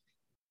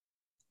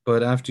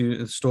 but after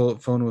you stole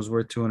it, phone was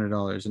worth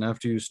 $200, and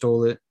after you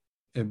stole it,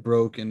 it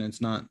broke and it's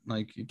not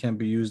like it can't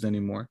be used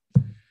anymore.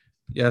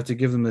 You have to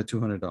give them the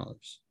 $200.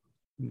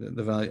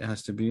 The value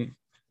has to be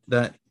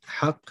that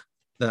haqq,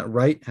 that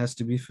right has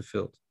to be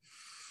fulfilled.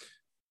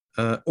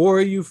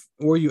 Or you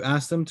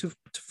ask them to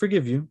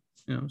forgive you.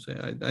 You know, say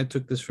I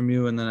took this from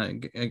you and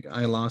then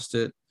I lost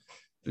it.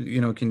 You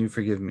know, can you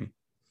forgive me?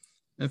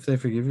 If they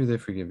forgive you, they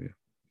forgive you.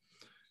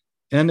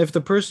 And if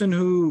the person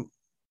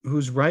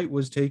whose right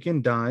was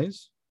taken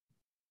dies,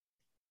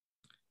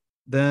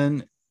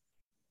 then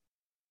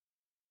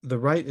the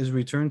right is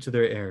returned to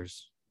their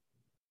heirs.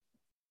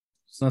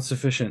 It's not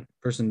sufficient.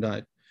 Person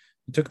died.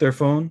 You took their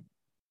phone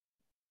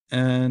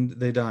and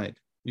they died.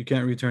 You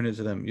can't return it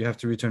to them. You have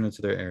to return it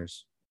to their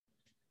heirs.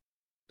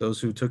 Those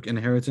who took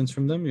inheritance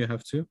from them, you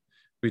have to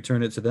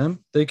return it to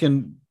them. They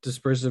can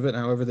disperse of it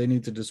however they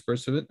need to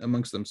disperse of it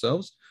amongst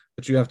themselves,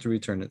 but you have to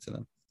return it to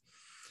them.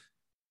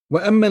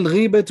 وأما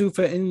الغيبة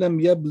فإن لم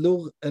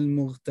يبلغ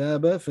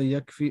المغتاب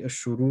فيكفي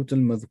الشروط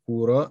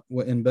المذكورة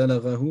وإن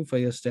بلغه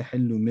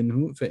فيستحل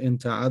منه فإن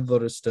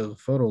تعذر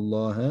استغفر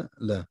الله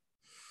له.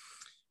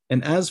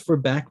 And as for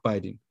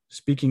backbiting,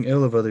 speaking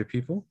ill of other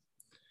people,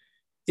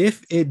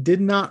 if it did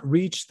not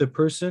reach the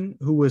person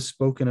who was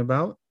spoken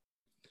about,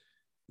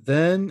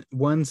 then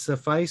one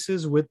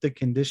suffices with the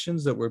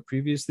conditions that were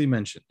previously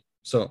mentioned.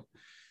 So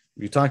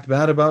you talked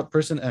bad about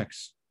person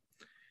X.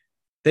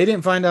 They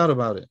didn't find out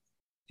about it.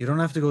 You don't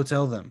have to go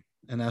tell them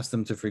and ask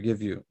them to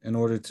forgive you in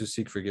order to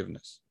seek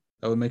forgiveness.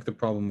 That would make the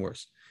problem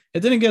worse. It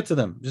didn't get to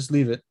them. Just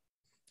leave it.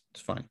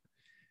 It's fine.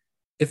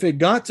 If it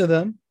got to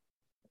them,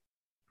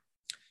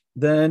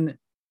 then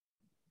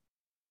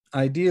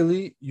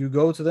ideally you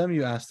go to them,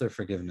 you ask their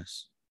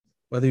forgiveness.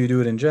 Whether you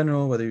do it in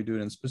general, whether you do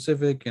it in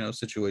specific,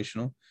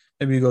 situational.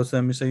 Maybe you go to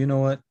them, you say, you know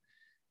what?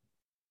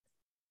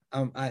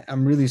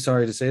 I'm really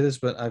sorry to say this,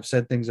 but I've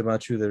said things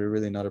about you that are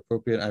really not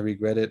appropriate. I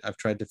regret it. I've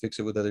tried to fix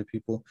it with other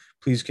people.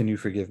 Please, can you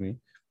forgive me?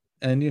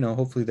 And,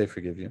 hopefully they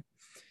forgive you.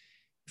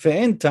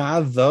 فَإِن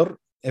تَعَذَّرْ,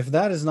 if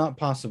that is not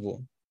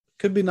possible,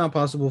 could be not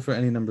possible for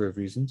any number of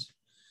reasons.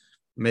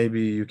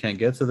 Maybe you can't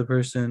get to the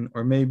person,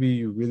 or maybe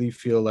you really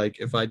feel like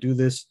if I do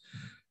this,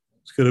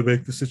 it's going to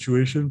make the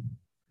situation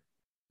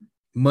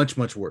much,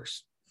 much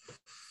worse.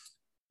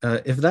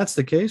 If that's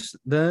the case,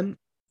 then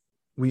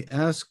we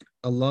ask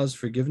Allah's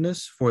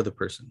forgiveness for the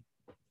person.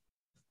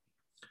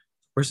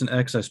 Person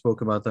X, I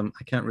spoke about them.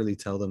 I can't really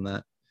tell them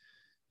that.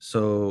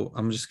 So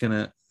I'm just going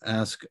to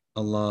ask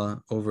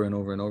Allah over and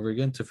over and over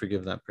again to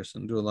forgive that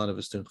person. Do a lot of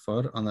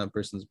istighfar on that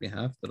person's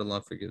behalf that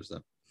Allah forgives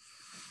them.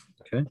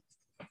 Okay.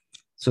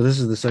 So this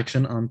is the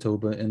section on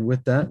Tawbah. And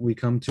with that, we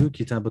come to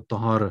Kitab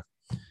al-Tahara,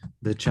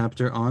 the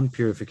chapter on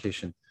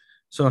purification.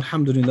 So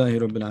Alhamdulillahi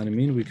Rabbil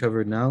Alameen, we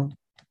covered now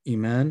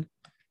Iman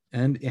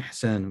and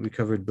Ihsan. We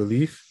covered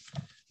belief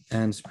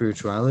and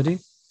spirituality.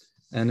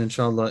 And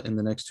inshallah, in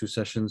the next two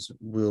sessions,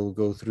 we'll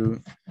go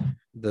through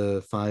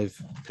the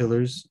 5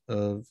 pillars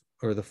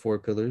or the 4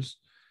 pillars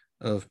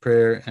of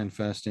prayer and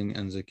fasting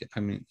and zakat.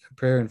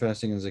 Prayer and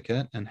fasting and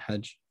zakat and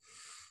Hajj.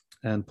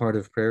 And part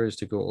of prayer is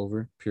to go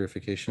over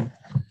purification,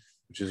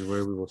 which is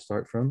where we will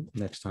start from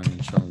next time,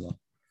 inshallah.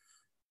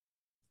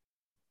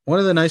 One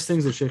of the nice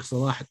things that Shaykh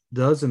Salah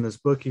does in this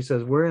book, he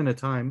says, we're in a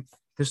time,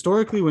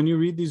 historically, when you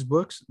read these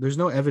books, there's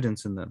no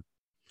evidence in them.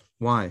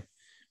 Why?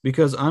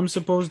 Because I'm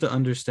supposed to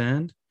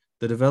understand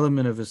the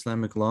development of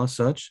Islamic law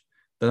such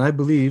that I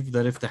believe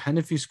that if the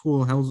Hanafi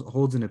school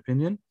holds an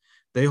opinion,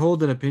 they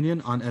hold an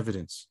opinion on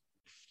evidence.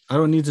 I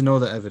don't need to know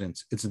the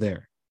evidence. It's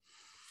there.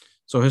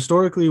 So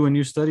historically, when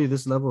you study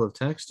this level of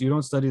text, you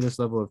don't study this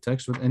level of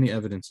text with any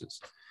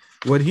evidences.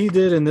 What he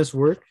did in this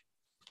work,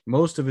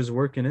 most of his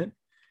work in it,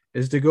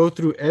 is to go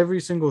through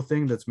every single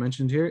thing that's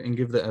mentioned here and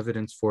give the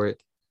evidence for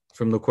it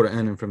from the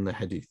Quran and from the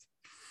Hadith.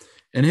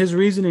 And his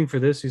reasoning for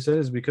this, he said,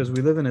 is because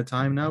we live in a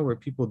time now where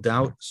people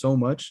doubt so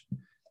much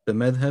the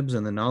madhabs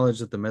and the knowledge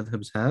that the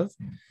madhabs have,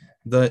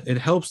 that it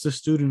helps the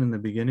student in the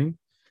beginning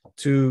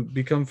to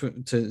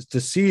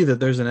see that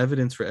there's an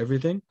evidence for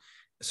everything,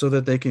 so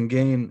that they can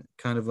gain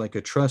kind of like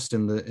a trust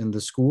in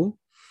the school.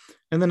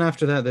 And then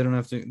after that, they don't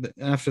have to.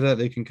 After that,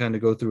 they can kind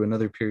of go through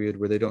another period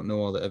where they don't know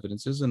all the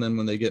evidences, and then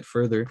when they get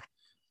further,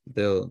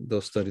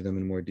 they'll study them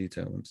in more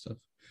detail and stuff.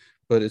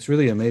 But it's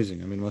really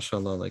amazing. I mean,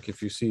 mashallah, like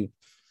if you see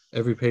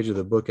every page of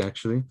the book,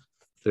 actually,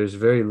 there's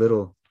very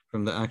little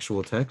from the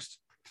actual text.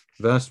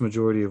 Vast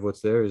majority of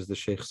what's there is the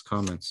Shaykh's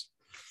comments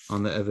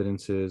on the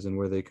evidences and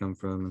where they come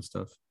from and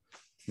stuff.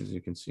 As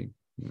you can see,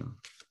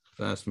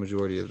 vast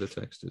majority of the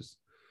text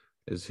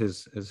is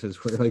his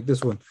word. Like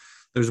this one,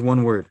 there's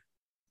one word.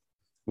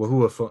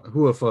 Huwa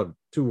fard,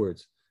 2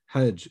 words.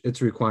 Hajj,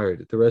 it's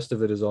required. The rest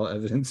of it is all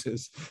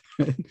evidences.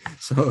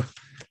 So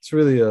it's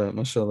really,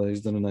 mashallah,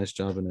 he's done a nice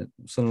job in it.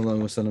 Sallallahu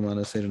wa sallam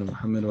ala Sayyidina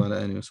Muhammad wa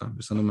ala alihi wa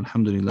sahbihi wa sallam.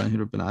 Alhamdulillahi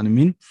Rabbil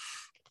Alameen.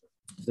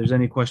 If there's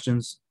any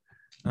questions,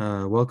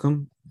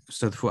 welcome.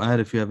 Ustad Fuad,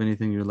 if you have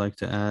anything you'd like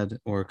to add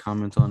or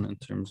comment on in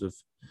terms of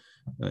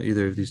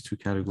either of these 2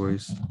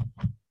 categories,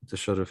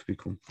 tasharraf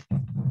bikum.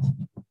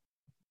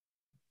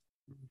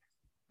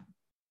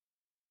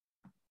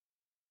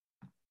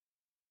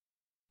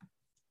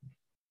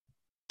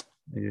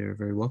 You're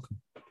very welcome.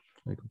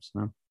 Alaikum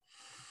salam.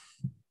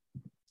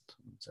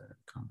 Someone's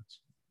comments.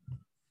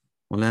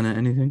 Walana,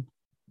 anything?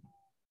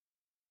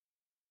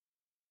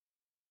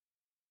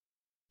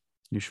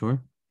 You sure?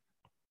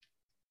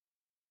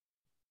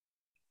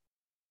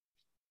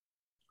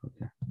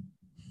 Okay.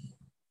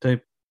 طيب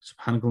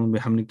سبحانك اللهم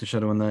وبحمدك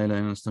نشهد أن لا إله إلا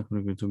أنت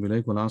نستغفرك ونتوب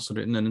إليك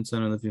والعصر إن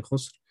الإنسان لفي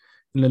خسر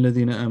إلا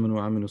الذين آمنوا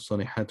وعملوا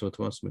الصالحات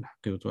وتواصوا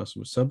بالحق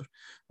وتواصوا بالصبر.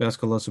 We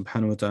ask Allah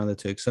subhanahu wa ta'ala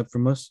to accept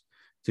from us,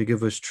 to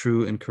give us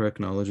true and correct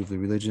knowledge of the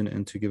religion,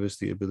 and to give us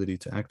the ability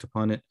to act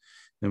upon it.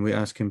 And we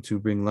ask him to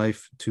bring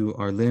life to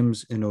our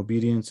limbs in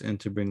obedience, and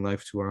to bring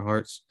life to our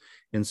hearts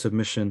in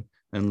submission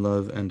and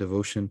love and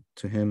devotion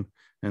to him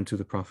and to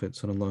the Prophet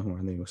sallallahu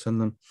alaihi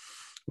wasallam.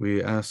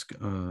 We ask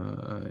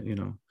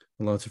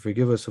Allah to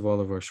forgive us of all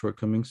of our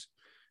shortcomings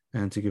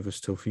and to give us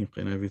tawfiq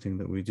in everything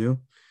that we do.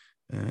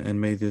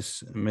 And may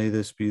this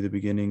be the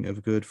beginning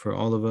of good for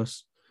all of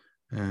us,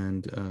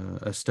 and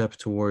a step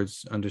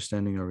towards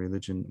understanding our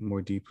religion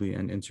more deeply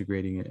and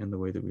integrating it in the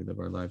way that we live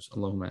our lives.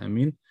 Allahumma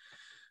ameen.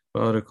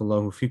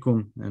 Barakallahu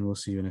fikum, and we'll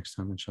see you next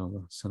time,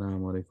 inshallah.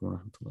 Assalamu alaikum wa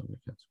rahmatullahi wa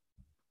barakatuh.